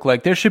joke,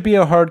 like, there should be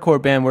a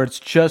hardcore band where it's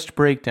just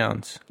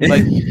breakdowns.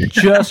 Like,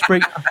 just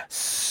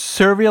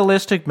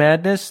Surrealistic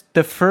Madness,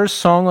 the first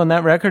song on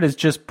that record is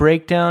just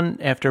breakdown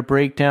after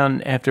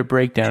breakdown after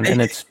breakdown,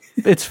 and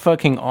it's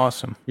fucking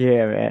awesome.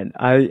 Yeah, man.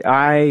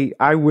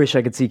 I wish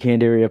I could see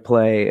Candiria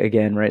play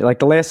again, right? Like,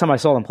 the last time I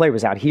saw them play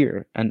was out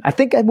here, and I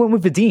think I went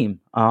with Vadim.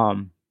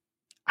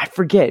 I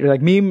forget,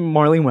 like, me and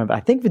Marlene went, but I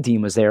think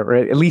Vadim was there, or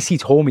at least he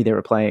told me they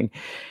were playing.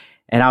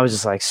 And I was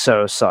just like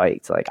so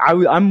psyched. Like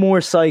I'm more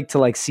psyched to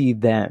like see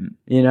them,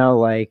 you know,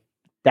 like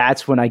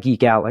that's when I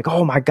geek out. Like,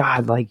 oh my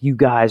God, like you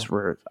guys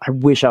were, I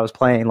wish I was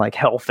playing like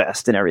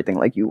Hellfest and everything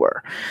like you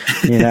were,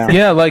 you know?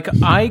 Yeah. Like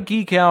I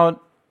geek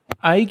out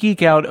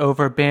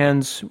over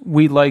bands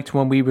we liked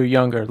when we were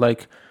younger.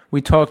 Like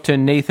we talked to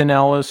Nathan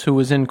Ellis, who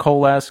was in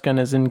Kolask and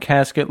is in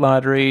Casket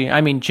Lottery. I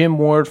mean, Jim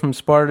Ward from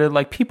Sparta,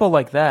 like people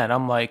like that.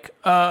 I'm like,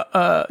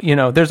 you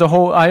know, there's a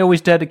whole, I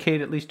always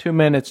dedicate at least 2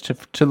 minutes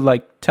to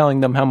like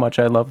telling them how much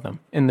I love them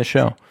in the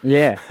show.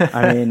 Yeah.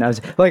 I mean, I was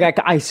like,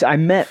 I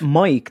met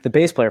Mike, the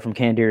bass player from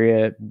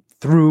Candiria,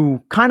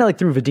 through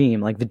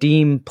Vadim. Like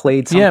Vadim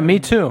played something. Yeah, me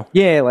too.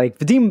 Yeah. Like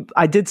Vadim,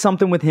 I did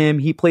something with him.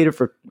 He played it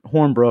for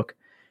Hornbrook.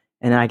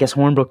 And I guess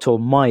Hornbrook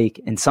told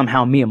Mike, and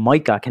somehow me and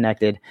Mike got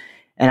connected.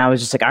 And I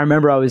was just like, I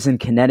remember I was in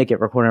Connecticut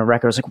recording a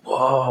record. I was like,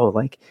 whoa,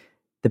 like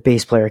the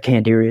bass player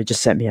Candiria just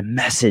sent me a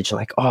message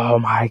like, oh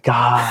my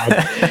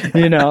God,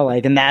 you know,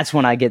 like, and that's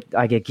when I get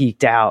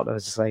geeked out. I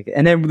was just like,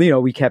 and then, you know,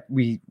 we kept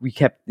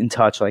in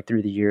touch like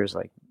through the years,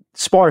 like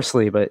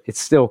sparsely, but it's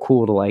still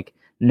cool to like,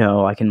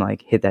 know I can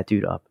like hit that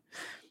dude up.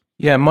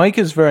 Yeah. Mike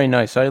is very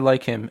nice. I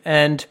like him.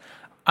 And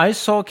I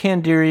saw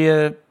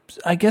Candiria,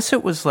 I guess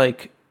it was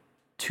like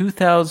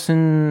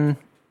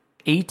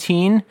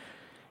 2018.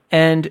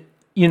 And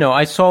you know,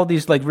 I saw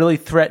these like really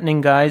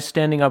threatening guys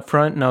standing up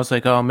front, and I was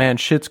like, oh man,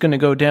 shit's gonna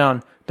go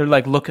down. They're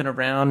like looking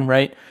around,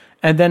 right?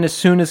 And then as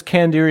soon as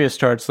Candiria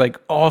starts, like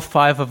all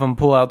 5 of them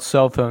pull out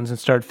cell phones and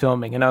start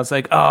filming. And I was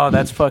like, oh,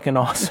 that's fucking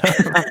awesome.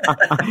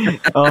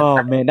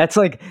 Oh man, that's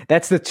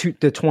the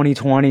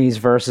 2020s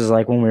versus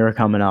like when we were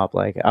coming up.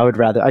 Like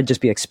I'd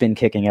just be like spin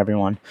kicking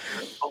everyone.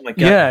 Oh my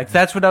God. Yeah,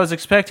 that's what I was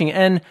expecting.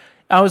 And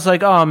I was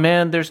like, oh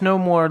man, there's no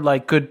more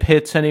like good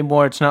pits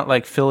anymore. It's not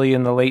like Philly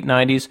in the late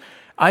 90s.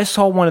 I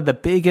saw one of the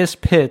biggest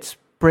pits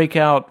break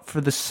out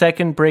for the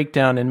second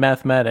breakdown in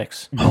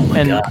mathematics. Oh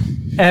my God.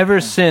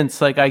 Ever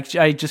since, like,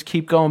 I just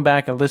keep going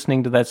back and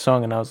listening to that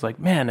song, and I was like,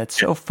 man, it's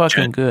so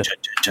fucking good.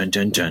 Oh,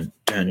 man.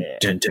 Oh,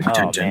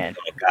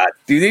 God.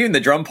 Dude, even the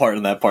drum part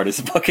on that part is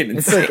fucking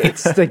insane.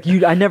 It's like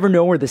I never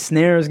know where the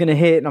snare is going to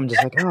hit, and I'm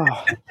just like,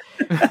 oh.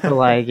 But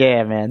like,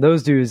 yeah, man,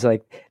 those dudes,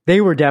 like,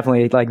 they were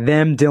definitely, like,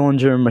 them,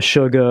 Dillinger,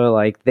 Meshuggah,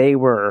 like, they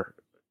were,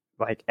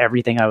 like,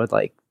 everything I would,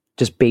 like,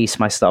 just base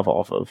my stuff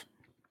off of.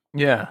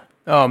 Yeah.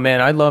 Oh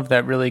man, I love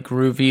that really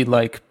groovy,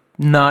 like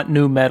not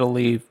new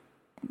metal-y,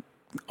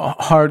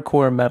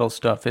 hardcore metal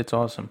stuff. It's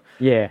awesome.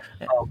 Yeah.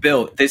 Oh,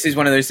 Bill, this is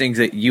one of those things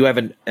that you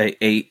have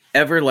a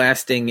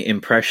everlasting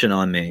impression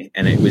on me,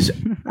 and it was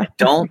I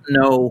don't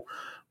know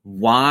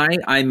why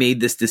I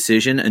made this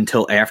decision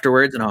until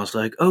afterwards, and I was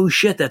like, oh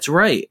shit, that's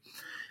right.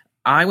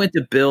 I went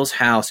to Bill's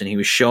house, and he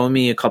was showing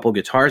me a couple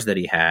guitars that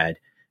he had,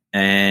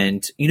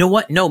 and you know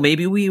what? No,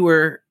 maybe we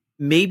were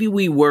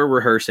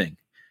rehearsing.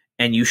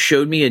 And you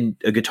showed me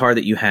a guitar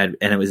that you had,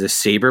 and it was a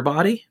Saber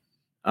body.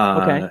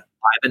 Okay.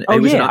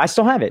 I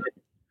still have it.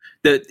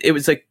 It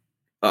was like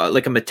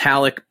a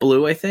metallic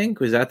blue, I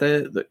think. Was that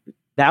the?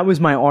 That was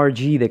my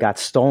RG that got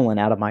stolen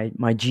out of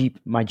my Jeep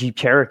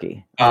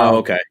Cherokee. Oh,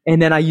 okay.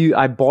 And then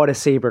I bought a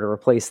Saber to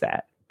replace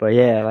that. But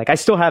yeah, like I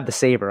still have the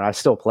Saber. I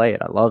still play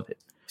it. I love it.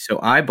 So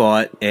I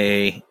bought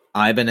a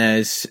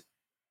Ibanez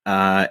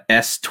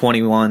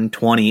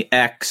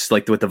S2120X,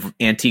 like with the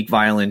antique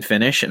violin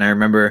finish, and I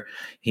remember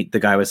the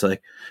guy was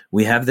like,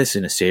 we have this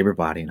in a Saber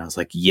body, and I was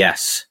like,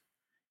 yes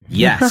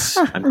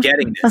I'm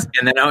getting this.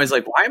 And then I was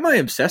like, why am I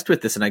obsessed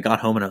with this? And I got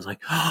home and I was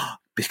like, oh,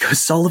 because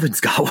Sullivan's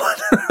got one.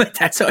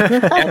 That's how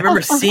I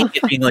remember seeing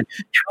it, being like,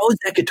 how is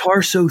that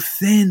guitar so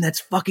thin? That's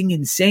fucking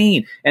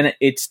insane. And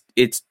it's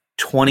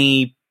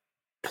 20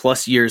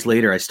 plus years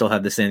later, I still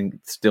have this thing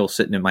still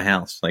sitting in my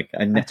house. Like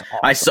awesome.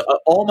 I saw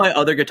all my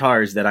other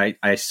guitars that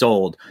I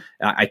sold.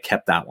 I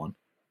kept that one.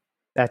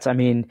 I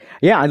think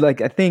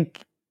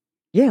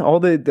all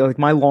the like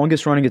my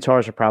longest running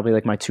guitars are probably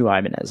like my 2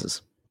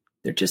 Ibanez's.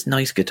 They're just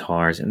nice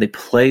guitars, and they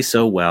play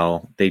so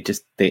well.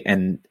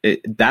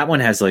 That one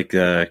has like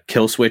a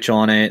kill switch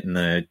on it,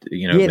 and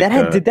did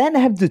that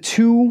have the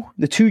two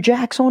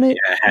jacks on it?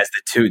 Yeah, it has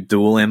the 2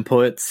 dual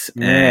inputs,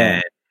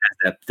 and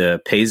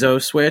the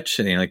piezo switch,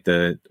 and like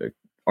the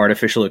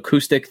artificial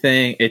acoustic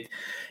thing.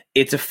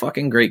 It's a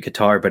fucking great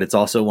guitar, but it's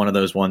also one of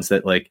those ones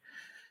that like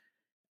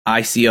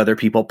I see other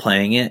people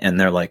playing it, and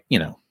they're like,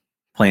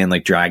 playing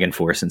like Dragon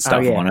Force and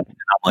stuff on it.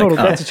 I'm like,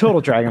 that's a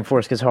total Dragon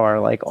Force guitar,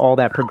 like all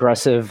that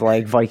progressive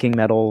like Viking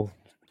metal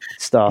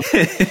stuff.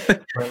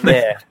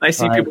 Yeah, I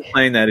see people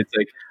playing that. It's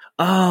like,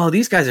 oh,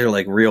 these guys are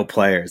like real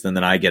players, and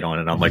then I get on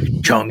it and I'm like,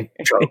 chug,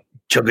 chug,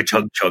 chug,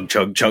 chug, chug,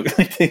 chug, chug.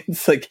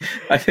 It's like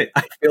I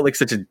feel like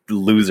such a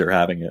loser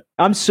having it.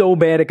 I'm so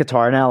bad at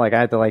guitar now. Like I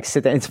have to like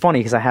sit there. It's funny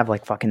because I have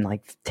like fucking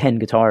like 10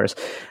 guitars.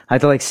 I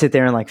have to like sit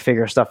there and like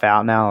figure stuff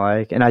out now.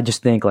 Like, and I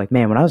just think like,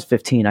 man, when I was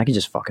 15, I could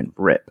just fucking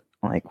rip.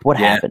 Like, what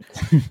happened?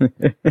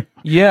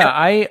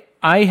 Yeah,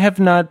 I have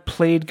not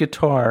played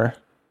guitar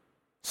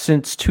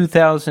since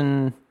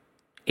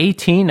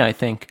 2018, I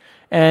think.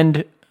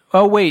 And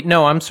oh wait,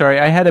 no, I'm sorry.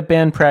 I had a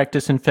band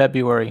practice in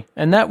February,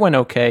 and that went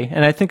okay.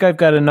 And I think I've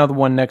got another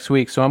one next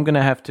week, so I'm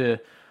gonna have to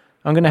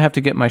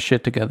get my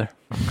shit together.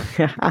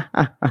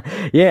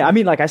 Yeah, I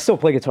mean, like I still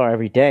play guitar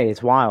every day.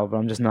 It's wild, but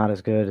I'm just not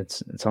as good.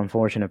 It's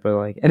unfortunate, but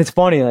like, and it's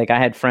funny. Like I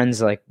had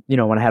friends, like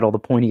when I had all the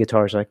pointy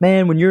guitars, like,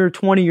 man, when you're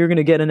 20, you're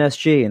gonna get an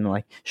SG, and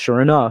like,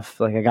 sure enough,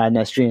 like I got an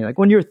SG. And like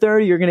when you're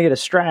 30, you're gonna get a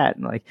Strat,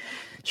 and like,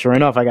 sure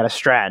enough, I got a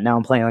Strat. Now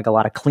I'm playing like a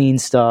lot of clean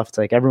stuff. It's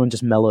like everyone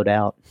just mellowed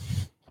out.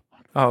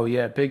 Oh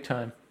yeah, big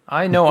time.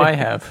 I know I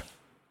have.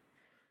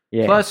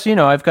 Yeah. Plus,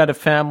 I've got a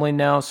family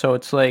now, so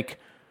it's like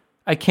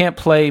I can't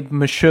play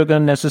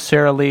Meshuggah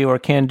necessarily or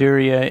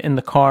Candiria in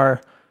the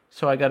car,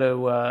 so I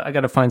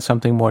gotta find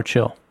something more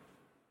chill.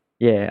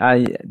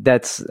 Yeah,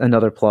 that's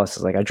another plus.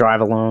 Is like I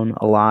drive alone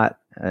a lot,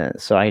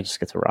 so I just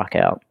get to rock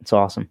out. It's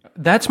awesome.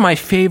 That's my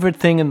favorite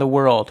thing in the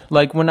world.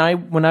 Like when I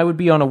would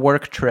be on a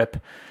work trip,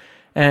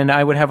 and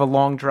I would have a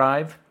long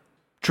drive,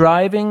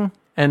 driving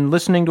and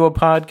listening to a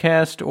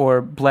podcast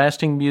or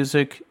blasting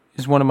music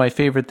is one of my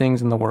favorite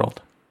things in the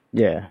world.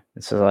 Yeah,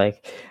 it's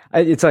like,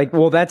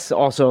 well, that's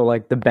also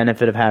like the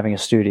benefit of having a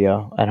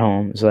studio at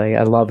home. It's like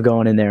I love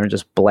going in there and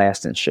just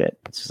blasting shit.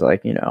 It's just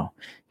like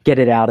get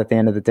it out at the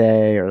end of the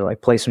day, or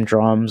like play some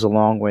drums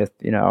along with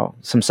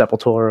some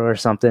Sepultura or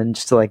something,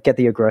 just to like get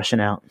the aggression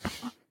out.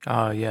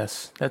 Oh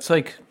yes, that's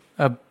like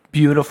a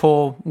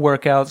beautiful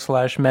workout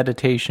 /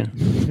 meditation.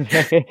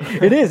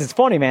 It is. It's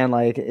funny, man.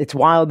 Like it's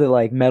wild that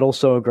like metal's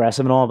so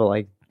aggressive and all, but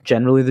like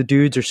generally the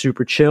dudes are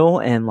super chill,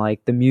 and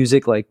like the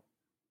music like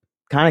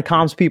kind of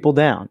calms people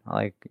down.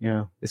 Like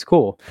it's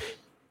cool.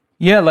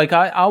 Yeah, like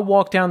I'll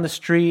walk down the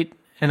street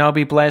and I'll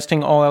be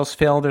blasting All Else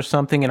Failed or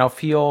something, and I'll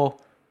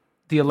feel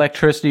the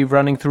electricity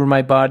running through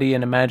my body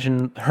and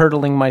imagine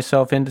hurtling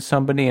myself into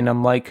somebody, and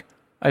I'm like,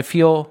 I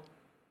feel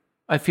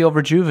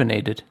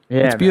rejuvenated.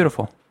 Yeah, it's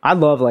beautiful. Man. I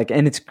love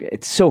and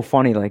it's so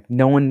funny. Like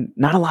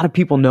not a lot of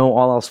people know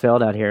All Else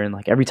Failed out here, and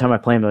like every time I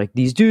play them, they're like,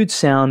 these dudes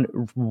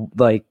sound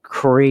like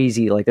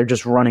crazy, like they're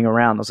just running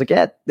around. I was like,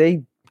 yeah,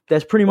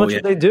 that's pretty much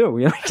what they do.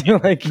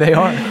 Like they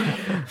are.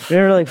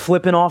 They're like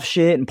flipping off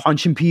shit and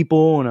punching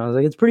people, and I was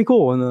like, it's pretty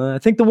cool. And I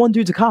think the one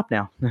dude's a cop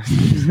now.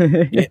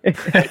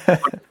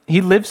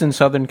 He lives in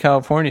Southern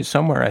California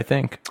somewhere, I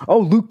think. Oh,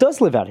 Luke does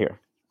live out here.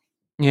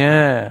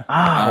 Yeah.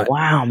 Oh,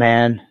 wow,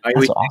 man.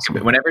 That's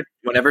awesome.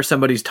 Whenever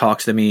somebody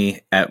talks to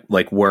me at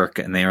like work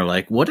and they are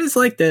like, what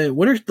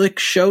are like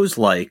shows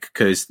like?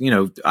 Because,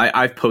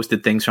 I've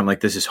posted things from like,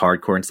 this is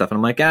hardcore and stuff. And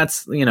I'm like,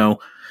 that's,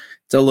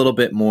 it's a little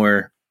bit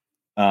more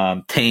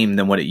tame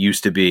than what it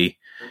used to be.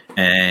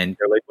 And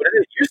they're like, what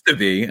did it used to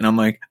be? And I'm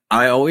like,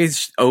 I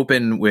always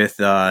open with,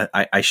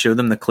 I show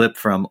them the clip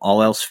from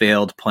All Else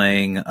Failed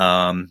playing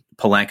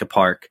Palanca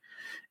Park,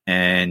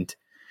 and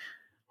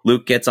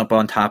Luke gets up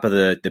on top of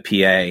the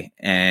PA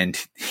and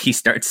he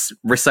starts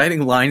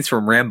reciting lines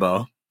from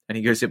Rambo, and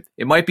he goes,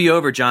 it might be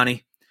over,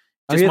 Johnny.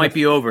 Just might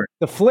be over.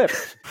 The flip.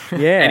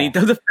 Yeah. And he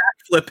does a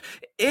backflip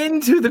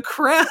into the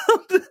crowd.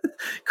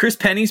 Chris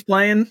Penny's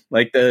playing,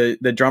 like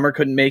the drummer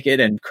couldn't make it,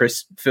 and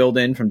Chris filled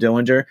in from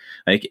Dillinger.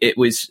 Like it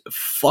was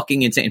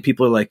fucking insane.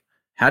 People are like,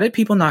 how did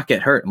people not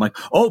get hurt? I'm like,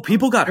 oh,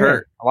 people got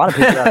hurt. A lot of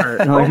people got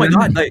hurt. Oh my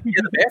God. Like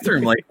the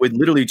bathroom, like would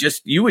literally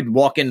you would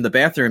walk into the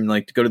bathroom,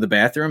 like to go to the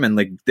bathroom, and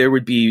like there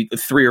would be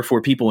 3 or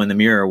 4 people in the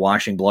mirror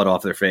washing blood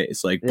off their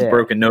face, like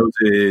broken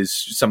noses,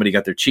 somebody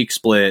got their cheek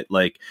split,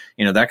 like,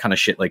 that kind of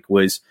shit, like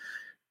was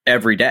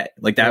every day.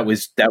 Like that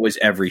was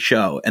every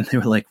show. And they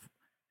were like,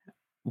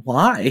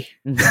 why?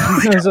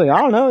 I was like, I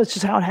don't know. It's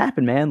just how it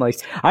happened, man. Like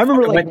I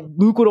remember like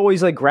Luke would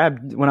always like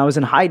grab, when I was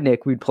in Heidnik,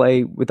 we'd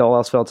play with All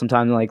Else Failed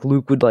sometimes, and like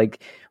Luke would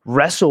like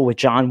wrestle with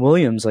John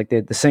Williams, like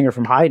the singer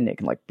from Heidnik,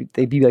 and like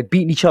they'd be like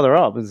beating each other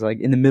up. It was like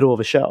in the middle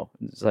of a show.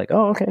 It's like,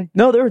 oh, okay.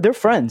 No, they're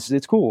friends.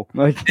 It's cool.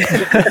 Like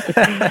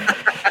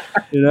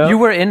You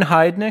were in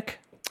Heidnik?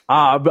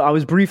 I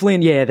was briefly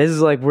in, this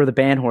is like where the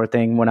band whore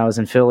thing, when I was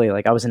in Philly.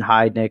 Like I was in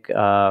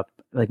Heidnik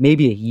like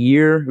maybe a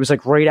year. It was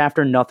like right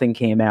after Nothing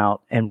came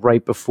out and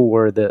right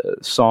before the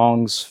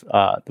songs,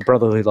 the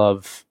Brotherly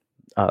Love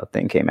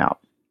thing came out.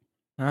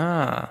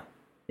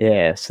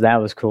 Yeah, so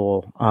that was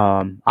cool.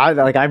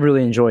 I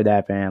really enjoyed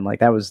that band.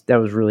 Like that was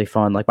really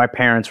fun. Like my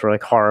parents were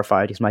like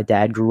horrified because my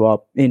dad grew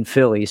up in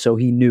Philly, so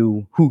he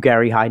knew who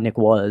Gary Heidnik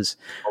was.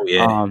 Oh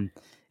yeah.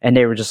 And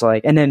they were just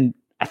like, and then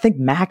I think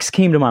Max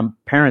came to my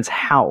parents'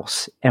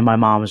 house, and my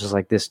mom was just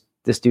like, this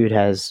this dude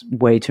has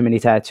way too many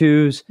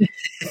tattoos.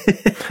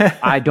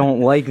 I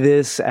don't like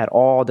this at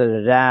all. Da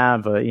da da.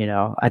 But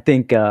I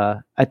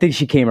think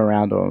she came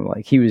around to him.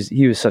 Like he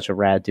was such a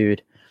rad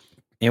dude.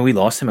 And we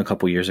lost him a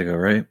couple years ago,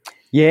 right?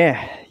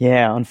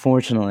 Yeah,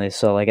 unfortunately.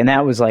 So like, and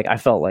that was like, I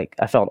felt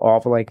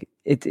awful. Like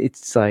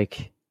it's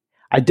like,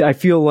 I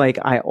feel like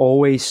I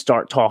always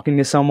start talking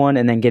to someone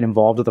and then get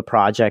involved with a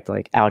project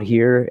like out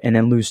here and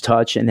then lose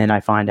touch. And then I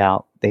find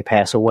out they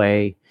pass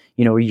away,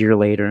 a year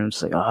later. And I'm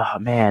just like, oh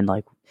man,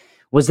 like,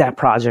 was that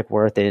project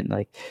worth it? And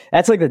like,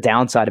 that's like the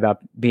downside about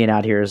being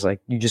out here is like,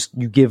 you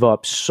give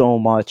up so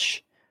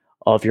much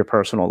of your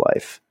personal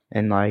life.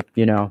 And like,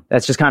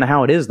 that's just kind of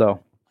how it is though.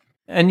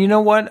 And you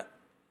know what?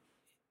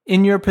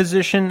 In your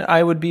position,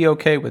 I would be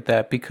okay with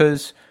that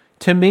because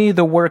to me,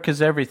 the work is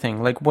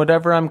everything. Like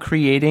whatever I'm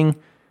creating,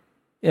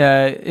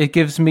 it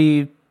gives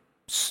me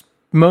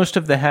most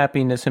of the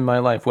happiness in my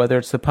life, whether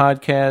it's the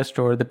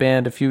podcast or the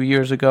band a few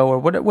years ago or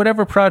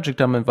whatever project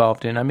I'm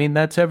involved in. I mean,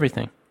 that's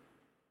everything.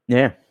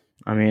 Yeah.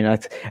 I mean,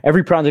 that's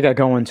every project I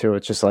go into,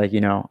 it's just like,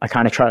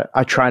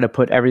 I try to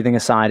put everything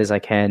aside as I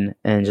can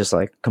and just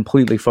like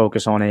completely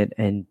focus on it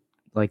and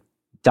like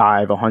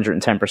dive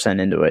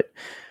 110% into it.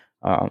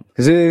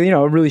 Because it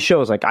really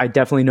shows. Like I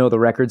definitely know the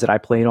records that I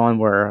played on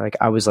where like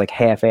I was like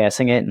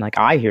half-assing it, and like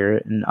I hear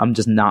it, and I'm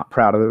just not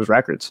proud of those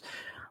records.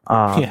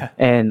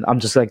 And I'm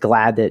just like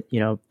glad that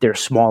they're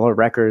smaller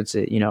records.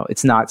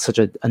 It's not such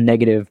a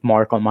negative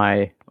mark on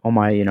my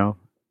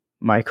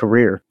my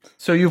career.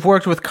 So you've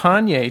worked with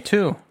Kanye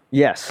too.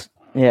 Yes.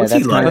 Yeah. What's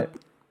he like?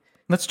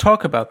 Let's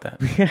talk about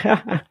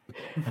that.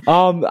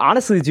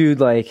 Honestly, dude,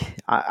 like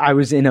I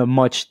was in a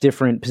much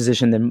different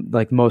position than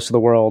like most of the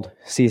world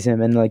sees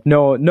him, and like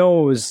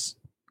Noah was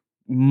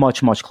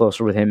much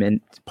closer with him and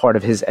part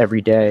of his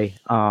everyday.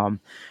 But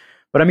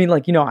I mean,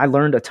 like I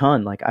learned a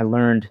ton. Like I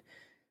learned,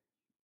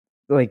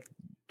 like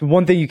the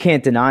one thing you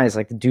can't deny is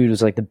like the dude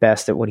was like the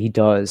best at what he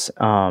does.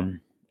 And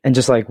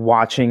just like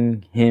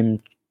watching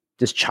him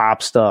just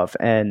chop stuff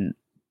and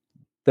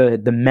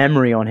the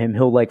memory on him,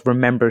 he'll like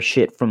remember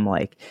shit from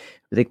like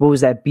what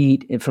was that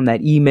beat from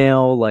that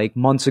email like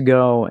months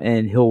ago,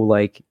 and he'll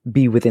like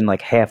be within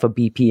like half a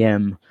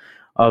BPM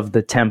of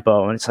the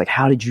tempo, and it's like,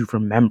 how did you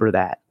remember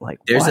that? Like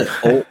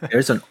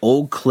there's an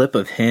old clip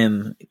of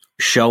him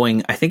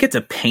showing, I think it's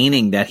a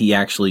painting that he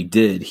actually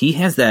did. He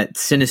has that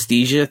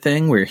synesthesia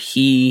thing where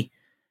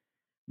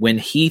when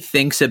he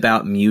thinks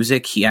about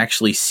music, he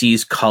actually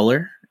sees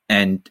color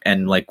and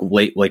like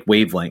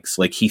wavelengths.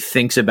 Like he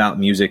thinks about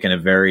music in a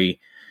very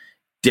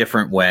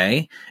different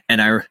way.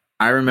 And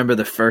I remember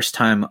the first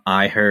time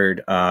I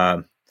heard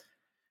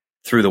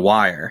Through the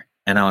Wire,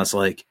 and I was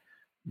like,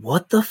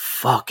 what the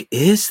fuck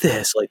is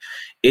this? Like,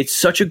 it's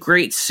such a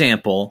great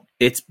sample.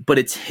 But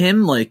it's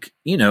him, like,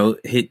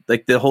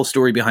 like the whole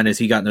story behind it is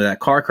he got into that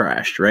car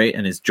crash, right?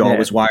 And his jaw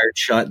was wired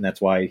shut, and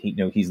that's why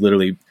he's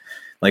literally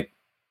like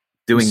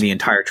doing the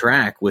entire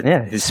track with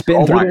his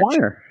spin through the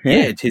wire.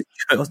 Yeah, his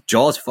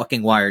jaw is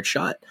fucking wired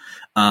shut.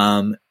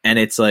 And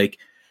it's like,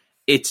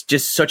 it's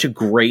just such a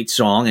great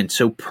song and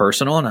so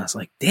personal. And I was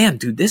like, damn,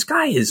 dude, this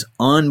guy is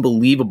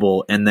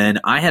unbelievable. And then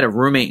I had a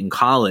roommate in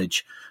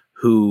college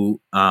who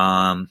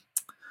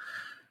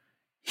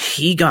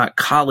he got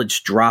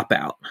College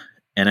Dropout.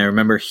 And I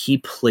remember he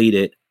played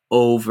it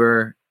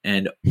over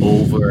and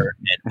over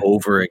and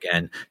over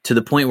again, to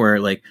the point where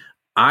like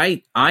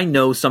I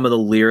know some of the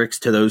lyrics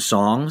to those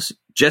songs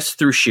just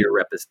through sheer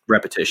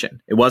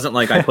repetition. It wasn't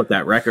like I put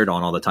that record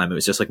on all the time. It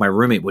was just like my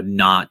roommate would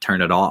not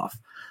turn it off.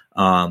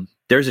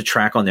 There's a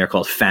track on there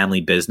called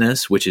Family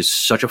Business, which is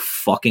such a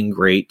fucking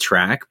great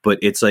track, but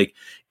it's like,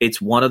 it's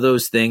one of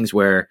those things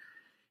where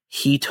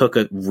he took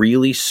a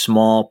really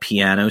small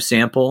piano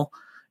sample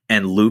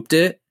and looped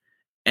it,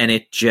 and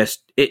it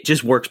just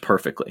works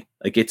perfectly.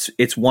 Like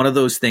it's one of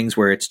those things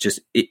where it's just,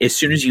 as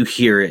soon as you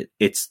hear it,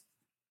 it's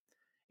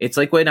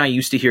like when I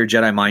used to hear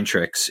Jedi Mind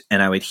Tricks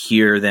and I would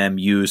hear them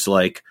use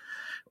like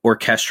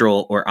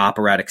orchestral or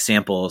operatic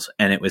samples,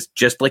 and it was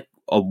just like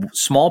a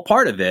small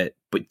part of it,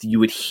 but you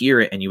would hear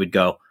it and you would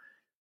go,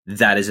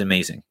 that is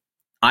amazing.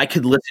 I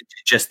could listen to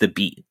just the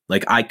beat.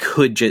 Like I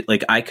could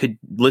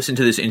listen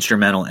to this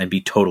instrumental and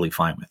be totally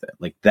fine with it.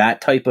 Like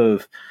that type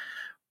of,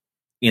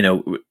 I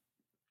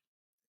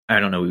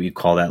don't know what you'd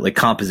call that, like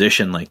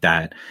composition like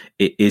that.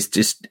 It is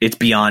just, it's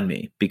beyond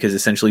me, because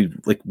essentially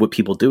like what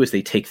people do is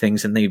they take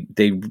things and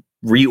they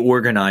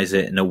reorganize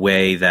it in a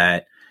way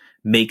that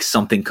makes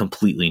something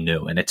completely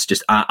new. And it's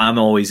just, I'm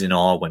always in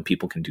awe when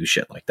people can do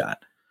shit like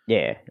that.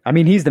 Yeah. I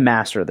mean, he's the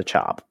master of the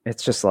chop.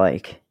 It's just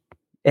like,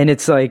 and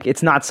it's like,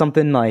 it's not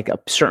something like a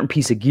certain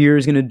piece of gear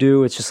is going to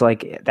do. It's just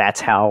like, that's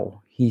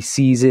how he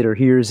sees it or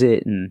hears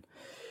it. And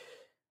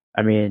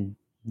I mean,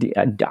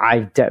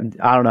 I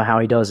don't know how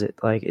he does it.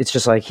 Like, it's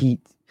just like he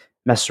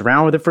messes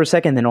around with it for a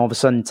second, then all of a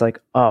sudden it's like,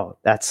 oh,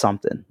 that's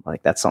something.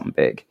 Like, that's something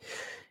big,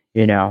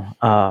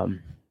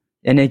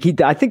 And I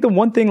think the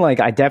one thing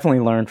like I definitely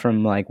learned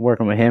from like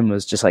working with him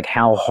was just like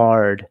how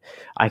hard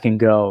I can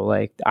go.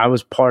 Like I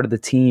was part of the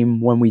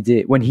team when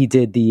he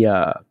did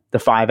the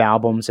 5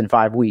 albums in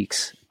 5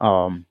 weeks.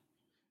 And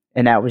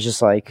that was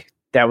just like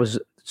that was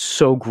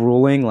so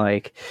grueling.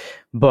 Like,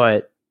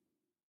 but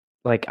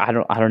like I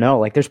don't know.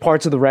 Like, there's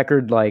parts of the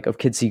record like of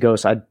Kids See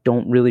Ghosts I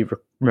don't really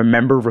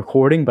remember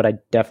recording, but I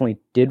definitely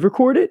did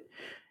record it.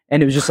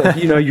 And it was just like,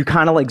 you know, you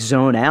kind of like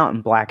zone out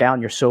and black out,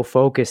 and you're so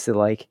focused that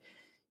like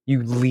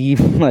you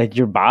leave like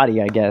your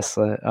body, I guess.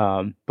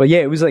 But yeah,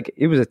 it was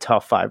a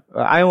tough 5.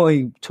 I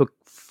only took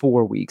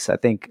 4 weeks. I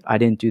think I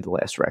didn't do the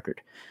last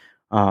record.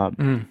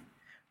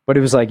 But it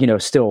was like, you know,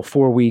 still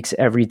 4 weeks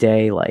every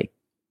day, like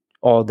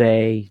all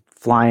day,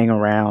 flying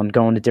around,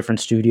 going to different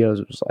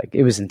studios.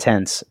 It was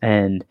intense.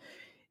 And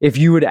if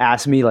you would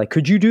ask me like,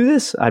 could you do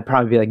this? I'd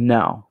probably be like,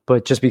 no.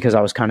 But just because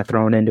I was kind of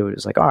thrown into it, it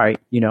was like, all right,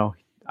 you know,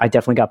 I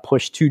definitely got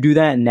pushed to do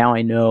that, and now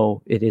I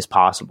know it is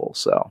possible.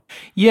 So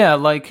yeah,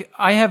 like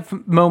I have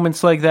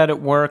moments like that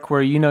at work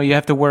where, you know, you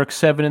have to work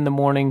 7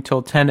 a.m.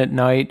 till 10 at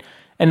night.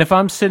 And if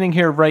I'm sitting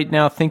here right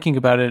now thinking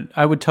about it,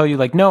 I would tell you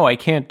like, no, I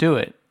can't do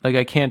it. Like,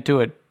 I can't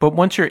do it. But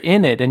once you're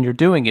in it and you're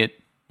doing it,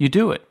 you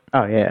do it.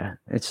 Oh yeah.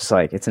 It's just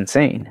like, it's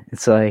insane.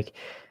 It's like,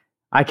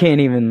 I don't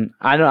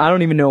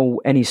even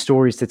know any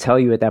stories to tell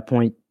you at that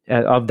point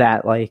of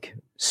that like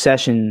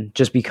session,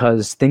 just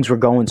because things were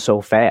going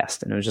so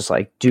fast, and it was just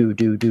like, do.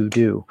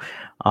 You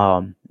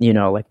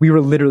know, like we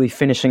were literally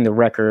finishing the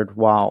record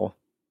while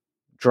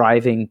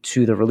driving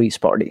to the release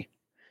party.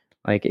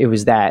 Like, it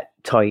was that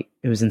tight.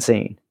 It was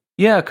insane.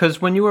 Yeah,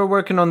 because when you were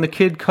working on the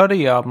Kid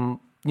Cudi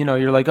album, you know,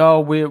 you're like, oh,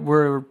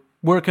 we're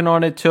working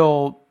on it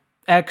till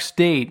X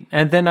date.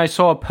 And then I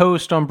saw a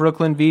post on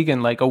Brooklyn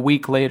Vegan like a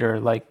week later,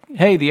 like,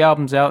 hey, the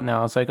album's out now.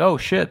 I was like, oh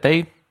shit,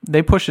 they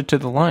push it to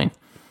the line.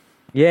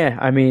 Yeah,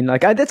 I mean,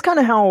 like that's kind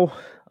of how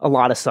a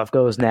lot of stuff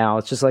goes now.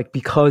 It's just like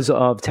because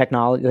of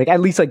technology, like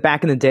at least like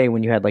back in the day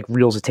when you had like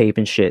reels of tape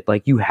and shit,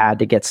 like you had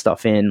to get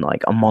stuff in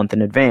like a month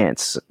in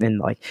advance, and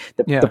like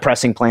the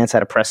pressing plants had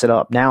to press it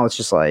up. Now it's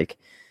just like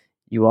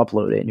you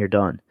upload it and you're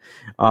done.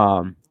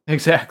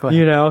 Exactly.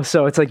 You know,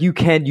 so it's like you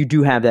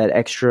do have that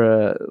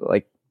extra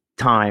like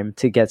time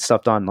to get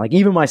stuff done. Like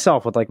even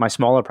myself with like my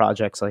smaller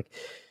projects, like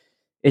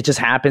it just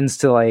happens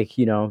to like,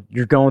 you know,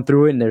 you're going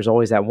through it and there's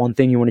always that one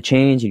thing you want to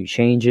change, and you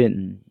change it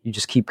and you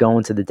just keep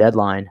going to the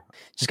deadline.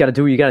 Just got to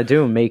do what you got to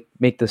do and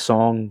make the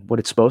song what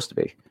it's supposed to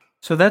be.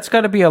 So that's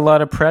got to be a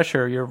lot of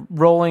pressure. You're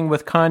rolling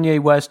with Kanye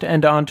West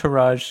and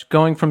Entourage,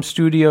 going from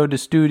studio to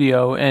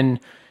studio, and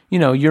you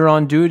know, you're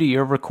on duty,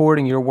 you're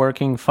recording, you're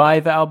working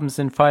 5 albums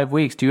in 5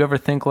 weeks. Do you ever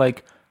think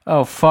like,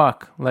 oh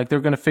fuck, like they're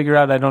going to figure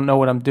out I don't know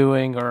what I'm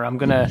doing, or I'm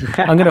going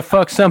to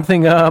fuck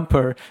something up,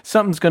 or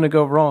something's going to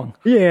go wrong?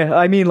 Yeah,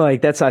 I mean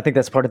like I think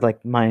that's part of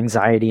like my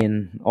anxiety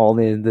and all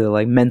the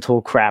like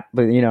mental crap,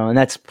 but you know, and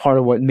that's part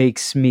of what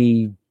makes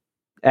me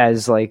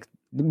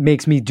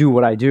do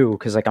what I do,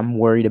 because like I'm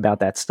worried about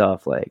that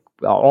stuff. Like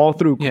all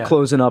through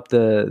closing up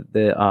the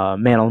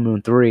Man on the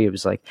Moon 3, it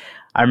was like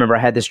I remember I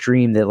had this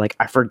dream that like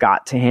I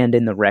forgot to hand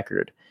in the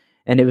record,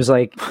 and it was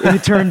like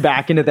it turned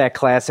back into that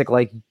classic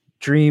like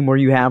dream where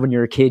you have when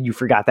you're a kid, you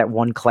forgot that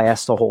one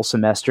class the whole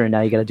semester and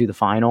now you got to do the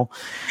final.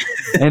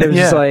 And it was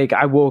just like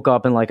I woke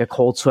up in like a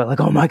cold sweat,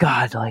 like, oh my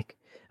god, like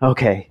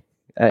okay,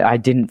 I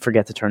didn't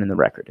forget to turn in the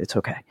record. It's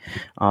okay.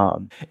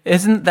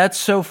 Isn't that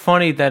so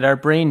funny that our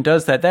brain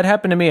does that? That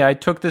happened to me. I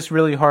took this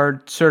really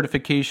hard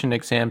certification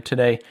exam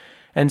today,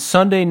 and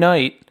Sunday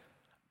night,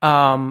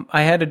 I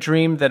had a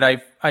dream that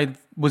I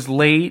was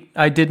late.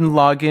 I didn't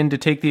log in to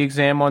take the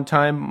exam on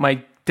time.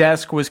 My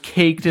desk was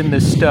caked in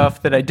this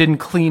stuff that I didn't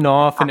clean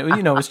off, and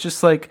it's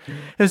just like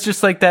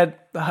that.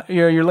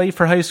 You're late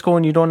for high school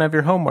and you don't have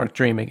your homework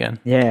dream again.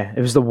 Yeah,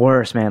 it was the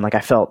worst, man. Like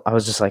I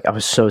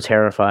was so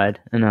terrified,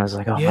 and I was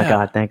like, oh my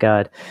god, thank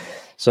God.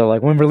 So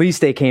like when release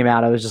day came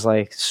out, I was just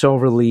like so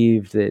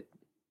relieved that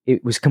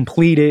it was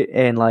completed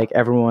and like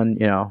everyone,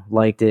 you know,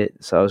 liked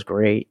it. So it was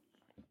great.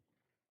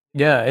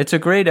 Yeah, it's a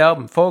great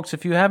album, folks.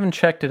 If you haven't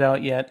checked it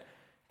out yet,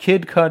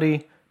 Kid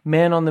Cudi,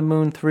 Man on the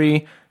Moon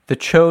 3, The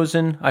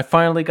Chosen. I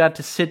finally got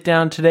to sit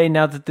down today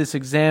now that this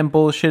exam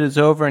bullshit is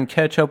over and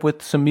catch up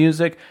with some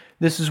music.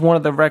 This is one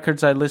of the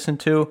records I listen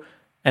to,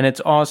 and it's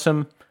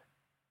awesome,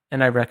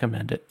 and I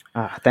recommend it.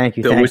 Thank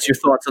you. Bill, what's your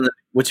thoughts on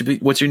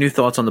what's your new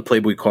thoughts on the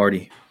Playboy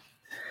Cardi?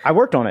 I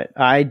worked on it.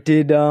 I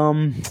did.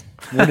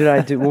 What did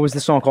I do? What was the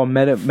song called?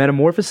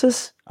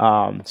 Metamorphosis.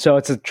 So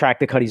it's a track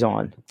that Cudi's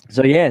on.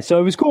 So yeah. So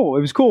it was cool.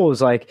 It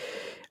was like,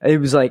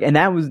 and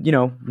that was, you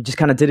know, we just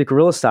kind of did it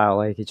guerrilla style.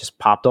 Like it just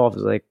popped off. It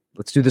was like,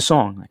 let's do the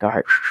song. Like, all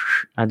right.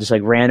 I just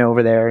like ran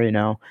over there, you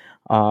know.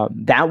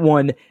 That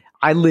one,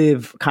 I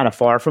live kind of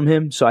far from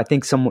him, so I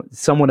think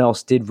someone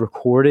else did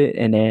record it,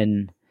 and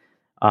then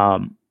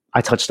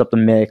I touched up the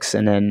mix,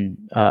 and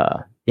then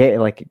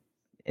like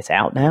it's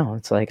out now.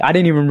 It's like I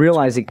didn't even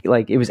realize it,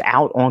 like it was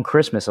out on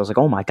Christmas. I was like,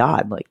 oh my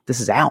god, like this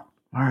is out.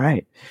 All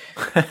right.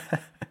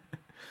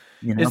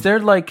 You know? Is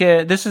there like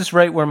this is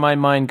right where my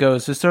mind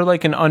goes. Is there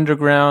like an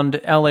underground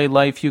LA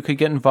life you could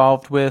get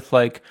involved with,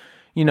 like,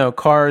 you know,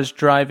 cars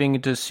driving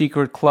into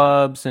secret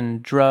clubs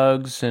and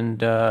drugs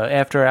and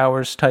after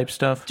hours type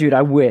stuff? Dude,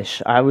 I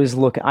wish.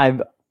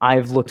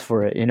 I've looked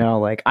for it, you know,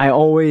 like I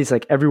always,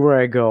 like everywhere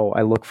I go,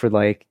 I look for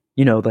like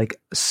like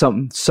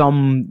some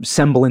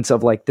semblance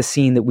of like the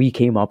scene that we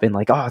came up in,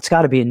 like, oh, it's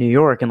got to be in New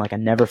York, and like I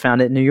never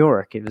found it in New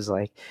York. It was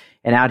like,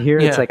 and out here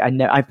it's like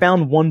I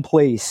found one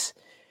place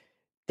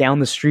down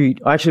the street.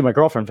 Actually, my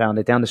girlfriend found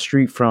it down the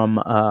street from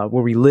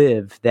where we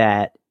live,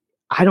 that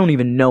I don't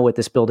even know what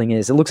this building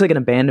is. It looks like an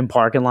abandoned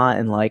parking lot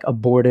and like a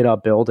boarded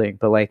up building,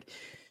 but like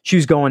she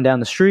was going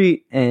down the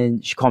street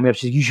and she called me up.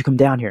 She said, you should come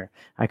down here.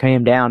 I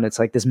came down. It's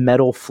like this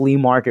metal flea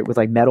market with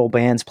like metal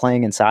bands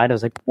playing inside. I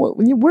was like,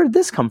 where did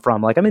this come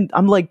from? Like,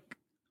 I'm like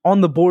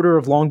on the border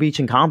of Long Beach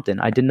and Compton.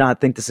 I did not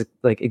think this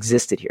like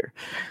existed here.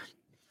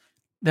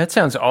 That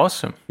sounds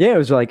awesome. Yeah, it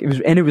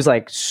was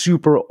like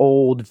super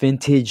old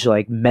vintage,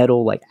 like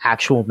metal, like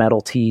actual metal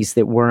tees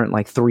that weren't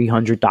like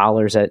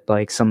 $300 at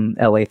like some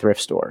LA thrift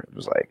store. It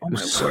was like,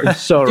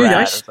 so dude,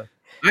 rad.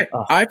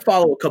 I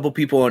follow a couple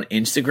people on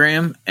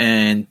Instagram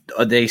and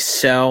they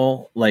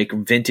sell like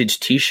vintage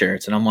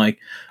t-shirts, and I'm like,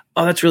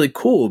 oh, that's really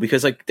cool,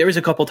 because like there was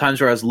a couple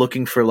times where I was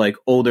looking for like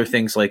older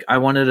things. Like I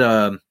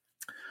wanted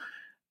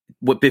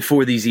what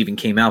before these even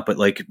came out, but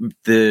like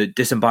the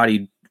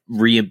Disembodied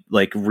what do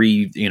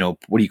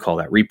you call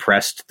that?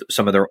 Repressed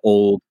some of their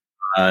old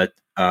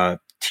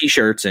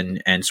t-shirts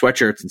and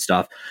sweatshirts and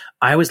stuff.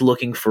 I was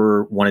looking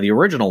for one of the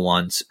original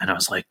ones, and I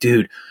was like,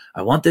 dude,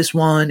 I want this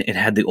one. It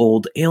had the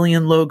old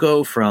Alien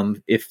logo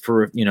from if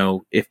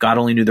God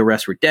Only Knew the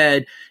Rest Were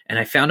Dead. And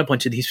I found a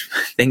bunch of these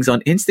things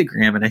on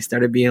Instagram, and I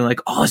started being like,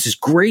 oh, this is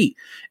great.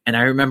 And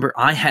I remember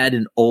I had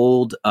an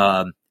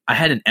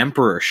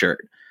Emperor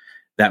shirt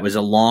that was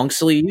a long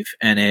sleeve,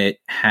 and it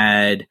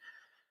had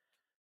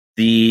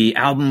the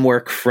album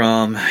work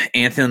from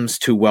Anthems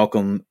to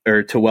Welcome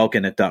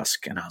at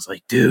Dusk. And I was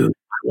like, dude,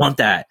 I want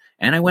that.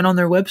 And I went on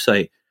their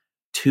website,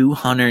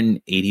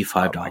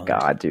 $285. Oh my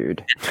God,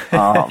 dude.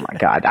 Oh my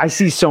God. I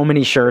see so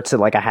many shirts that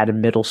like I had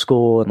in middle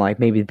school and like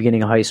maybe the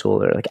beginning of high school.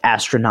 They're like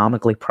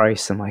astronomically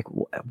priced. I'm like,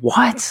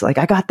 what? Like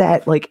I got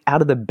that like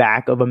out of the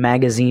back of a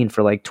magazine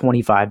for like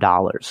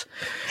 $25.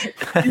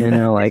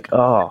 Like,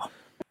 oh.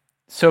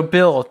 So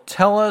Bill,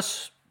 tell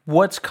us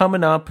what's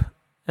coming up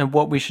and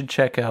what we should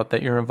check out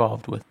that you're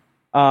involved with.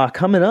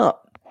 Coming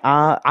up,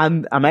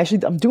 I'm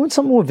doing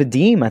something with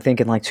Vadim, I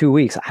think, in like 2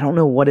 weeks. I don't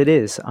know what it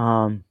is.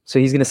 So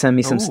he's gonna send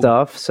me some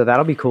stuff, so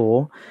that'll be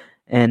cool.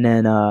 And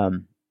then,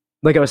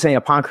 like I was saying,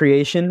 Upon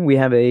Creation, we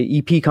have a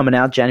EP coming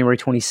out January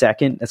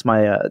 22nd. That's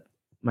my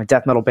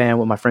death metal band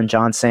with my friend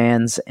John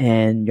Sands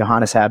and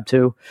Johannes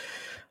Habtu.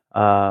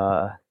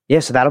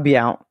 So that'll be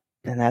out,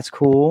 and that's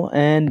cool.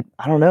 And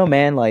I don't know,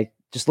 man, like,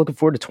 just looking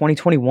forward to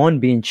 2021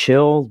 being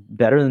chill,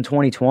 better than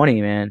 2020,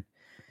 man.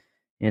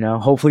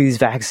 Hopefully these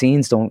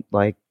vaccines don't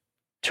like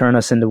turn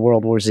us into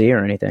World War Z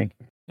or anything.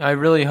 I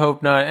really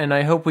hope not. And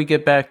I hope we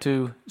get back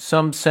to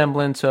some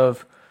semblance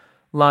of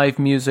live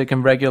music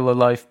and regular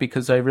life,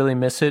 because I really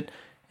miss it.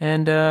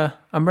 And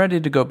I'm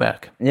ready to go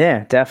back.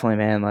 Yeah, definitely,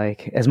 man.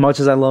 Like, as much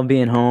as I love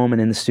being home and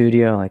in the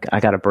studio, like, I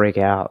got to break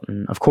out.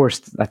 And of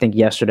course, I think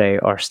yesterday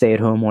our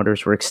stay-at-home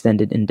orders were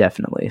extended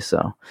indefinitely.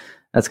 So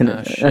that's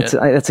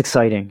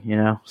exciting,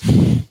 Yeah.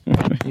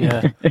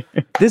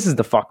 This is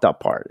the fucked up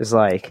part. Is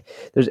like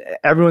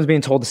everyone's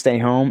being told to stay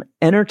home.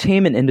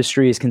 Entertainment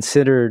industry is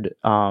considered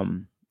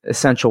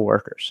essential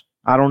workers.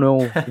 I don't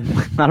know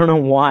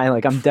why.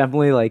 Like, I'm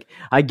definitely like,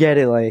 I get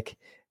it. Like,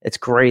 it's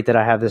great that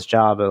I have this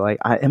job, but like,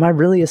 am I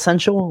really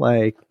essential?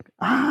 Like,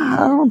 I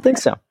don't think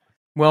so.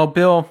 Well,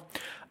 Bill,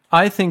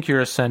 I think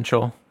you're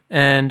essential,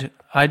 and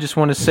I just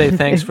want to say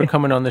thanks for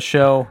coming on the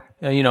show.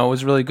 It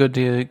was really good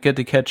to get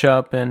to catch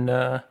up and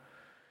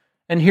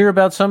hear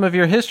about some of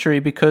your history,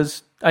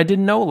 because I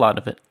didn't know a lot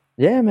of it.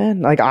 Yeah,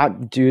 man. Like,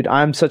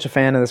 I'm such a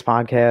fan of this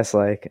podcast.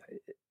 Like,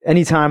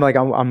 anytime like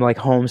I'm like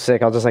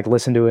homesick, I'll just like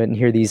listen to it and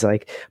hear these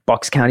like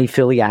Bucks County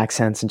Philly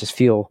accents and just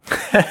feel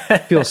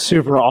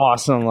super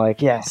awesome.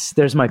 Like, yes,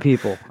 there's my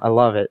people. I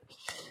love it.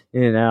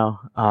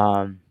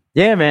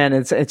 Yeah, man.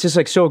 It's just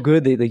like so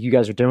good that like you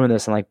guys are doing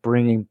this and like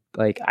bringing,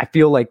 like, I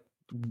feel like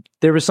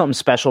there was something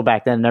special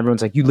back then, and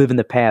everyone's like, you live in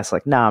the past.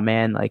 Like, nah,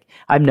 man, like,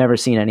 I've never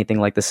seen anything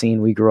like the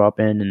scene we grew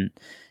up in, and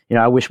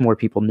I wish more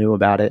people knew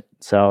about it.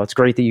 So it's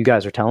great that you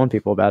guys are telling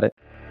people about it.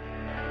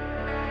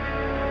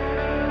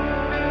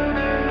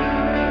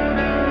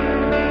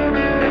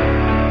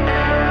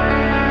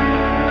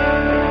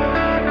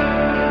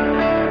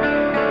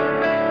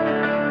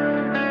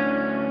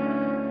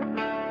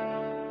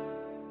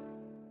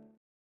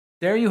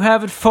 There you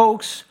have it,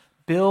 folks.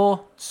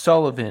 Bill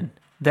Sullivan.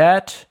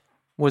 That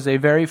was a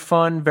very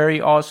fun, very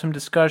awesome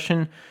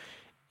discussion.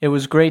 It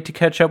was great to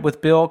catch up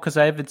with Bill, because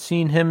I haven't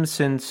seen him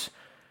since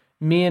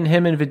me and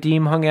him and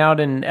Vadim hung out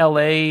in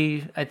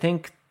LA, I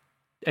think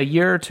a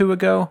year or two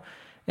ago.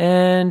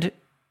 And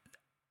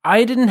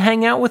I didn't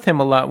hang out with him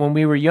a lot when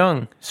we were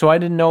young, so I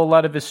didn't know a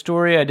lot of his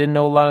story. I didn't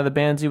know a lot of the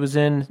bands he was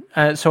in.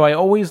 So I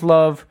always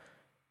love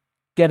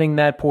getting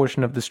that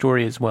portion of the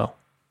story as well.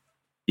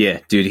 Yeah,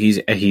 dude,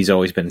 he's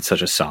always been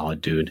such a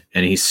solid dude,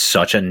 and he's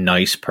such a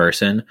nice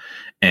person.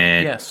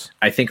 And yes,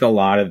 I think a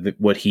lot of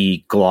what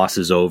he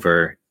glosses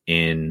over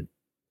in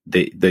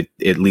the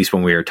at least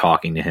when we were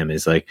talking to him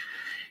is like,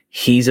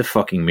 he's a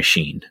fucking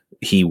machine.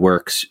 he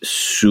works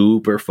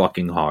super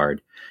fucking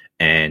hard.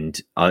 And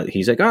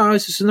he's like, oh, I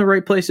was just in the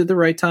right place at the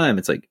right time.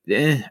 It's like,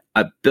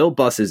 Bill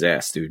busts his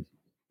ass, dude.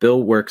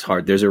 Bill works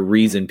hard. There's a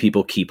reason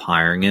people keep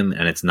hiring him,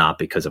 and it's not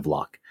because of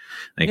luck.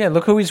 Like, yeah,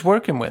 look who he's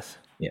working with.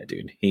 Yeah,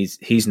 dude.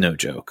 He's no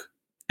joke.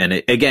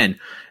 And again,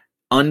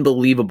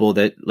 unbelievable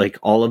that like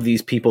all of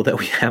these people that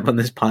we have on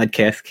this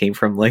podcast came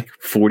from like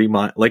 40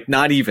 miles, like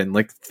not even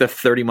like the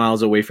 30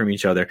 miles away from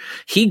each other.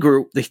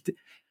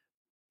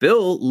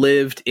 Bill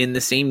lived in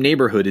the same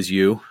neighborhood as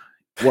you.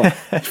 What,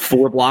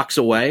 4 blocks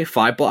away,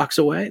 5 blocks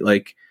away?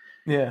 Like,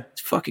 yeah,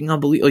 it's fucking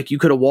unbelievable. Like, you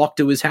could have walked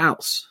to his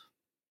house.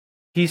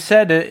 He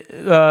said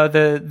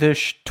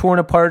the Torn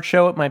Apart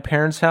show at my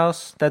parents'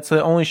 house, that's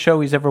the only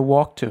show he's ever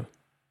walked to.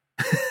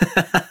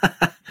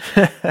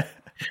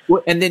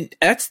 Well, and then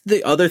that's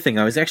the other thing.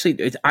 I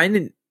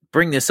didn't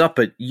bring this up,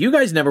 but you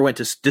guys never went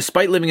to,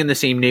 despite living in the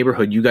same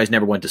neighborhood, you guys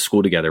never went to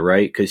school together,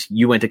 right? Because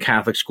you went to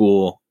Catholic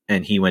school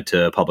and he went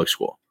to public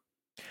school.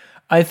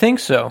 I think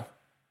so.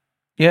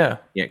 Yeah.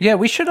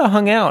 We should have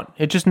hung out.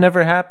 It just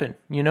never happened.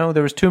 You know,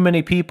 there was too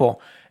many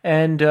people,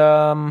 and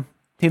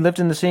he lived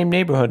in the same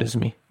neighborhood as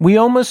me. We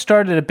almost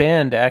started a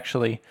band,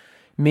 actually.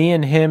 Me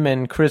and him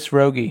and Chris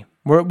Rogie.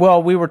 We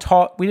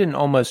didn't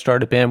almost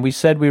start a band. We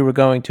said we were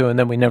going to, and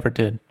then we never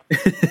did.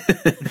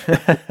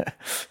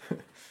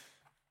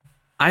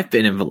 I've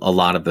been in a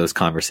lot of those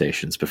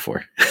conversations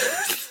before.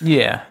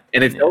 Yeah.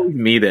 And it's always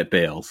me that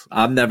bails.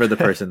 I'm never the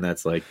person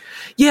that's like,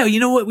 yeah, you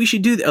know what, we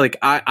should do that. Like,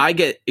 I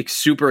get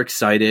super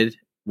excited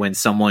when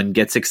someone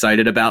gets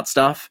excited about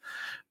stuff,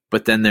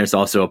 but then there's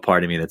also a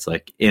part of me that's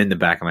like, in the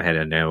back of my head,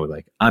 I know,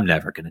 like, I'm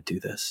never going to do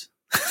this.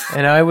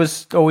 And I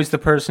was always the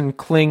person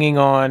clinging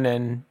on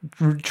and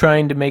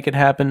trying to make it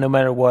happen no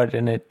matter what,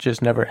 and it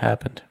just never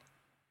happened.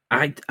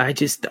 I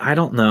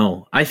don't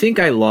know. I think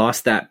I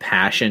lost that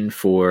passion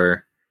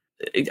for...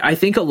 I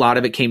think a lot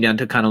of it came down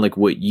to kind of like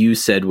what you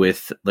said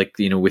with, like,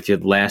 you know, with your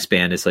last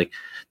band, is like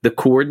the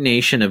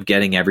coordination of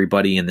getting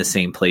everybody in the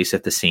same place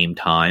at the same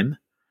time,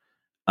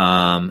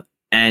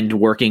 and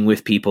working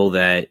with people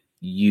that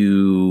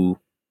you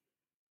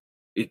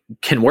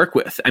can work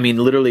with. I mean,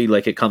 literally,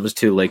 like, it comes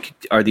to like,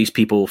 are these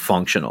people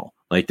functional?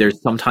 Like,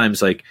 there's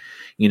sometimes, like,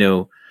 you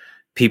know,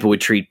 people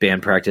would treat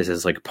band practice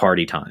as like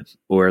party time,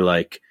 or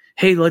like,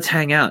 hey, let's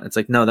hang out. It's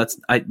like, no,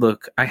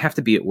 I have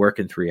to be at work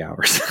in 3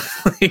 hours.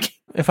 Like,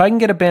 if I can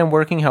get a band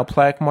working how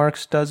Plaque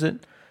Marks does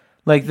it,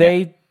 like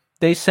they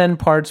send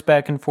parts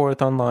back and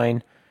forth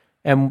online,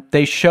 and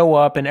they show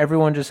up, and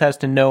everyone just has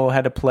to know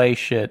how to play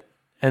shit,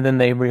 and then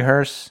they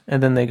rehearse,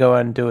 and then they go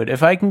out and do it.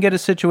 If I can get a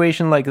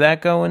situation like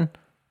that going,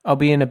 I'll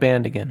be in a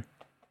band again.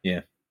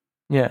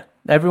 Yeah.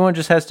 Everyone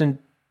just has to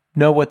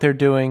know what they're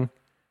doing.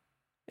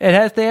 They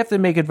have to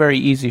make it very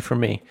easy for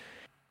me.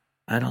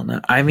 I don't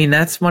know. I mean,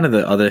 that's one of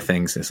the other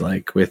things, is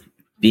like with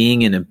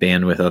being in a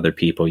band with other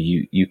people,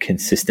 you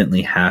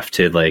consistently have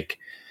to like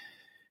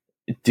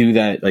do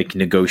that like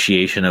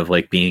negotiation of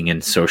like being in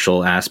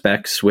social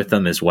aspects with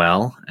them as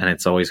well. And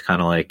it's always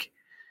kind of like,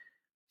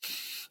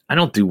 I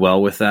don't do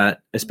well with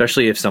that,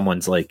 especially if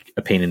someone's like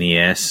a pain in the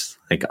ass.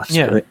 Like,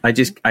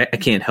 I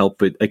can't help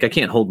but like, I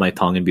can't hold my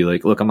tongue and be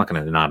like, look, I'm not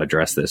going to not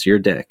address this. You're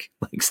a dick.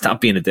 Like, stop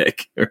being a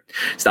dick, or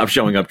stop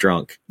showing up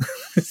drunk.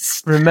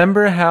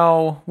 Remember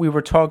how we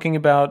were talking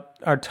about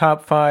our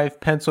top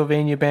 5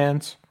 Pennsylvania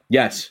bands?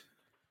 Yes.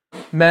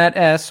 Matt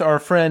S., our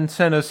friend,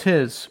 sent us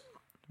his.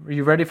 Are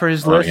you ready for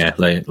his list? Yeah,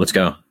 let's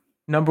go.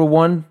 Number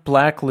 1,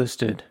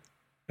 Blacklisted.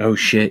 Oh,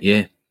 shit,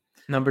 yeah.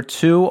 Number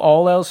 2,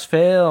 All Else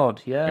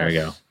Failed. Yes. There we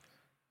go.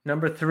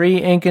 Number 3,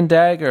 Ink and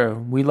Dagger.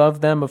 We love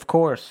them, of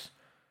course.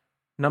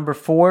 Number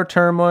 4,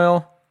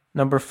 Turmoil.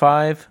 Number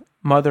 5,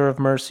 Mother of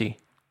Mercy.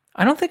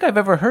 I don't think I've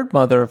ever heard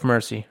Mother of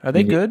Mercy. Are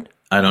they good?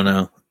 I don't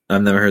know.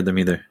 I've never heard them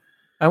either.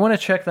 I want to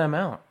check them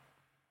out.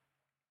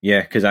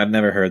 Yeah, because I've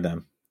never heard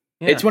them.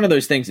 Yeah. It's one of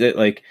those things that,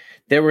 like,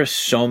 there were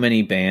so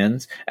many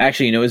bands.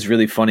 Actually, you know, it's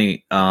really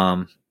funny.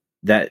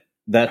 That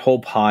whole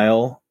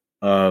pile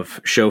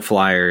of show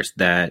flyers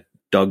that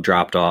Doug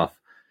dropped off,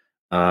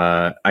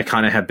 I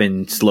kind of have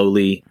been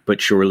slowly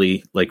but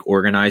surely like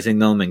organizing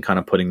them and kind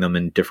of putting them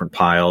in different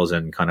piles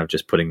and kind of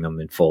just putting them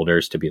in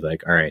folders to be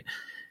like, all right,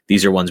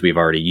 these are ones we've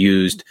already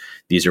used.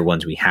 These are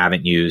ones we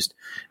haven't used.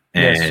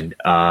 And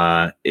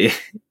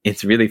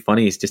it's really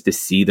funny. It's just to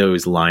see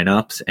those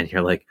lineups, and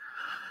you're like,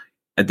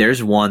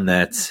 there's one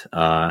that's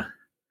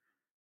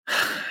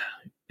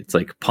it's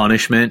like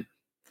Punishment,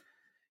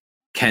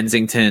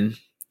 Kensington,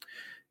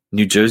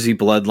 New Jersey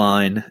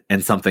Bloodline,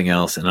 and something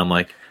else. And I'm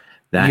like,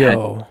 that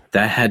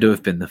had to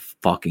have been the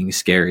fucking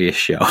scariest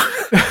show.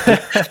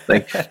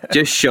 Like,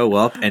 just show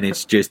up, and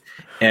it's just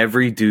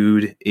every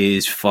dude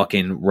is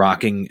fucking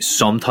rocking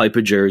some type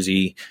of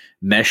jersey,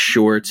 mesh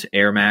shorts,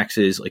 Air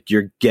Maxes. Like,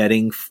 you're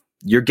getting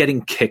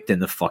kicked in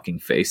the fucking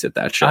face at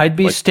that show. I'd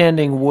be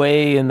standing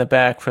way in the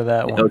back for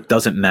that one. It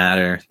doesn't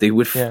matter. They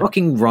would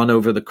fucking run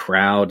over the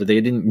crowd.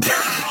 They didn't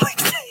like.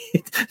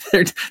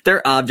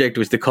 their object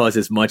was to cause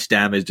as much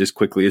damage as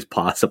quickly as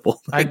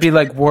possible. I'd be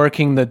like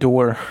working the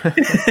door.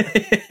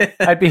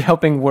 I'd be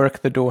helping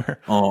work the door.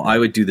 Oh, I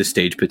would do the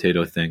stage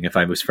potato thing if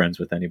I was friends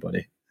with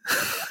anybody.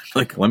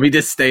 Like, let me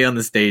just stay on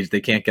the stage.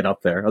 They can't get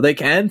up there. Oh, they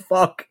can?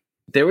 Fuck.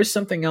 There was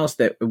something else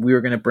that we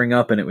were going to bring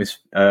up, and it was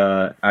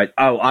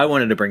I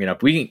wanted to bring it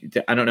up.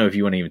 I don't know if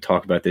you want to even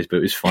talk about this, but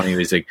it was funny. It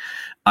was like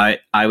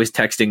I was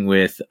texting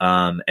with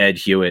Ed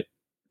Hewitt,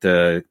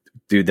 the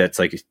dude that's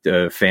like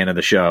a fan of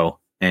the show,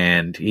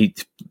 and he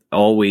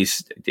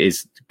always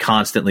is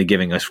constantly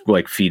giving us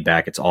like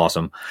feedback. It's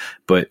awesome.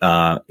 But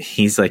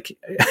he's like,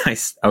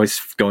 I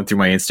was going through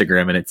my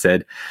Instagram, and it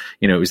said,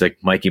 you know, it was like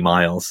Mikey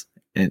Miles.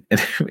 And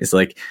it was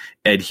like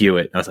Ed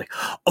Hewitt. I was like,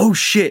 oh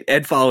shit,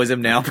 Ed follows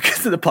him now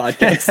because of the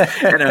podcast.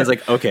 And I was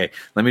like, okay,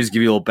 let me just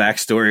give you a little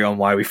backstory on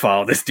why we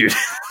follow this dude.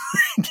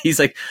 He's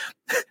like,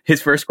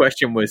 his first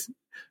question was,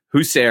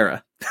 who's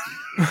Sarah?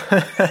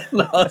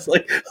 And I was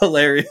like,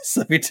 hilarious.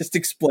 Let me just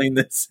explain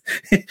this.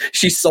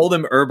 She sold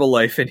him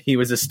Herbalife and he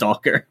was a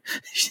stalker.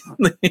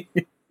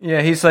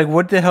 Yeah, he's like,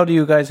 what the hell do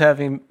you guys have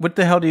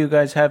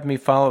me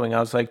following? I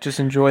was like, just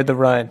enjoy the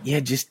ride. Yeah,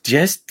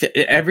 just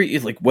every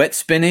like wet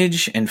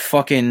spinach and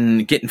fucking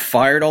getting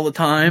fired all the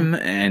time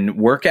and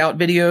workout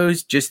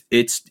videos. Just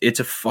it's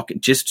a fucking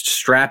just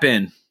strap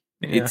in.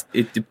 Yeah.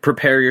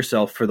 Prepare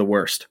yourself for the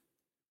worst.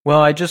 Well,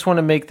 I just want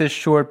to make this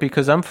short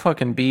because I'm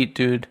fucking beat,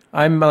 dude.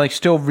 I'm like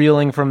still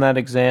reeling from that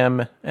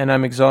exam and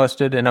I'm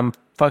exhausted and I'm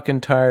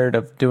fucking tired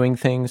of doing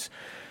things.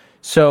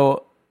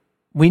 So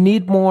we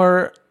need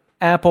more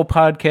Apple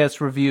Podcast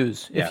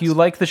reviews. Yes. If you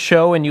like the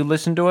show and you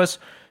listen to us,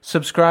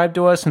 subscribe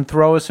to us and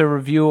throw us a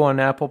review on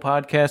Apple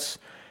Podcasts,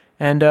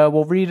 and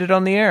we'll read it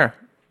on the air.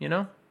 You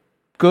know,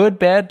 good,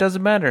 bad,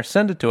 doesn't matter.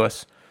 Send it to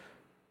us.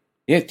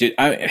 Yeah, dude.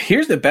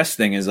 Here's the best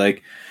thing is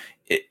like,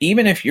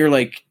 even if you're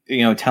like,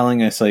 you know,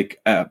 telling us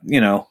like, you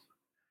know,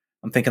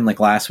 I'm thinking like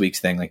last week's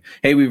thing, like,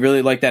 hey, we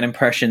really like that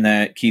impression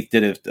that Keith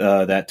did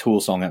of that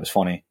Tool song. That was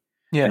funny.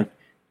 Yeah. Like,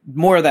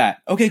 more of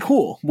that. Okay,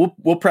 cool.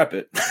 We'll prep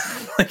it.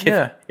 Like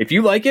if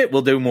you like it,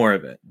 we'll do more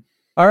of it.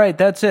 All right,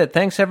 that's it.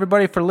 Thanks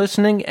everybody for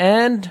listening,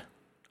 and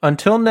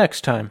until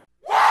next time.